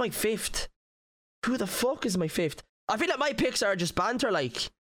picking? Who's my 5th? Who the fuck is my 5th? I feel like my picks are just banter,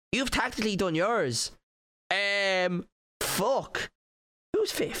 like. You've tactically done yours. Fuck.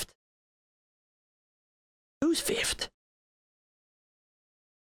 Who's 5th?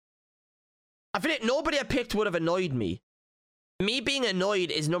 I feel like nobody I picked would have annoyed me. Me being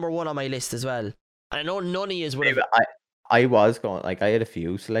annoyed is number 1 on my list as well. And I know none of yous would have. I was going, like, I had a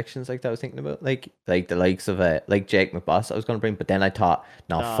few selections like that I was thinking about, like the likes of like Jake McBoss I was going to bring, but then I thought,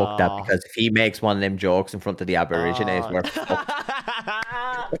 no, fuck that, because if he makes one of them jokes in front of the Aborigines, we're fucked.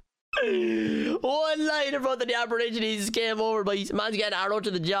 One line in front of the Aborigines, game over, boys. Man's getting arrow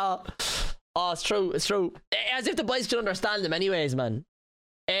to the jaw. Oh, it's true. As if the boys can understand them anyways, man.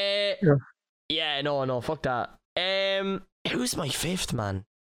 Yeah, no, fuck that. Who's my 5th, man?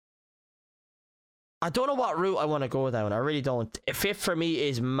 I don't know what route I want to go down. I really don't. 5th for me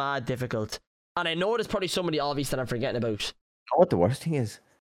is mad difficult. And I know there's probably somebody obvious that I'm forgetting about. You know what the worst thing is?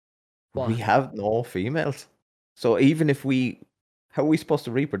 What? We have no females. So even if how are we supposed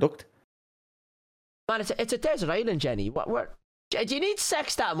to reproduce? Man, it's a desert island, Jenny. Do you need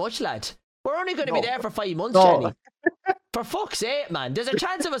sex that much, lad? We're only going to be there for 5 months, Jenny. For fuck's sake, man. There's a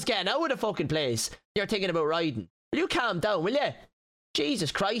chance of us getting out of the fucking place. You're thinking about riding. Will you calm down, will you?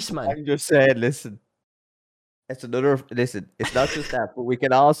 Jesus Christ, man. I'm just saying, listen. It's not just that, but we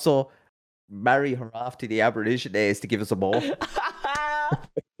can also marry her off to the Aborigines to give us a ball.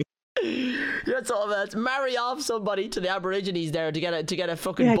 That's all, man. Marry off somebody to the Aborigines there to get a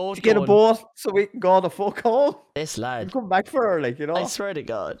fucking boat. To get a boat so we can go the fuck home. This lad. And come back for her, like, you know. I swear to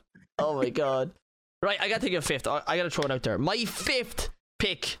God. Oh my God. Right, I gotta think of 5th. I gotta throw it out there. My 5th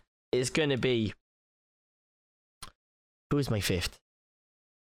pick is gonna be. Who's my 5th?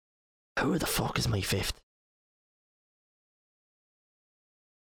 Who the fuck is my 5th?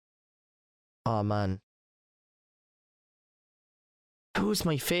 Oh man. Who's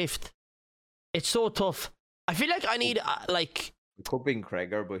my 5th? It's so tough. I feel like I need like. It could be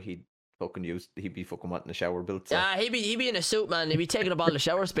Craigor, but he'd be fucking wanting the shower built. So. He'd be in a suit, man. He'd be taking up all the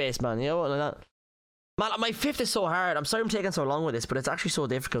shower space, man. You know, like that. Man, my fifth is so hard. I'm sorry I'm taking so long with this, but it's actually so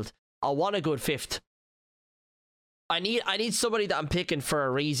difficult. I want a good fifth. I need somebody that I'm picking for a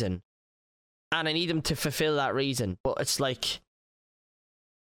reason, and I need them to fulfill that reason. But it's like,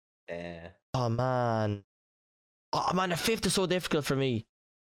 oh man, the fifth is so difficult for me.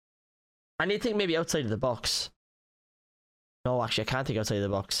 I need to think maybe outside of the box. No, actually, I can't think outside of the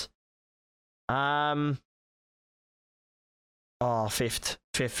box.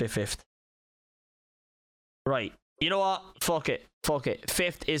 Fifth. Right. You know what? Fuck it.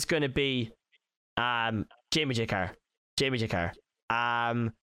 Fifth is gonna be Jamie J. Carr.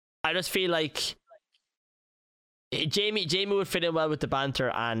 I just feel like Jamie would fit in well with the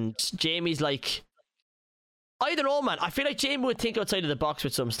banter, and Jamie's like, I don't know, man. I feel like Jamie would think outside of the box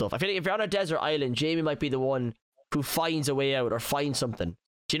with some stuff. I feel like if you're on a desert island, Jamie might be the one who finds a way out or finds something.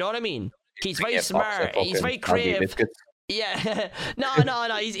 Do you know what I mean? He's very smart. He's very creative. Yeah.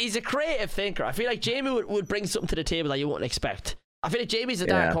 No. He's a creative thinker. I feel like Jamie would bring something to the table that you wouldn't expect. I feel like Jamie's a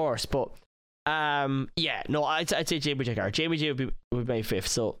dark horse, but I'd say Jamie J. Carr. Jamie J would be my fifth.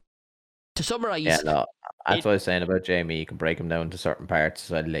 So to summarize, that's what I was saying about Jamie. You can break him down to certain parts.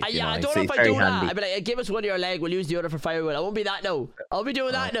 So I don't know if I do that. I'd be like, give us one of your leg. We'll use the other for firewood. I won't be that now. I'll be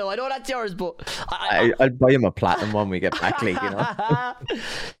doing that now. I know that's yours, but I'll buy him a platinum when we get back, like, you know.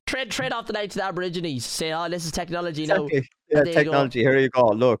 Trade off the night to the Aborigines. Say, this is technology now. Yeah, technology. Here you go.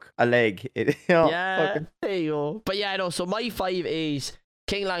 Look, a leg. There you go. But yeah, no. So my five is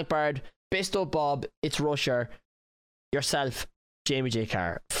King Lampard, Bisto Bob, It's Rusher, yourself, Jamie J.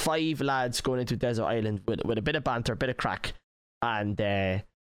 Carr. 5 lads going into Desert Island with a bit of banter, a bit of crack, and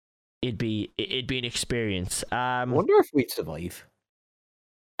it'd be an experience. I wonder if we'd survive.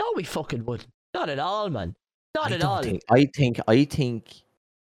 No, we fucking wouldn't. Not at all, man. Not at all. I think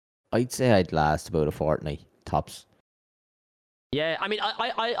I'd say I'd last about a fortnight tops. Yeah, I mean,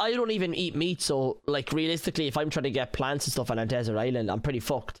 I don't even eat meat, so like realistically, if I'm trying to get plants and stuff on a desert island, I'm pretty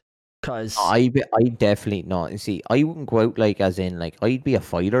fucked. Cause I definitely not. You see, I wouldn't go out like as in like I'd be a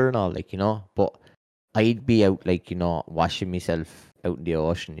fighter and all, like, you know, but I'd be out like, you know, washing myself out in the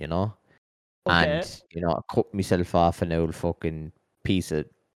ocean, you know, and you know, cut myself off an old fucking piece of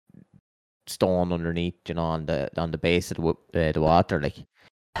stone underneath, you know, on the base of the water, like.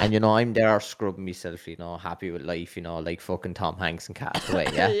 And, you know, I'm there scrubbing myself, you know, happy with life, you know, like fucking Tom Hanks and Castaway,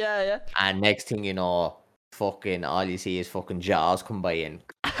 yeah? Yeah. And next thing you know, fucking all you see is fucking Jaws come by and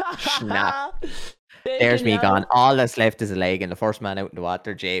snap. There's me gone. All that's left is a leg, and the first man out in the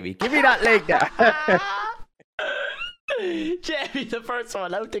water, Jamie. Give me that leg there. Jamie, the first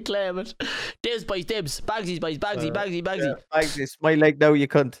one out to claim it. Dibs, boys, dibs. Bagsies, boys, Bagsy. Yeah, Bagsy, my leg now, you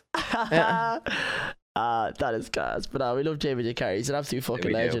cunt. Yeah. That is gas. But we love Jamie J. Carr. He's an absolute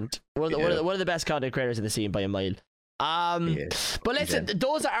fucking legend. One of the best content creators in the scene by a mile. But listen,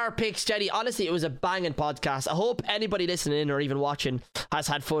 those are our picks, Jenny. Honestly, it was a banging podcast. I hope anybody listening in or even watching has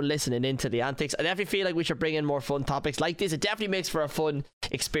had fun listening into the antics. I definitely feel like we should bring in more fun topics like this. It definitely makes for a fun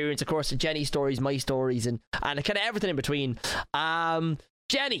experience. Of course, the Jenny stories, my stories, and kind of everything in between.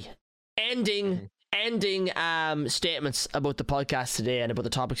 Jenny, ending statements about the podcast today and about the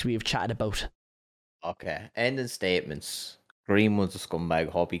topics we have chatted about. Okay, ending statements. Greenwood's a scumbag.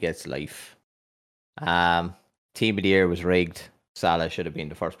 Hope he gets life. Team of the year was rigged. Salah should have been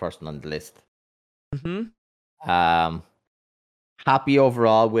the first person on the list. Happy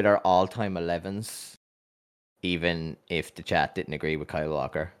overall with our all-time 11s, even if the chat didn't agree with Kyle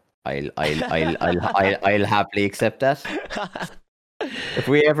Walker. I'll happily accept that. If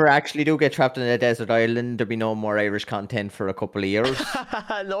we ever actually do get trapped in a desert island, there'll be no more Irish content for a couple of years.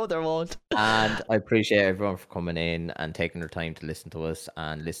 No, there won't. And I appreciate everyone for coming in and taking their time to listen to us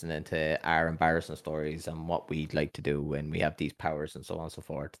and listening to our embarrassing stories and what we'd like to do when we have these powers and so on and so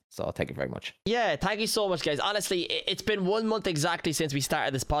forth. So thank you very much. Yeah, thank you so much, guys. Honestly, it's been 1 month exactly since we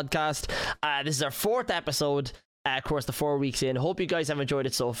started this podcast. This is our 4th episode. Of course, the 4 weeks in. Hope you guys have enjoyed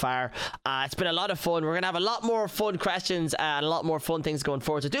it so far. It's been a lot of fun. We're going to have a lot more fun questions and a lot more fun things going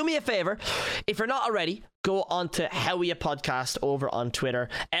forward. So do me a favor, if you're not already, go on to Howya Podcast over on Twitter.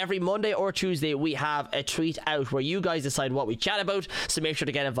 Every Monday or Tuesday, we have a tweet out where you guys decide what we chat about. So make sure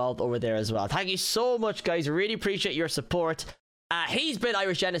to get involved over there as well. Thank you so much, guys. Really appreciate your support. He's been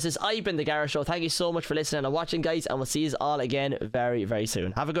Irish Genesis. I've been The Gara Show. Thank you so much for listening and watching, guys. And we'll see you all again very, very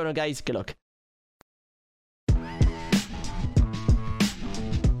soon. Have a good one, guys. Good luck.